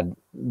we've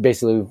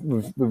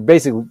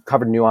basically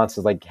covered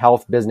nuances like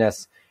health,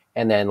 business,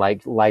 and then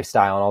like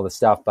lifestyle and all this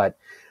stuff. But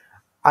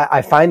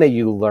I find that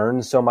you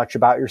learn so much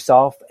about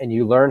yourself and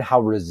you learn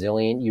how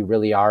resilient you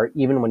really are,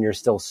 even when you're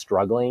still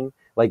struggling.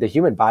 Like the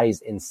human body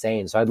is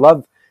insane. So I'd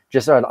love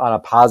just on a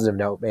positive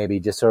note, maybe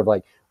just sort of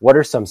like, what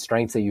are some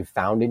strengths that you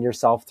found in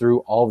yourself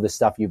through all of the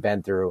stuff you've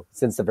been through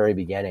since the very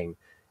beginning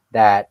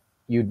that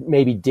you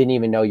maybe didn't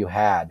even know you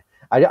had?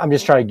 I'm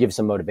just trying to give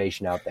some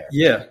motivation out there.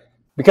 Yeah.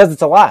 Because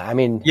it's a lot. I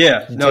mean,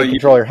 take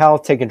control of your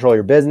health, take control of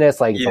your business.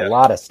 Like it's a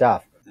lot of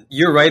stuff.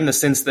 You're right in the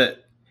sense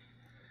that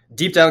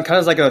deep down, kind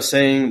of like I was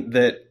saying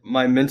that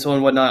my mental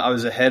and whatnot, I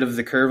was ahead of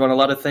the curve on a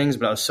lot of things,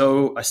 but I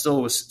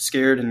still was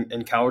scared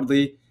and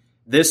cowardly.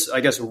 This, I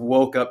guess,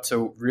 woke up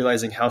to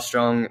realizing how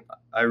strong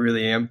I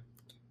really am.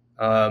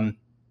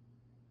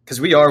 Because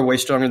we are way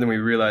stronger than we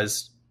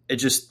realize. It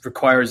just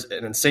requires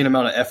an insane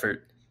amount of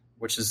effort,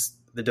 which is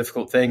the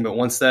difficult thing. But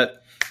once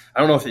that, I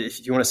don't know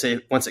if you want to say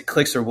once it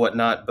clicks or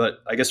whatnot, but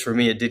I guess for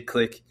me, it did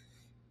click.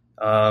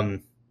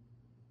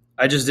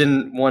 I just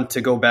didn't want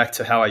to go back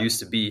to how I used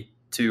to be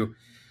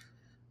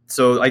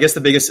So I guess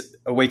the biggest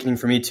awakening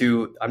for me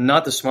too, I'm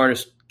not the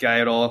smartest guy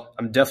at all.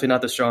 I'm definitely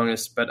not the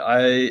strongest, but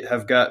I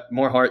have got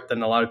more heart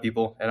than a lot of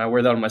people, and I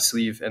wear that on my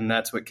sleeve, and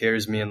that's what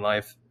carries me in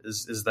life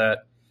is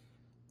that.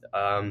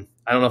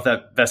 I don't know if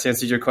that best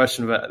answers your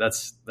question, but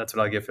that's what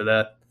I'll get for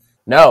that.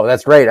 No,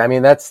 that's great. I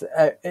mean, that's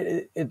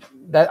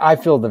that I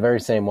feel the very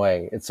same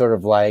way. It's sort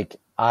of like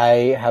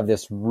I have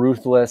this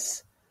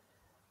ruthless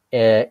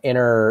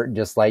inner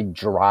just like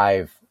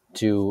drive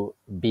to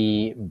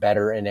be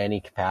better in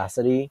any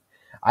capacity.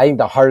 I think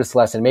the hardest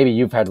lesson, maybe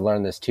you've had to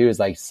learn this too, is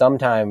like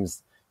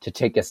sometimes to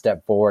take a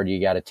step forward,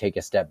 you got to take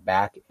a step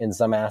back in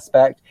some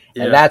aspect.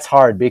 Yeah. And that's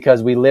hard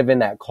because we live in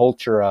that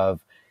culture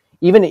of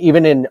even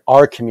in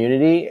our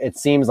community, it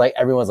seems like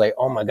everyone's like,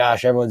 oh my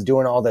gosh, everyone's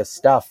doing all this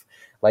stuff.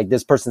 Like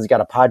this person's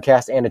got a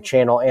podcast and a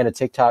channel and a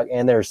TikTok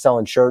and they're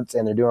selling shirts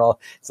and they're doing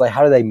all, it's like,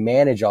 how do they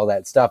manage all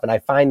that stuff? And I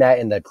find that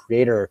in the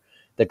creator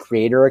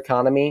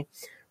economy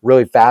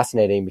really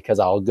fascinating because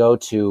I'll go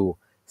to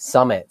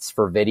summits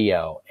for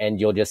video and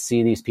you'll just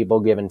see these people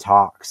giving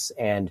talks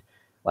and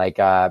like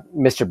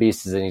Mr.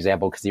 Beast is an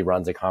example because he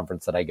runs a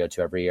conference that I go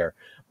to every year,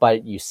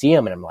 but you see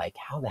him and I'm like,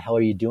 how the hell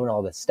are you doing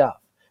all this stuff?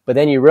 But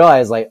then you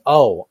realize like,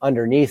 oh,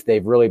 underneath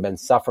they've really been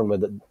suffering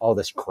with all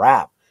this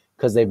crap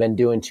because they've been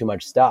doing too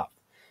much stuff.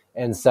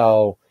 And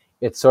so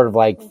it's sort of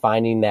like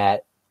finding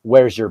that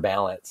where's your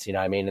balance, you know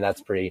what I mean? And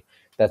that's pretty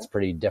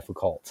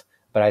difficult,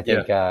 but I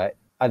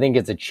think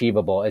it's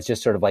achievable. It's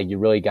just sort of like, you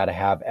really got to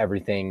have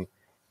everything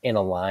in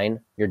a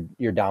line,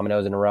 your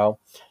dominoes in a row.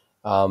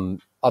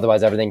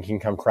 Otherwise everything can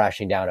come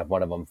crashing down if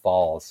one of them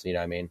falls, you know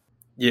what I mean?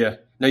 Yeah,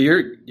 no,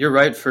 you're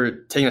right for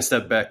taking a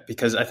step back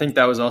because I think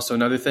that was also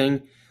another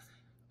thing.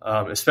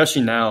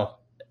 Especially now,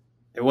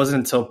 it wasn't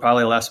until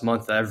probably last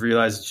month that I've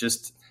realized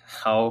just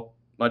how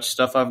much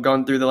stuff I've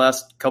gone through the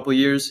last couple of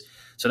years.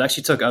 So it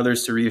actually took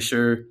others to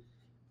reassure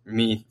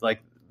me,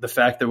 like the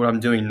fact that what I'm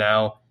doing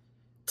now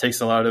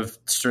takes a lot of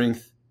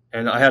strength.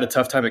 And I had a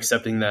tough time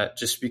accepting that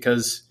just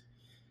because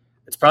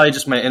it's probably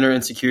just my inner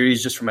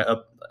insecurities just from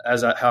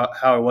how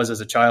I was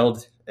as a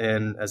child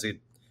and as a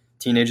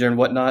teenager and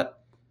whatnot.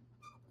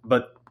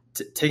 But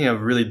taking a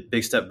really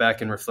big step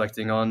back and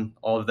reflecting on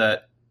all of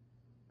that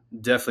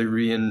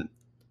definitely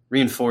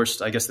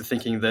reinforced, I guess, the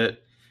thinking that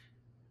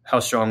how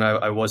strong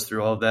I was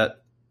through all of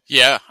that.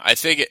 Yeah, I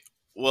think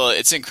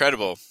it's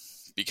incredible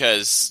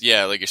because,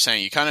 yeah, like you're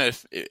saying, you kind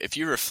of, if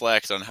you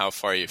reflect on how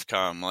far you've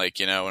come,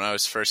 like, you know, when I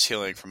was first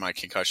healing from my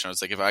concussion, I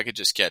was like, if I could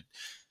just get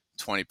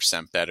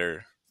 20%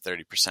 better,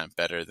 30%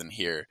 better than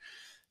here,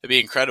 it'd be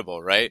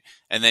incredible, right?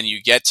 And then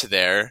you get to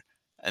there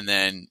and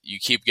then you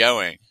keep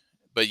going.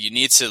 But you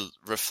need to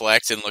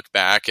reflect and look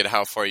back at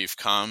how far you've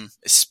come,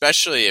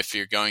 especially if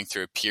you're going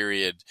through a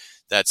period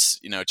that's,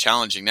 you know,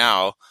 challenging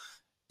now,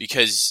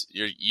 because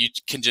you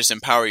can just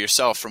empower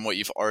yourself from what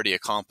you've already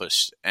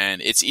accomplished.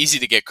 And it's easy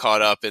to get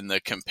caught up in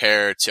the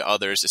compare to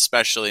others,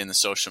 especially in the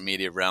social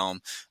media realm.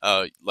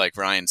 Like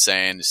Ryan's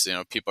saying, just, you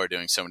know, people are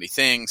doing so many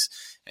things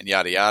and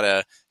yada,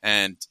 yada.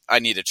 And I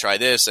need to try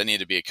this. I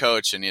need to be a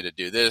coach. I need to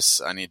do this.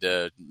 I need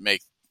to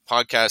make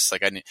podcasts.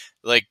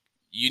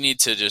 You need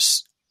to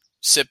just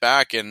sit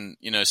back and,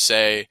 you know,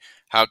 say,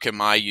 how can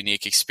my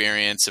unique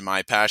experience and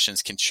my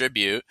passions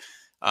contribute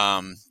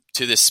to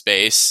this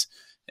space?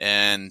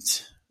 And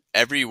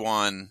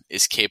everyone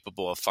is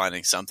capable of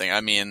finding something.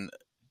 I mean,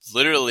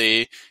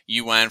 literally,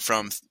 you went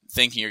from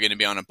thinking you're going to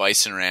be on a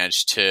bison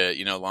ranch to,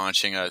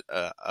 launching a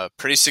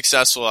pretty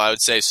successful, I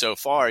would say so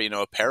far,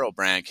 apparel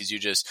brand, because you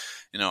just,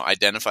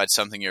 identified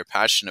something you're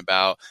passionate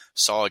about,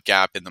 saw a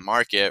gap in the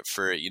market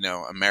for,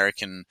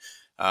 American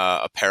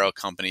apparel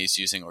companies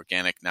using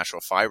organic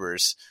natural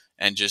fibers,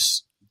 and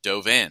just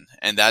dove in.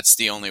 And that's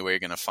the only way you're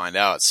going to find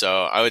out.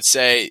 So I would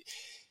say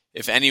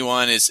if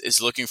anyone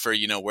is looking for,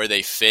 where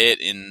they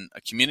fit in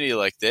a community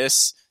like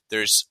this,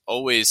 there's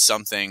always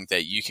something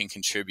that you can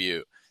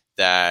contribute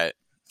that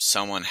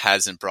someone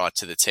hasn't brought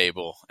to the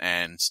table.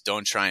 And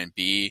don't try and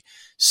be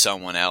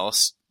someone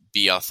else.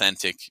 Be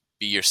authentic,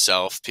 be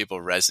yourself. People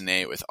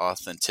resonate with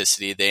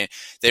authenticity. They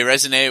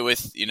resonate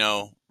with,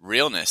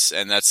 realness.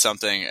 And that's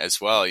something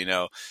as well,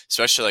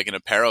 especially like an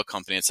apparel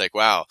company. It's like,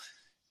 wow,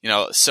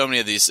 so many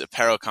of these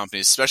apparel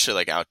companies, especially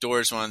like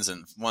outdoors ones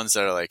and ones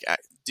that are like,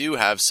 do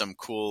have some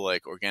cool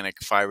like organic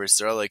fibers,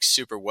 they're all like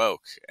super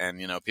woke, and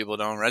people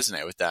don't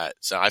resonate with that.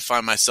 So I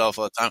find myself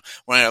all the time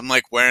when I'm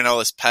like wearing all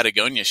this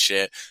Patagonia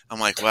shit, I'm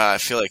like, wow, I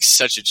feel like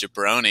such a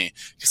jabroni,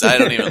 because I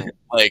don't even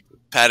like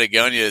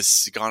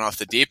Patagonia's gone off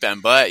the deep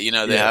end, but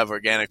they have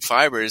organic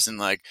fibers, and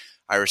like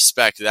I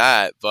respect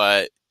that.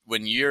 But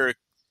when your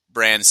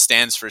brand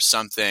stands for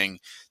something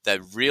that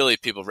really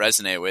people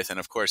resonate with, and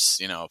of course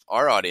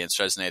our audience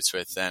resonates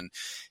with, then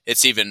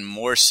it's even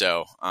more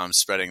so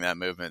spreading that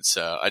movement.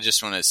 So I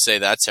just want to say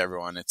that to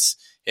everyone.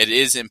 It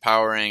is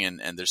empowering,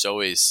 and there's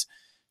always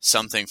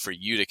something for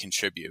you to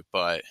contribute,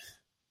 but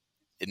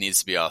it needs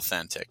to be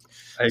authentic.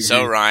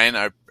 So Ryan,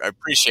 I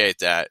appreciate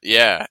that.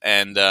 Yeah.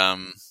 And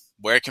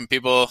where can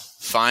people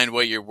find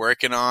what you're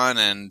working on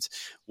and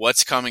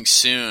what's coming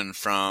soon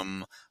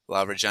from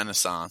La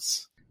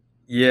Regenaissance?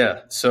 Yeah,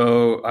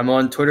 so I'm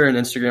on Twitter and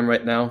Instagram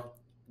right now,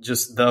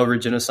 just The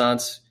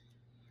Regenaissance.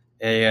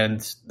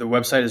 And the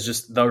website is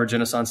just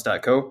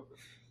theregenaissance.co.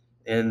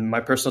 And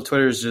my personal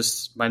Twitter is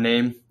just my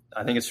name.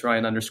 I think it's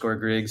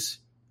Ryan_Griggs.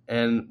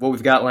 And what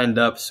we've got lined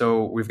up,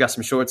 so we've got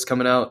some shorts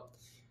coming out,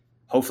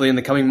 hopefully in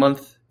the coming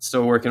month.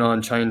 Still working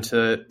on trying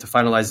to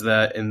finalize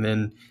that. And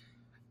then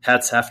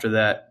hats after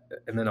that.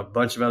 And then a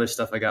bunch of other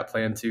stuff I got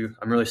planned too.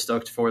 I'm really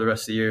stoked for the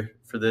rest of the year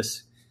for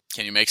this.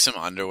 Can you make some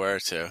underwear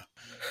too?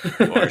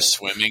 Or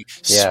swimming?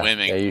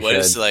 Swimming. Yeah, what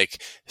is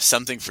like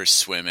something for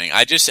swimming?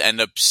 I just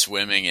end up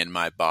swimming in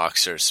my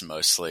boxers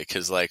mostly,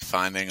 because like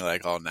finding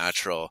like all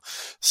natural,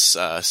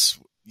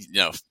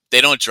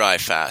 they don't dry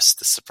fast.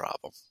 That's the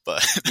problem.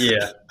 But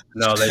yeah,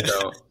 no, they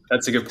don't.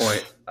 That's a good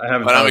point.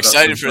 But I'm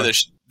excited for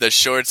the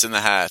shorts and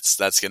the hats.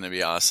 That's going to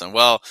be awesome.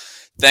 Well,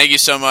 thank you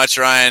so much,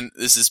 Ryan.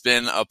 This has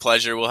been a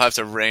pleasure. We'll have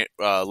to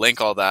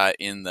link all that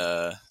in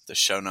the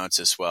show notes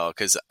as well,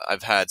 because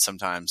I've had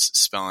sometimes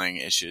spelling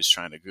issues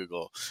trying to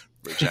Google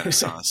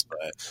Regenaissance,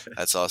 but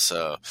that's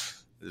also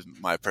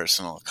my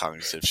personal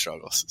cognitive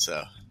struggles.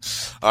 So,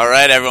 all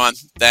right, everyone.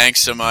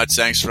 Thanks so much.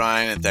 Thanks,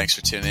 Ryan, and thanks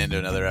for tuning in to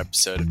another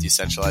episode of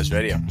Decentralized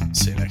Radio.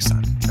 See you next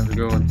time. Have a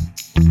good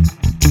one.